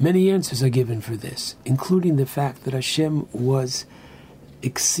 Many answers are given for this, including the fact that Hashem was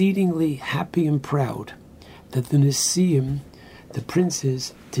exceedingly happy and proud that the Nesiim, the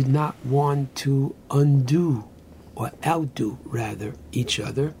princes, did not want to undo, or outdo rather, each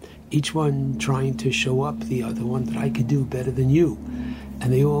other, each one trying to show up the other one that I could do better than you.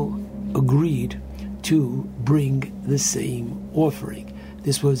 And they all agreed to bring the same offering.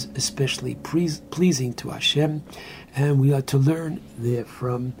 This was especially pleasing to Hashem, and we are to learn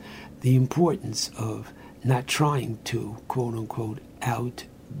therefrom the importance of not trying to, quote-unquote,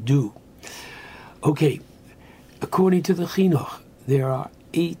 outdo. Okay, according to the Chinuch, there are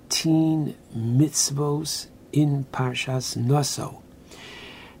 18 mitzvos in Parshas Naso.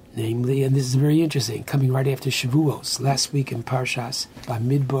 Namely, and this is very interesting, coming right after Shavuos. Last week in Parshas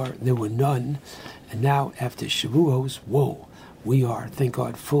Bamidbar, there were none, and now after Shavuos, whoa, we are, thank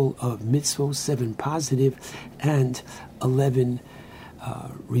God, full of mitzvos, 7 positive and 11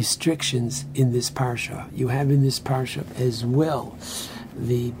 restrictions in this parsha. You have in this parsha as well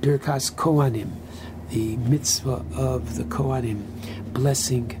the Birkas Kohanim, the mitzvah of the Kohanim,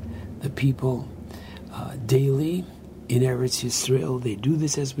 blessing the people daily in Eretz Yisrael. They do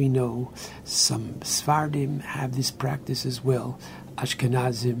this, as we know. Some Sfardim have this practice as well.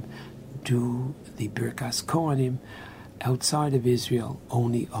 Ashkenazim do the Birkas Kohanim outside of Israel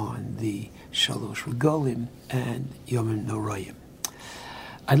only on the Shalosh Regalim and Yom Noraim.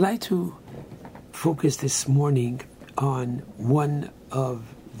 I'd like to focus this morning on one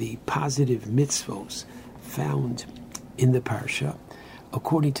of the positive mitzvos found in the Parsha.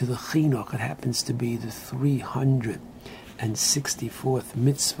 According to the Chinuch, it happens to be the 364th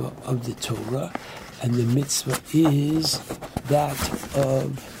mitzvah of the Torah, and the mitzvah is that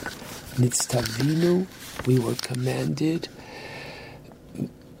of Nitztavinu. We were commanded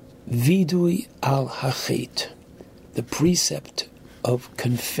vidui al hachet, the precept of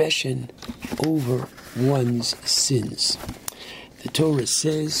confession over one's sins. The Torah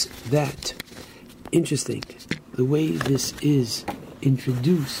says that, interesting, the way this is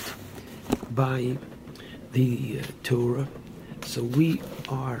introduced by the Torah. So we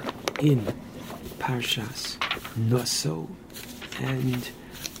are in Parshas Naso, and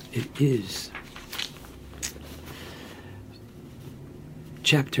it is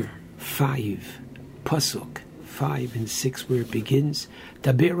chapter 5, Pasuk 5 and 6, where it begins,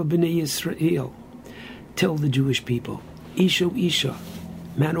 Daber b'nei Yisrael, tell the Jewish people, Isha, Isha,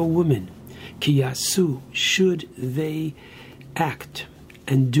 man or woman, Ki yasu, should they act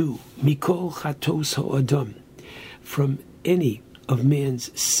and do, Mikol chatos ha'adam, from any of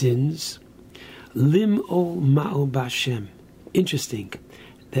man's sins, Lim ol ma'o b'Hashem. Interesting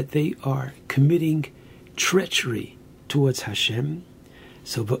that they are committing treachery towards Hashem.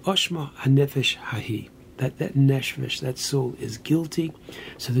 So v'oshma hanefesh hahi, that neshvesh, that soul, is guilty.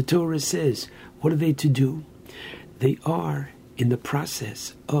 So the Torah says, what are they to do? They are in the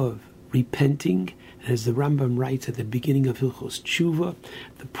process of repenting. As the Rambam writes at the beginning of Hilchos Tshuva,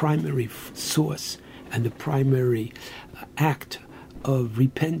 the primary source and the primary act of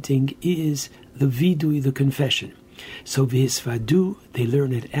repenting is the vidui, the confession. So v'hisvadu, they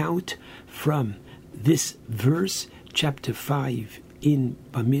learn it out from this verse, chapter 5 in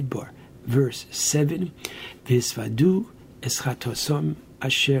Bamidbar, verse 7. V'hisvadu eschatosom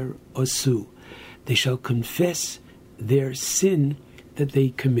asher osu. They shall confess their sin that they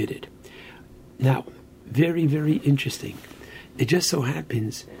committed. Now, very, very interesting. It just so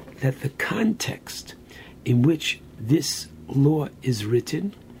happens that the context in which this law is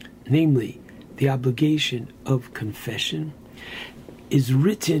written, namely the obligation of confession, is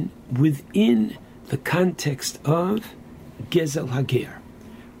written within the context of Gezel Hager,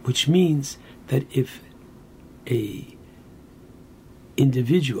 which means that if a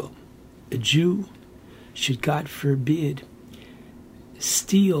individual, a Jew, should, God forbid,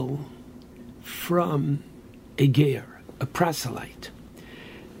 steal from a ger, a proselyte,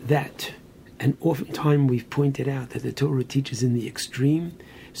 that, and oftentimes we've pointed out that the Torah teaches in the extreme.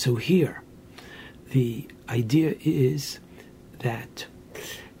 So here, the idea is that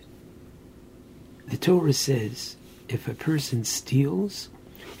the Torah says if a person steals,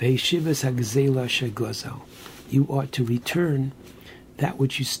 you ought to return that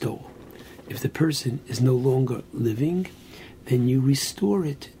which you stole. If the person is no longer living, then you restore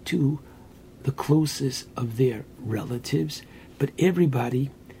it to the closest of their relatives, but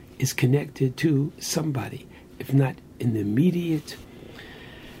everybody is connected to somebody, if not in the immediate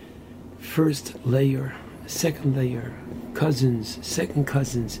first layer, second layer, cousins, second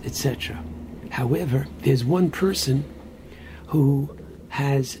cousins, etc. However, there's one person who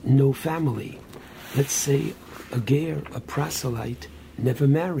has no family. Let's say a ger, a proselyte, never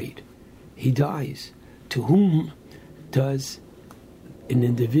married. He dies. To whom does an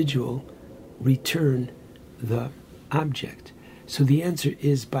individual return the object? So the answer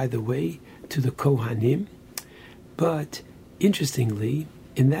is, by the way, to the Kohanim. But interestingly,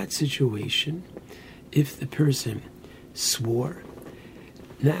 in that situation, if the person swore,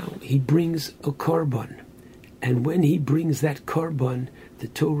 now he brings a korban. And when he brings that korban, the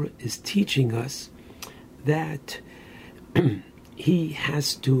Torah is teaching us that he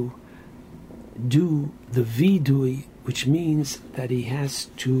has to do the vidui, which means that he has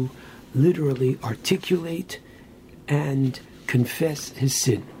to literally articulate and confess his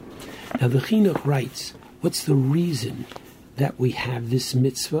sin. Now the Chinuch writes, what's the reason that we have this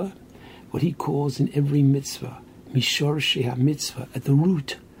mitzvah? What he calls in every mitzvah, mishor sheha mitzvah, at the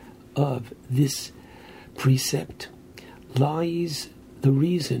root of this precept lies the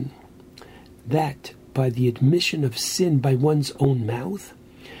reason that by the admission of sin by one's own mouth,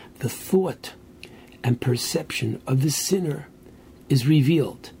 the thought and perception of the sinner is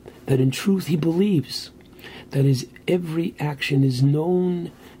revealed, that in truth he believes that his every action is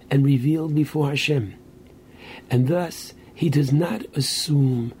known and revealed before Hashem. And thus he does not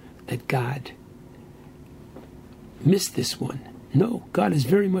assume that God missed this one. No, God is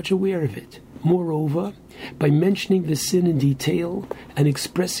very much aware of it. Moreover, by mentioning the sin in detail and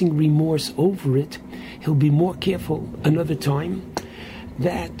expressing remorse over it, he'll be more careful another time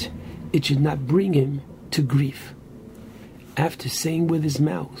that it should not bring him to grief. After saying with his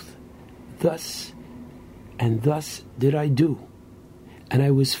mouth, thus and thus did I do, and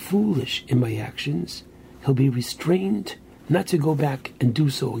I was foolish in my actions, he'll be restrained not to go back and do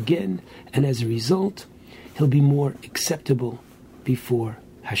so again, and as a result, he'll be more acceptable before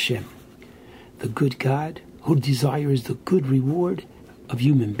Hashem. The good God, who desires the good reward of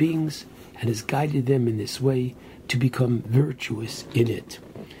human beings and has guided them in this way to become virtuous in it.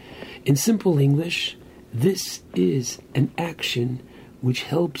 In simple English, this is an action which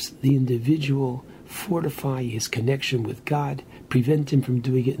helps the individual fortify his connection with God, prevent him from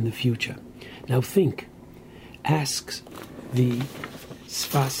doing it in the future. Now think, asks the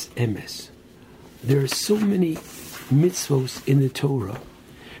Sfas Emes. There are so many mitzvos in the Torah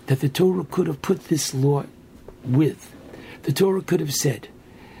that the Torah could have put this law with. The Torah could have said,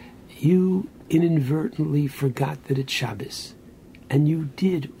 you inadvertently forgot that it's Shabbos, and you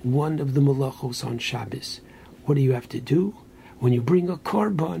did one of the malachos on Shabbos. What do you have to do? When you bring a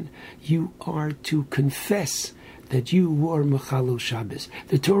korban, you are to confess that you were mechalel Shabbos.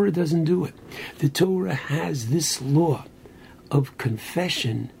 The Torah doesn't do it. The Torah has this law of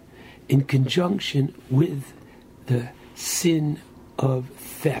confession in conjunction with the sin of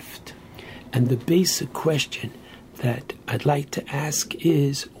theft. And the basic question that I'd like to ask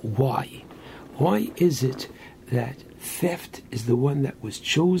is, why? Why is it that theft is the one that was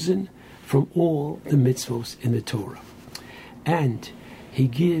chosen from all the mitzvos in the Torah? And he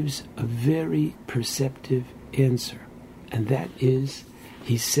gives a very perceptive answer, and that is,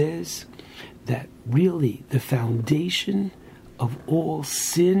 he says that really the foundation of all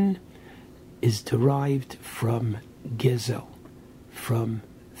sin is derived from gezel, from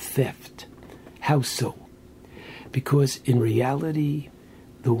theft. How so? Because in reality,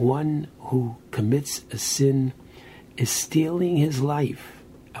 the one who commits a sin is stealing his life,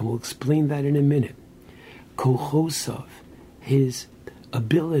 and we'll explain that in a minute. Kochosov, his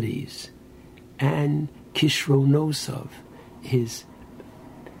abilities, and Kishronosov, his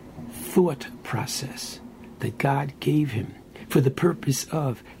thought process that God gave him for the purpose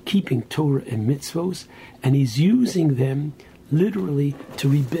of keeping Torah and mitzvos, and he's using them literally to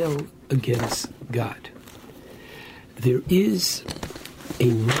rebel against God. There is a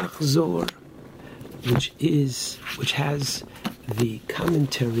machzor which has the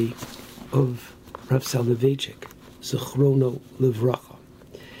commentary of Rav Soloveitchik, Zichrono Livracha,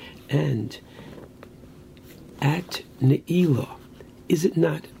 and at Ne'ilah, is it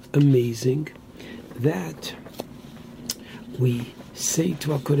not amazing that we say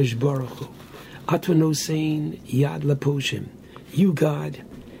to HaKadosh Baruch Hu, Atu nosein yad laposhim, you God,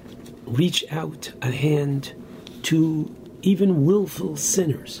 reach out a hand to even willful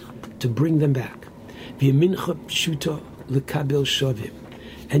sinners to bring them back. V'yamincha pshuta lekabel shavim,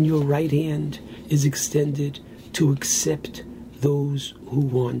 and your right hand is extended to accept those who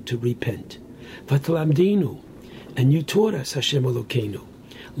want to repent. V'talamdenu, and you taught us, Hashem Elokeinu,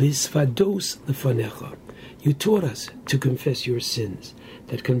 lisvados lefanecha, you taught us to confess your sins.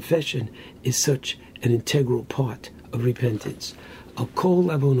 That confession is such an integral part of repentance. Al kol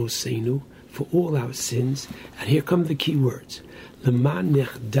avonoseinu, for all our sins, and here come the key words, leman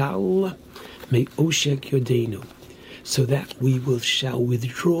nechdal me'oshek yodenu, so that we shall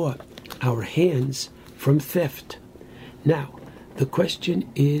withdraw our hands from theft. Now, the question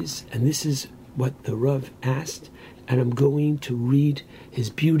is, and this is what the Rav asked, and I'm going to read his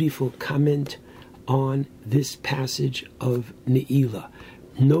beautiful comment on this passage of Ne'ilah.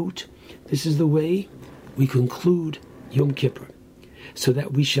 Note, this is the way we conclude Yom Kippur, so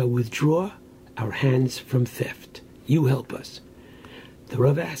that we shall withdraw our hands from theft. You help us. The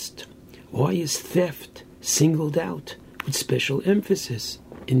Rav asked, why is theft singled out with special emphasis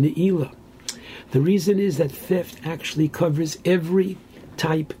in Ne'ilah? The reason is that theft actually covers every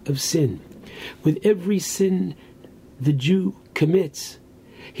type of sin. With every sin the Jew commits,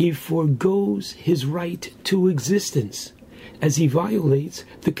 he forgoes his right to existence, as he violates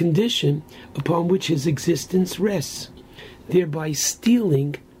the condition upon which his existence rests, thereby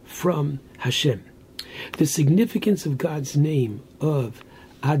stealing from Hashem. The significance of God's name of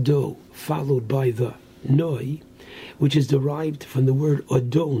Ado, followed by the Noi, which is derived from the word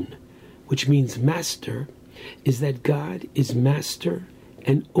Adon, which means master, is that God is master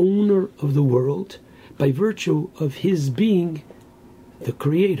and owner of the world by virtue of his being the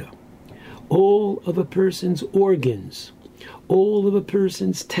creator. All of a person's organs, all of a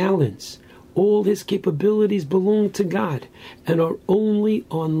person's talents, all his capabilities belong to God and are only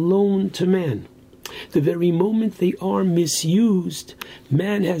on loan to man. The very moment they are misused,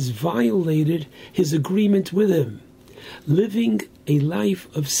 man has violated his agreement with him. Living a life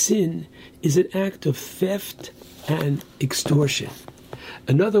of sin is an act of theft and extortion.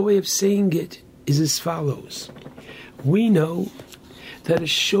 Another way of saying it is as follows. We know that a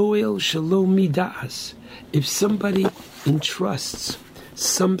shoel shalom midas, if somebody entrusts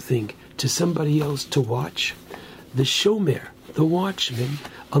something to somebody else to watch, the shomer, the watchman,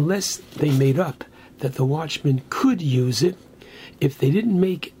 unless they made up that the watchman could use it, if they didn't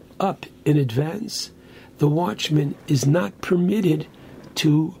make up in advance, the watchman is not permitted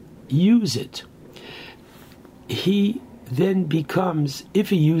to use it. He then becomes,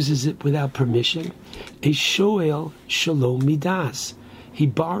 if he uses it without permission, a shoel shalom midas. He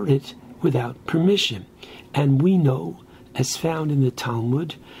borrowed it without permission. And we know, as found in the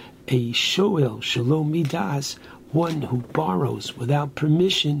Talmud, a shoel shalom midas, one who borrows without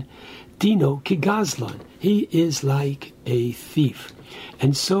permission, dino kigazlan, he is like a thief.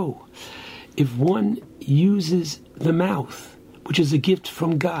 And so, if one uses the mouth, which is a gift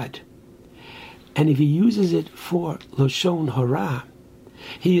from God, and if he uses it for Lashon Hara,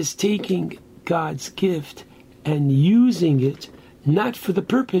 he is taking God's gift and using it not for the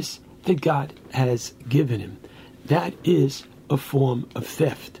purpose that God has given him. That is a form of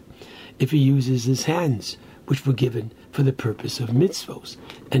theft. If he uses his hands, which were given for the purpose of mitzvos,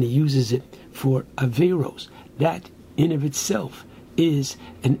 and he uses it for averos, that in of itself is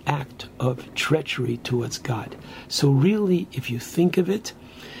an act of treachery towards God. So really, if you think of it,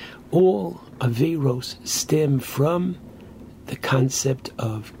 all Averos stem from the concept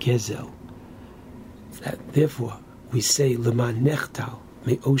of Gezel. Therefore, we say, Leman nechtal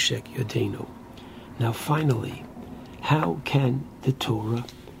me'oshek yodenu. Now finally, how can the Torah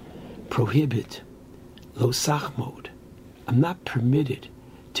prohibit lo sachmod? I'm not permitted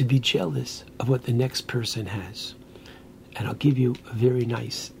to be jealous of what the next person has. And I'll give you a very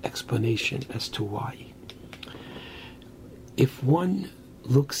nice explanation as to why. If one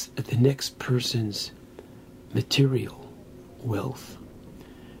looks at the next person's material wealth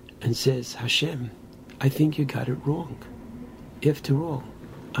and says, Hashem, I think you got it wrong. After all,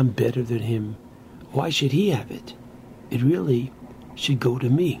 I'm better than him. Why should he have it? It really should go to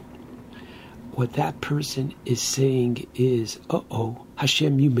me. What that person is saying is,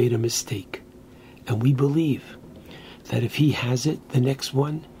 Hashem, you made a mistake. And we believe that if he has it, the next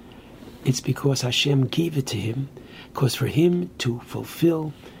one, it's because Hashem gave it to him, because for him to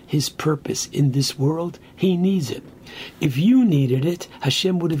fulfill his purpose in this world, he needs it. If you needed it,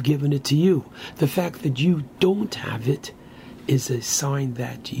 Hashem would have given it to you. The fact that you don't have it is a sign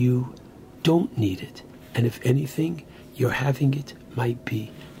that you don't need it. And if anything, your having it might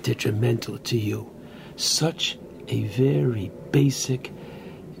be detrimental to you. Such a very basic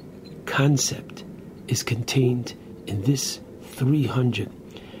concept is contained in this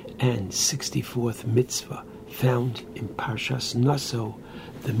 364th mitzvah found in Parshas Naso,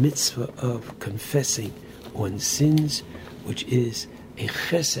 the mitzvah of confessing one's sins, which is a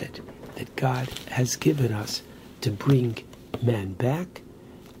chesed that God has given us to bring man back,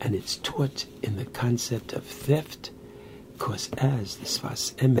 and it's taught in the concept of theft, because as the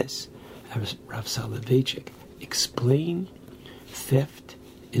Sfas Emes, Rav Soloveitchik explained, theft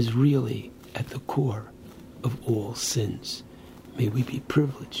is really at the core of all sins. May we be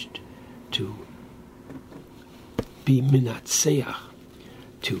privileged to be minatseach,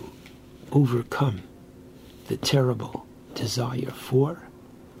 to overcome the terrible desire for,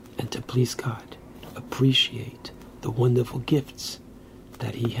 and to please God, appreciate the wonderful gifts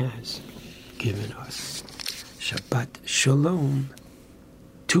that he has given us. Shabbat Shalom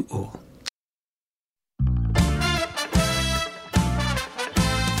to all.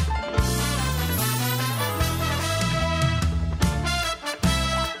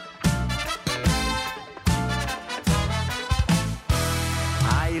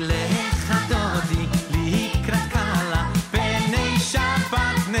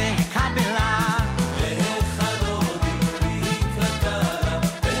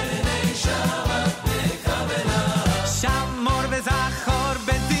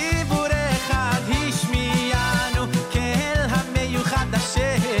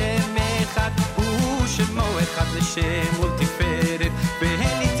 Hashem ultiferet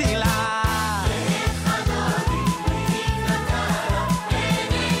ve'nitila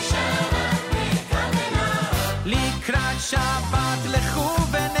likrat Shabbat lechu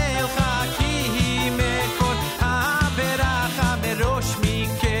v'nelcha ki mekol ha'veracha merosh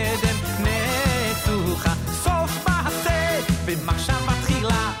mikedem netucha sof ba'aseh v'machshava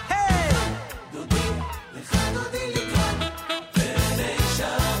tchila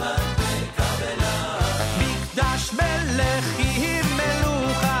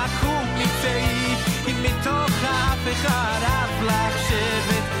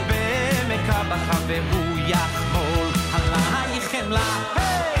והוא יחמול עלייך חמלה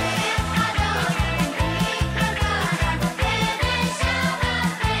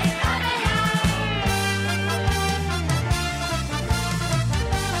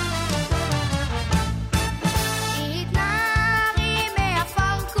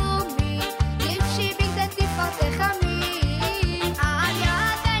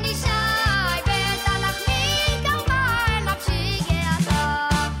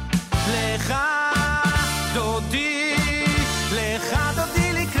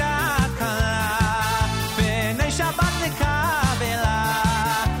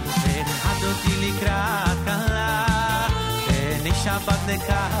Shabbat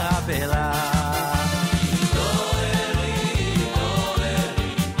nekabela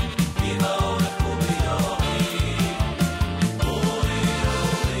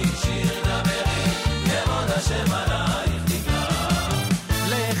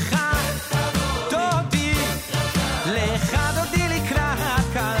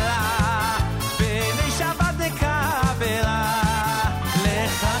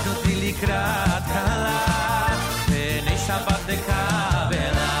Shabbat nekabela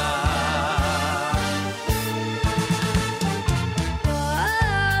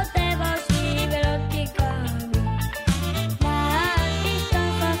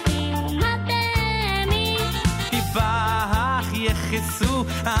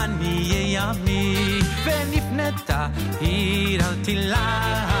אני ימי ונפנתה עיר על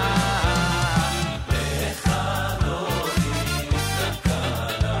תילה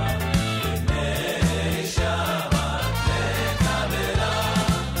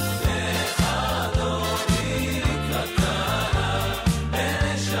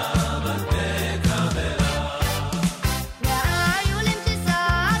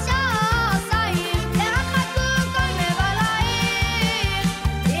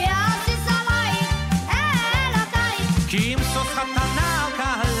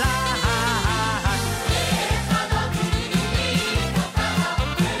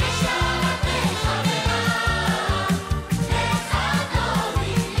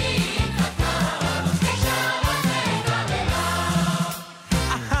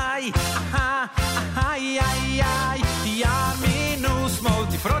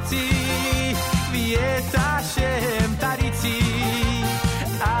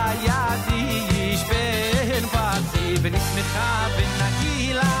ונשמחה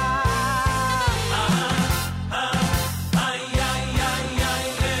ונגילה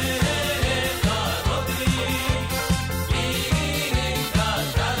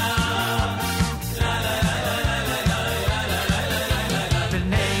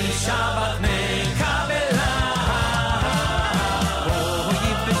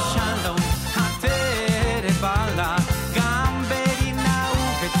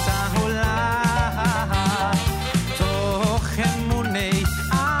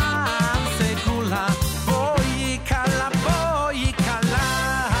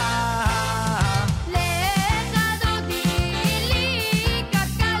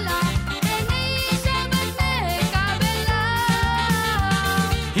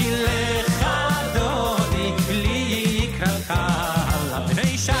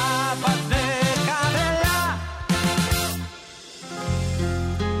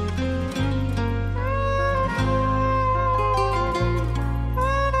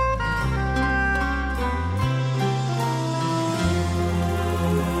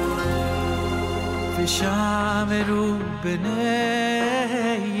ושמרו בני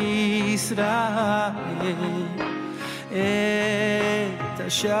ישראל את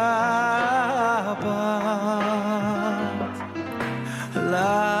השבת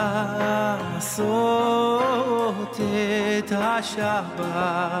לעשות את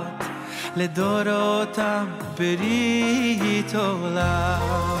השבת לדורותם ברית עולם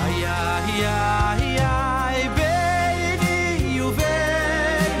איי איי איי ביני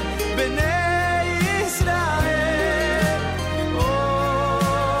ובין בני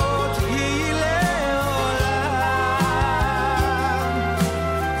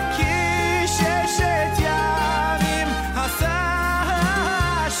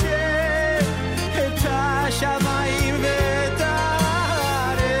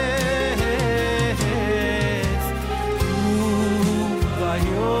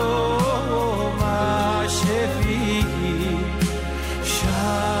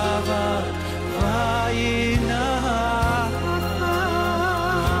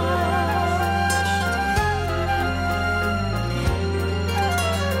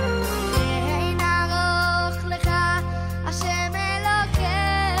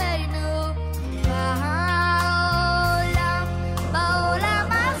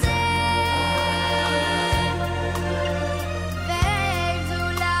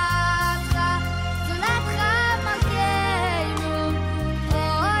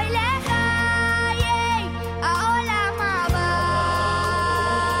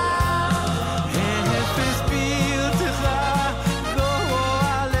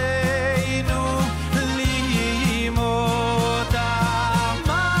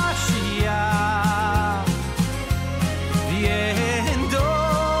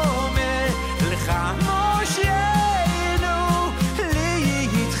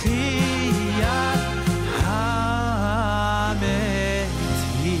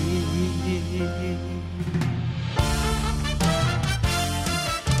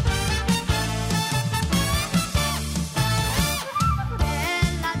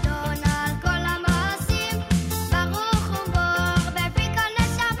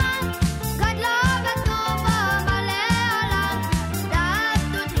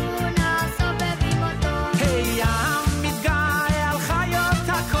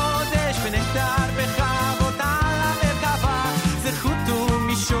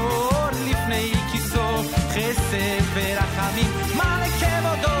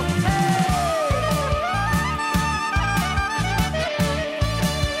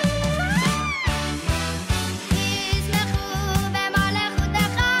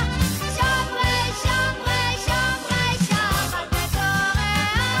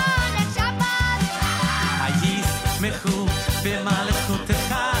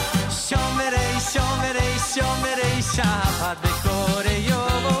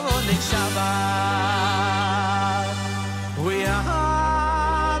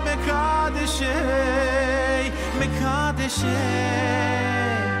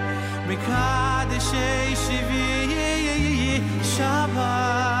מקדשי שבי שבת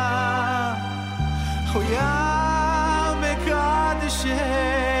חויה מקדשי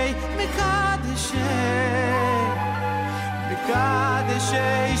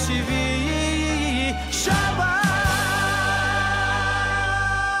שבי שבת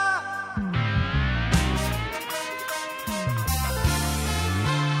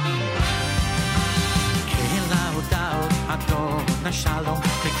שלום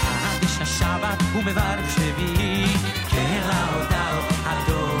מקדש השבת ומברך שבי קרא הודאו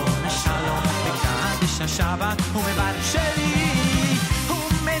אדון השלום מקדש השבת ומברך שבי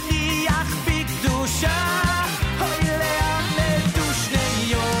ומניח בקדושה אוי לעמדו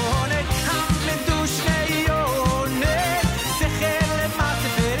שני יונק עמדו שני יונק זכר למעשה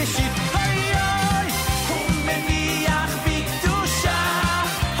בראשית אוי אוי ומניח בקדושה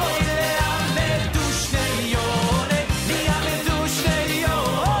אוי לעמדו שני יונק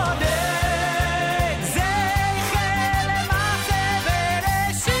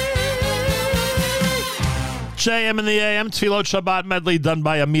JM in the AM, Tefillot Shabbat medley done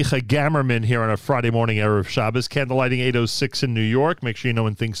by Amicha Gammerman here on a Friday morning Erev Shabbos. Candlelighting 806 in New York. Make sure you know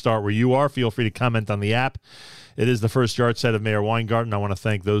when things start where you are. Feel free to comment on the app. It is the first yard set of Mayor Weingarten. I want to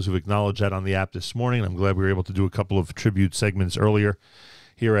thank those who acknowledged that on the app this morning. I'm glad we were able to do a couple of tribute segments earlier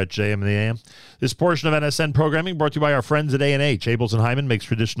here at JM in the AM. This portion of NSN programming brought to you by our friends at A&H. Abels and Hyman makes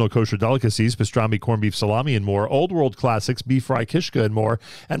traditional kosher delicacies, pastrami, corned beef, salami, and more. Old world classics, beef fry, kishka, and more.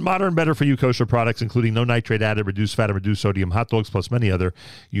 And modern, better-for-you kosher products, including no nitrate added, reduced fat, and reduced sodium hot dogs, plus many other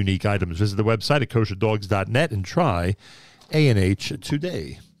unique items. Visit the website at kosherdogs.net and try A&H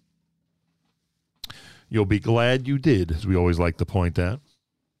today. You'll be glad you did, as we always like to point out.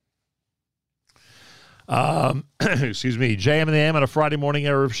 Excuse me, JM in the AM on a Friday morning,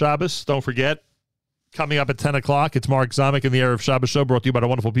 Erev Shabbos. Don't forget, coming up at 10 o'clock, it's Mark Zamek in the Erev Shabbos show, brought to you by the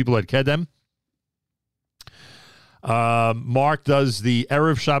wonderful people at Kedem. Mark does the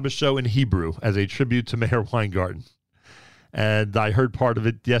Erev Shabbos show in Hebrew as a tribute to Mayor Weingarten. And I heard part of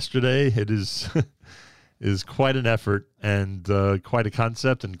it yesterday. It is quite an effort and quite a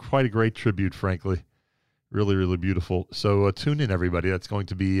concept and quite a great tribute, frankly. Really, really beautiful. So tune in, everybody. That's going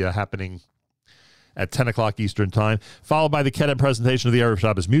to be happening at 10 o'clock Eastern Time, followed by the Kedem presentation of the Erev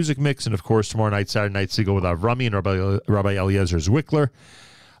Shabbos music mix, and, of course, tomorrow night, Saturday night, Siegel with Avrami and Rabbi Eliezer Zwickler.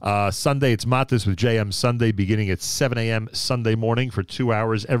 Sunday, it's Matis with JM Sunday, beginning at 7 a.m. Sunday morning for 2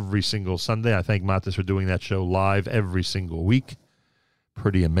 hours every single Sunday. I thank Matis for doing that show live every single week.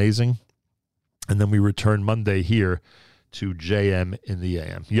 Pretty amazing. And then we return Monday here to JM in the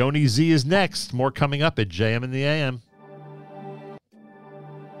AM. Yoni Z is next. More coming up at JM in the AM.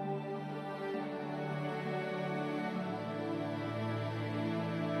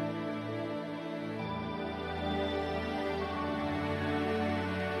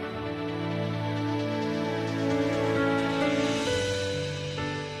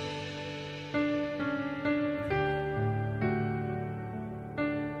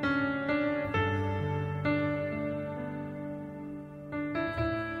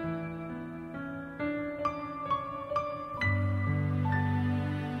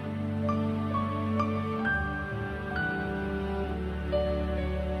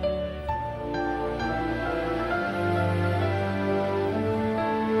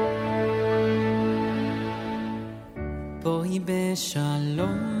 בואי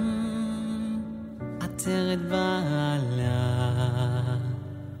בשלום עטרת בעלה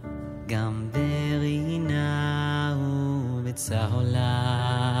גם ברינה ובצהולה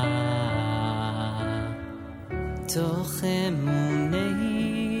תוך אמוני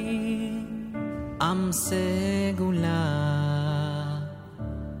עם סגולה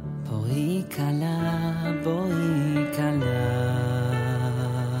בואי קלה בואי קלה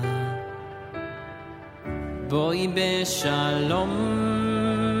בואי בשלום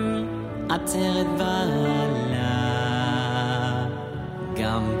עטרת בעלה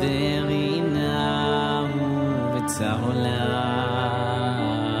גם ברינה ובצהולה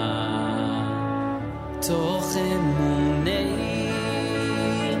תוך אמוני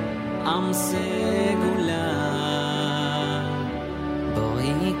עם סגולה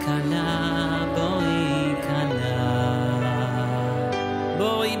בואי קלה בואי קלה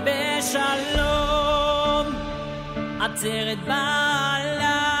בואי בשלום עטרת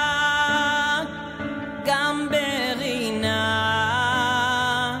בעלה גם ברינה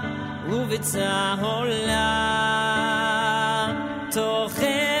ובצהולה תוך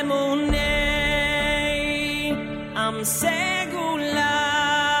אמוני עם סגולה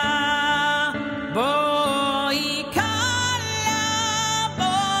בואי קלה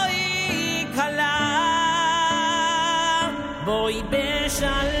בואי בואי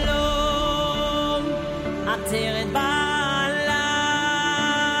בשלום, עטרת בעלה,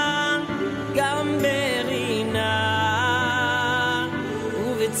 גם ברינה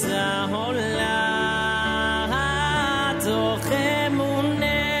ובצהולה, תוך אמוני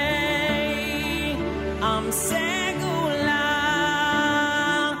עם סגולה.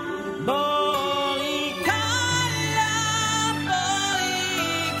 בואי כלה,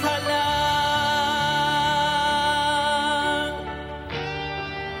 בואי כלה,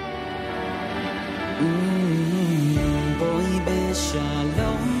 בואי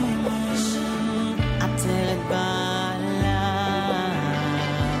בשלום, עטרת בעלה,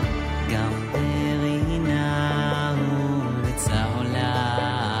 גם ברינה ובצהולה,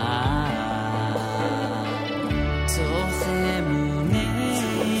 תוך אמוני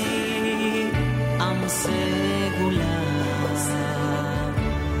עם סגולה.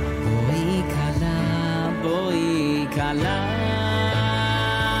 בואי כלה, בואי כלה,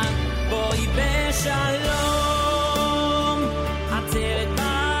 בואי בשלום, עטרת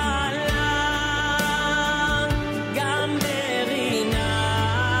בעלה, גם ברינה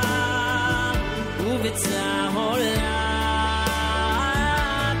ובצהולה,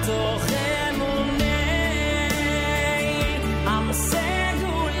 תוך אמוני עם סגולה.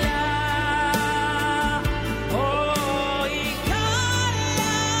 בואי כלה,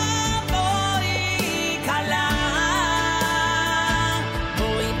 בואי כלה,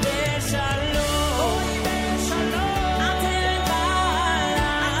 בואי בשלום,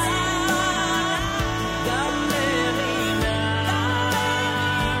 עטרת בעלה, גם ברינה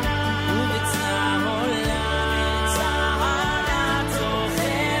ובצהולה, תוך אמוני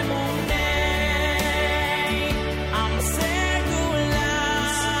עם סגולה.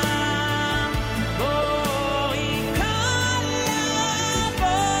 בואי כלה,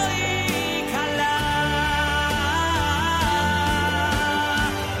 בואי כלה,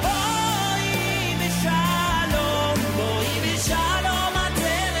 בואי בשלום, בואי בשלום,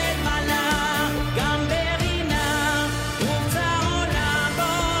 עטרת בעלה, גם ברינה ובצהולה,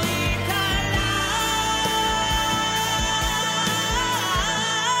 בואי כלה.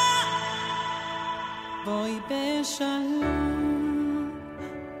 בואי בשלום,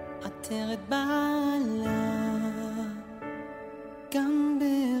 עטרת בעלה, גם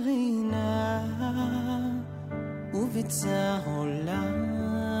ברינה ובצהולה,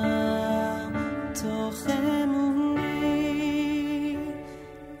 תוך אמוני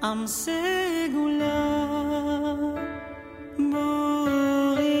עם סגולה.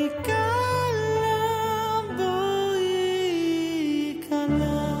 בואי כלה, בואי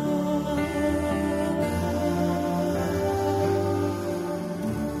כלה.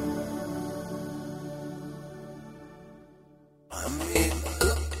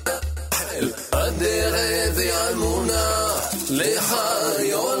 הדרך והאמונה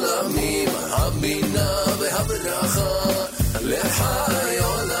לחי עולמים, הבינה והברכה לחי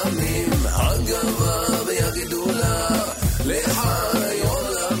עולמים, הגאווה והגדולה לחי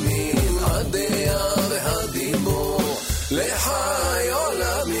עולמים, הדעה והדיבור לחי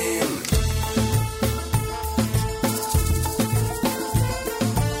עולמים.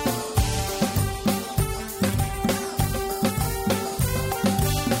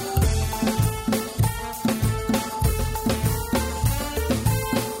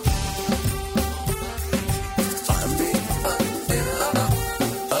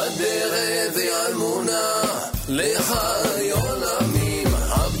 הדרך והאמונה לחי עולמים,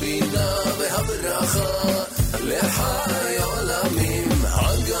 הבינה והברכה לחי עולמים,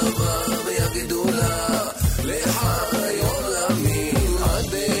 הגאווה והגדולה לחי עולמים,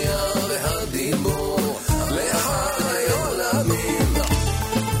 הדעה והדיבור לחי עולמים.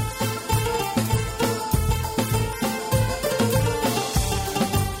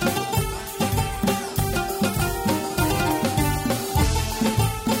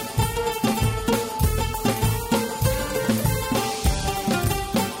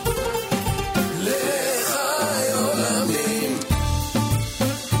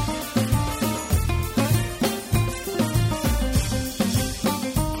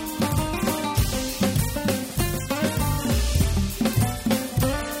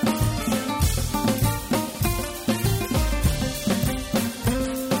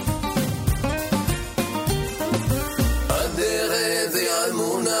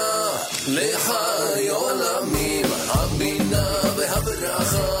 לחי עולמים, הבינה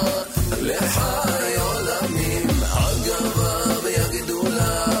והברכה לחי עולמים, הגאווה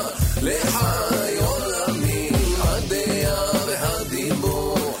והגדולה לחי עולמים, הדעה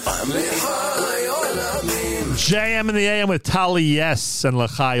והדיבור לחי עולמים. JM in the AM with Tali Yes and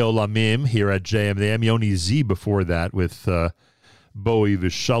L'chai Olamim here at JM in the AM. Yoni Z before that with Boi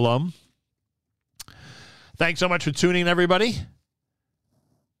V'Shalom. Thanks so much for tuning in, everybody.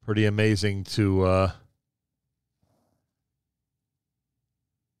 Pretty amazing to...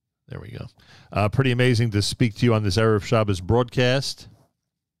 there we go. Pretty amazing to speak to you on this Erev Shabbos broadcast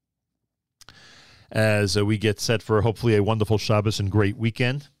as we get set for hopefully a wonderful Shabbos and great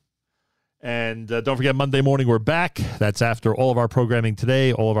weekend. And don't forget, Monday morning we're back. That's after all of our programming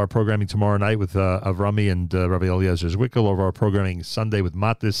today, all of our programming tomorrow night with Avrami and Rabbi Eliezer Zwickel, all of our programming Sunday with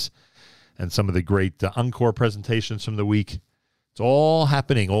Matis, and some of the great encore presentations from the week. It's all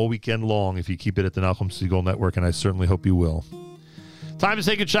happening all weekend long if you keep it at the Nachum Segal Network, and I certainly hope you will. Time to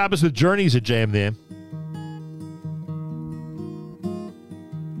take a Shabbos with Journeys at JM there.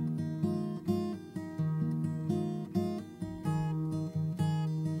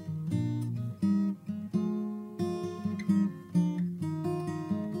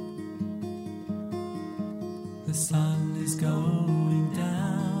 The sun is going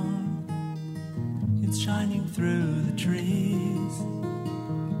down, it's shining through the trees.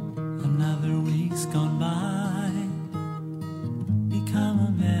 Another week's gone by, become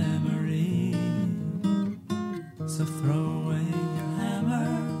a memory. So throw away your hammer,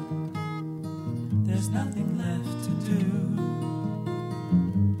 there's nothing left to do.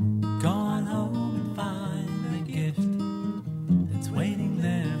 Go on home and find the gift that's waiting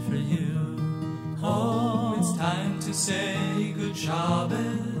there for you. Oh, it's time to say good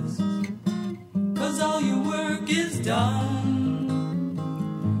Shabbos, 'cause all your work is done.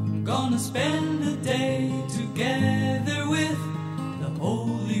 Gonna spend a day together with the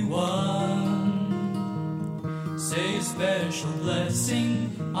Holy One. Say a special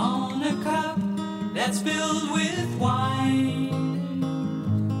blessing on a cup that's filled with wine.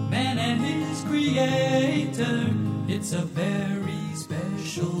 Man and his Creator, it's a very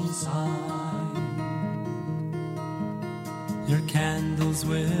special sign. Your candles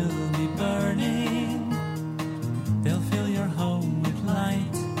will be burning, they'll fill your home with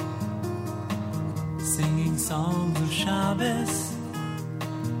light, singing songs of Shabbos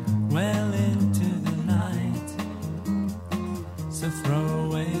well into the night. So throw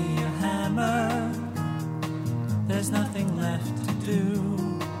away your hammer, there's nothing left to do.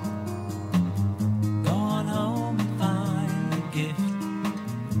 Go on home and find the gift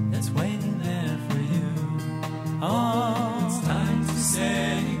that's waiting there for you. Oh,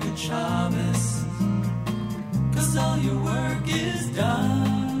 say good Shabbos, 'cause all your work is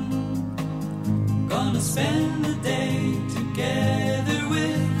done. Gonna spend the day together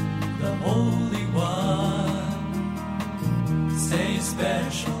with the Holy One. Say a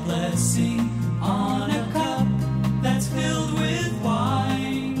special blessing on a cup that's filled with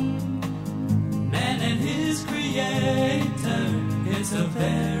wine. Man and his Creator, it's a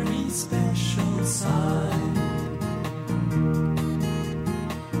very special sign.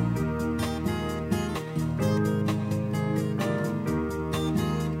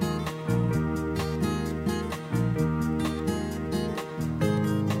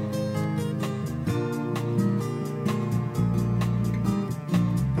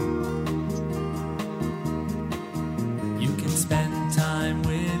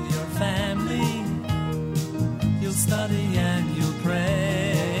 Study and you'll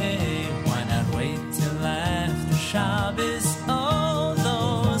pray. Why not wait till after Shabbos? Oh,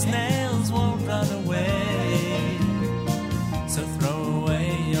 those nails won't run away. So throw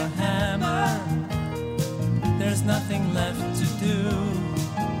away your hammer, there's nothing left to do.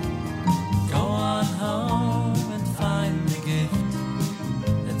 Go on home and find the gift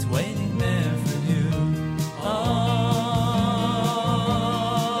that's waiting there for you. Oh,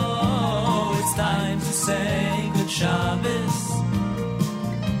 it's time to say Shabbos,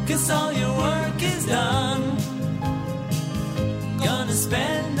 'cause all your work is done. Gonna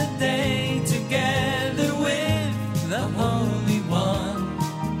spend the day together with the Holy One.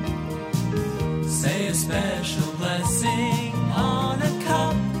 Say a special blessing on a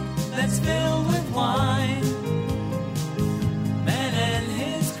cup that's filled with wine. Man and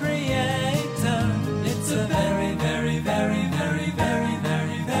his Creator, it's a very, very, very, very, very,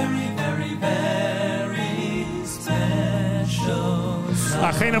 very, very, very, very special.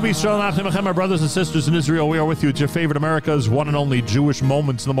 My brothers and sisters in Israel, we are with you. It's your favorite America's one and only Jewish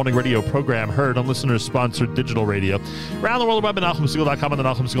Moments in the Morning radio program, heard on listeners-sponsored digital radio. Around the world, web at NachumSegal.com on the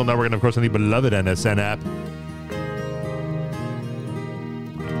Nachum Segal Network, and of course on the beloved NSN app.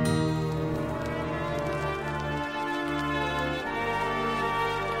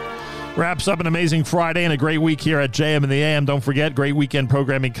 Wraps up an amazing Friday and a great week here at JM in the AM. Don't forget, great weekend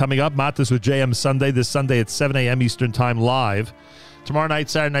programming coming up. Matis with JM Sunday, this Sunday at 7 a.m. Eastern Time live. Tomorrow night,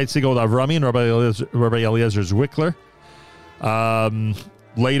 Saturday night, Segal with Avrami and Rabbi Eliezer Zwickler.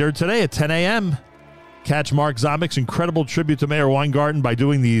 Later today at 10 a.m., catch Mark Zamek's incredible tribute to Meir Weingarten by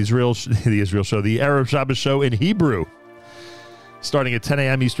doing the Erev Shabbos show in Hebrew. Starting at 10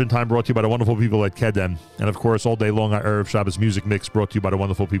 a.m. Eastern Time, brought to you by the wonderful people at Kedem. And, of course, all day long, our Erev Shabbos music mix brought to you by the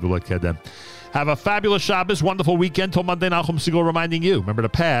wonderful people at Kedem. Have a fabulous Shabbos, wonderful weekend. Till Monday, Nachum Segal reminding you, remember the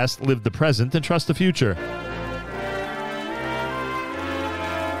past, live the present, and trust the future.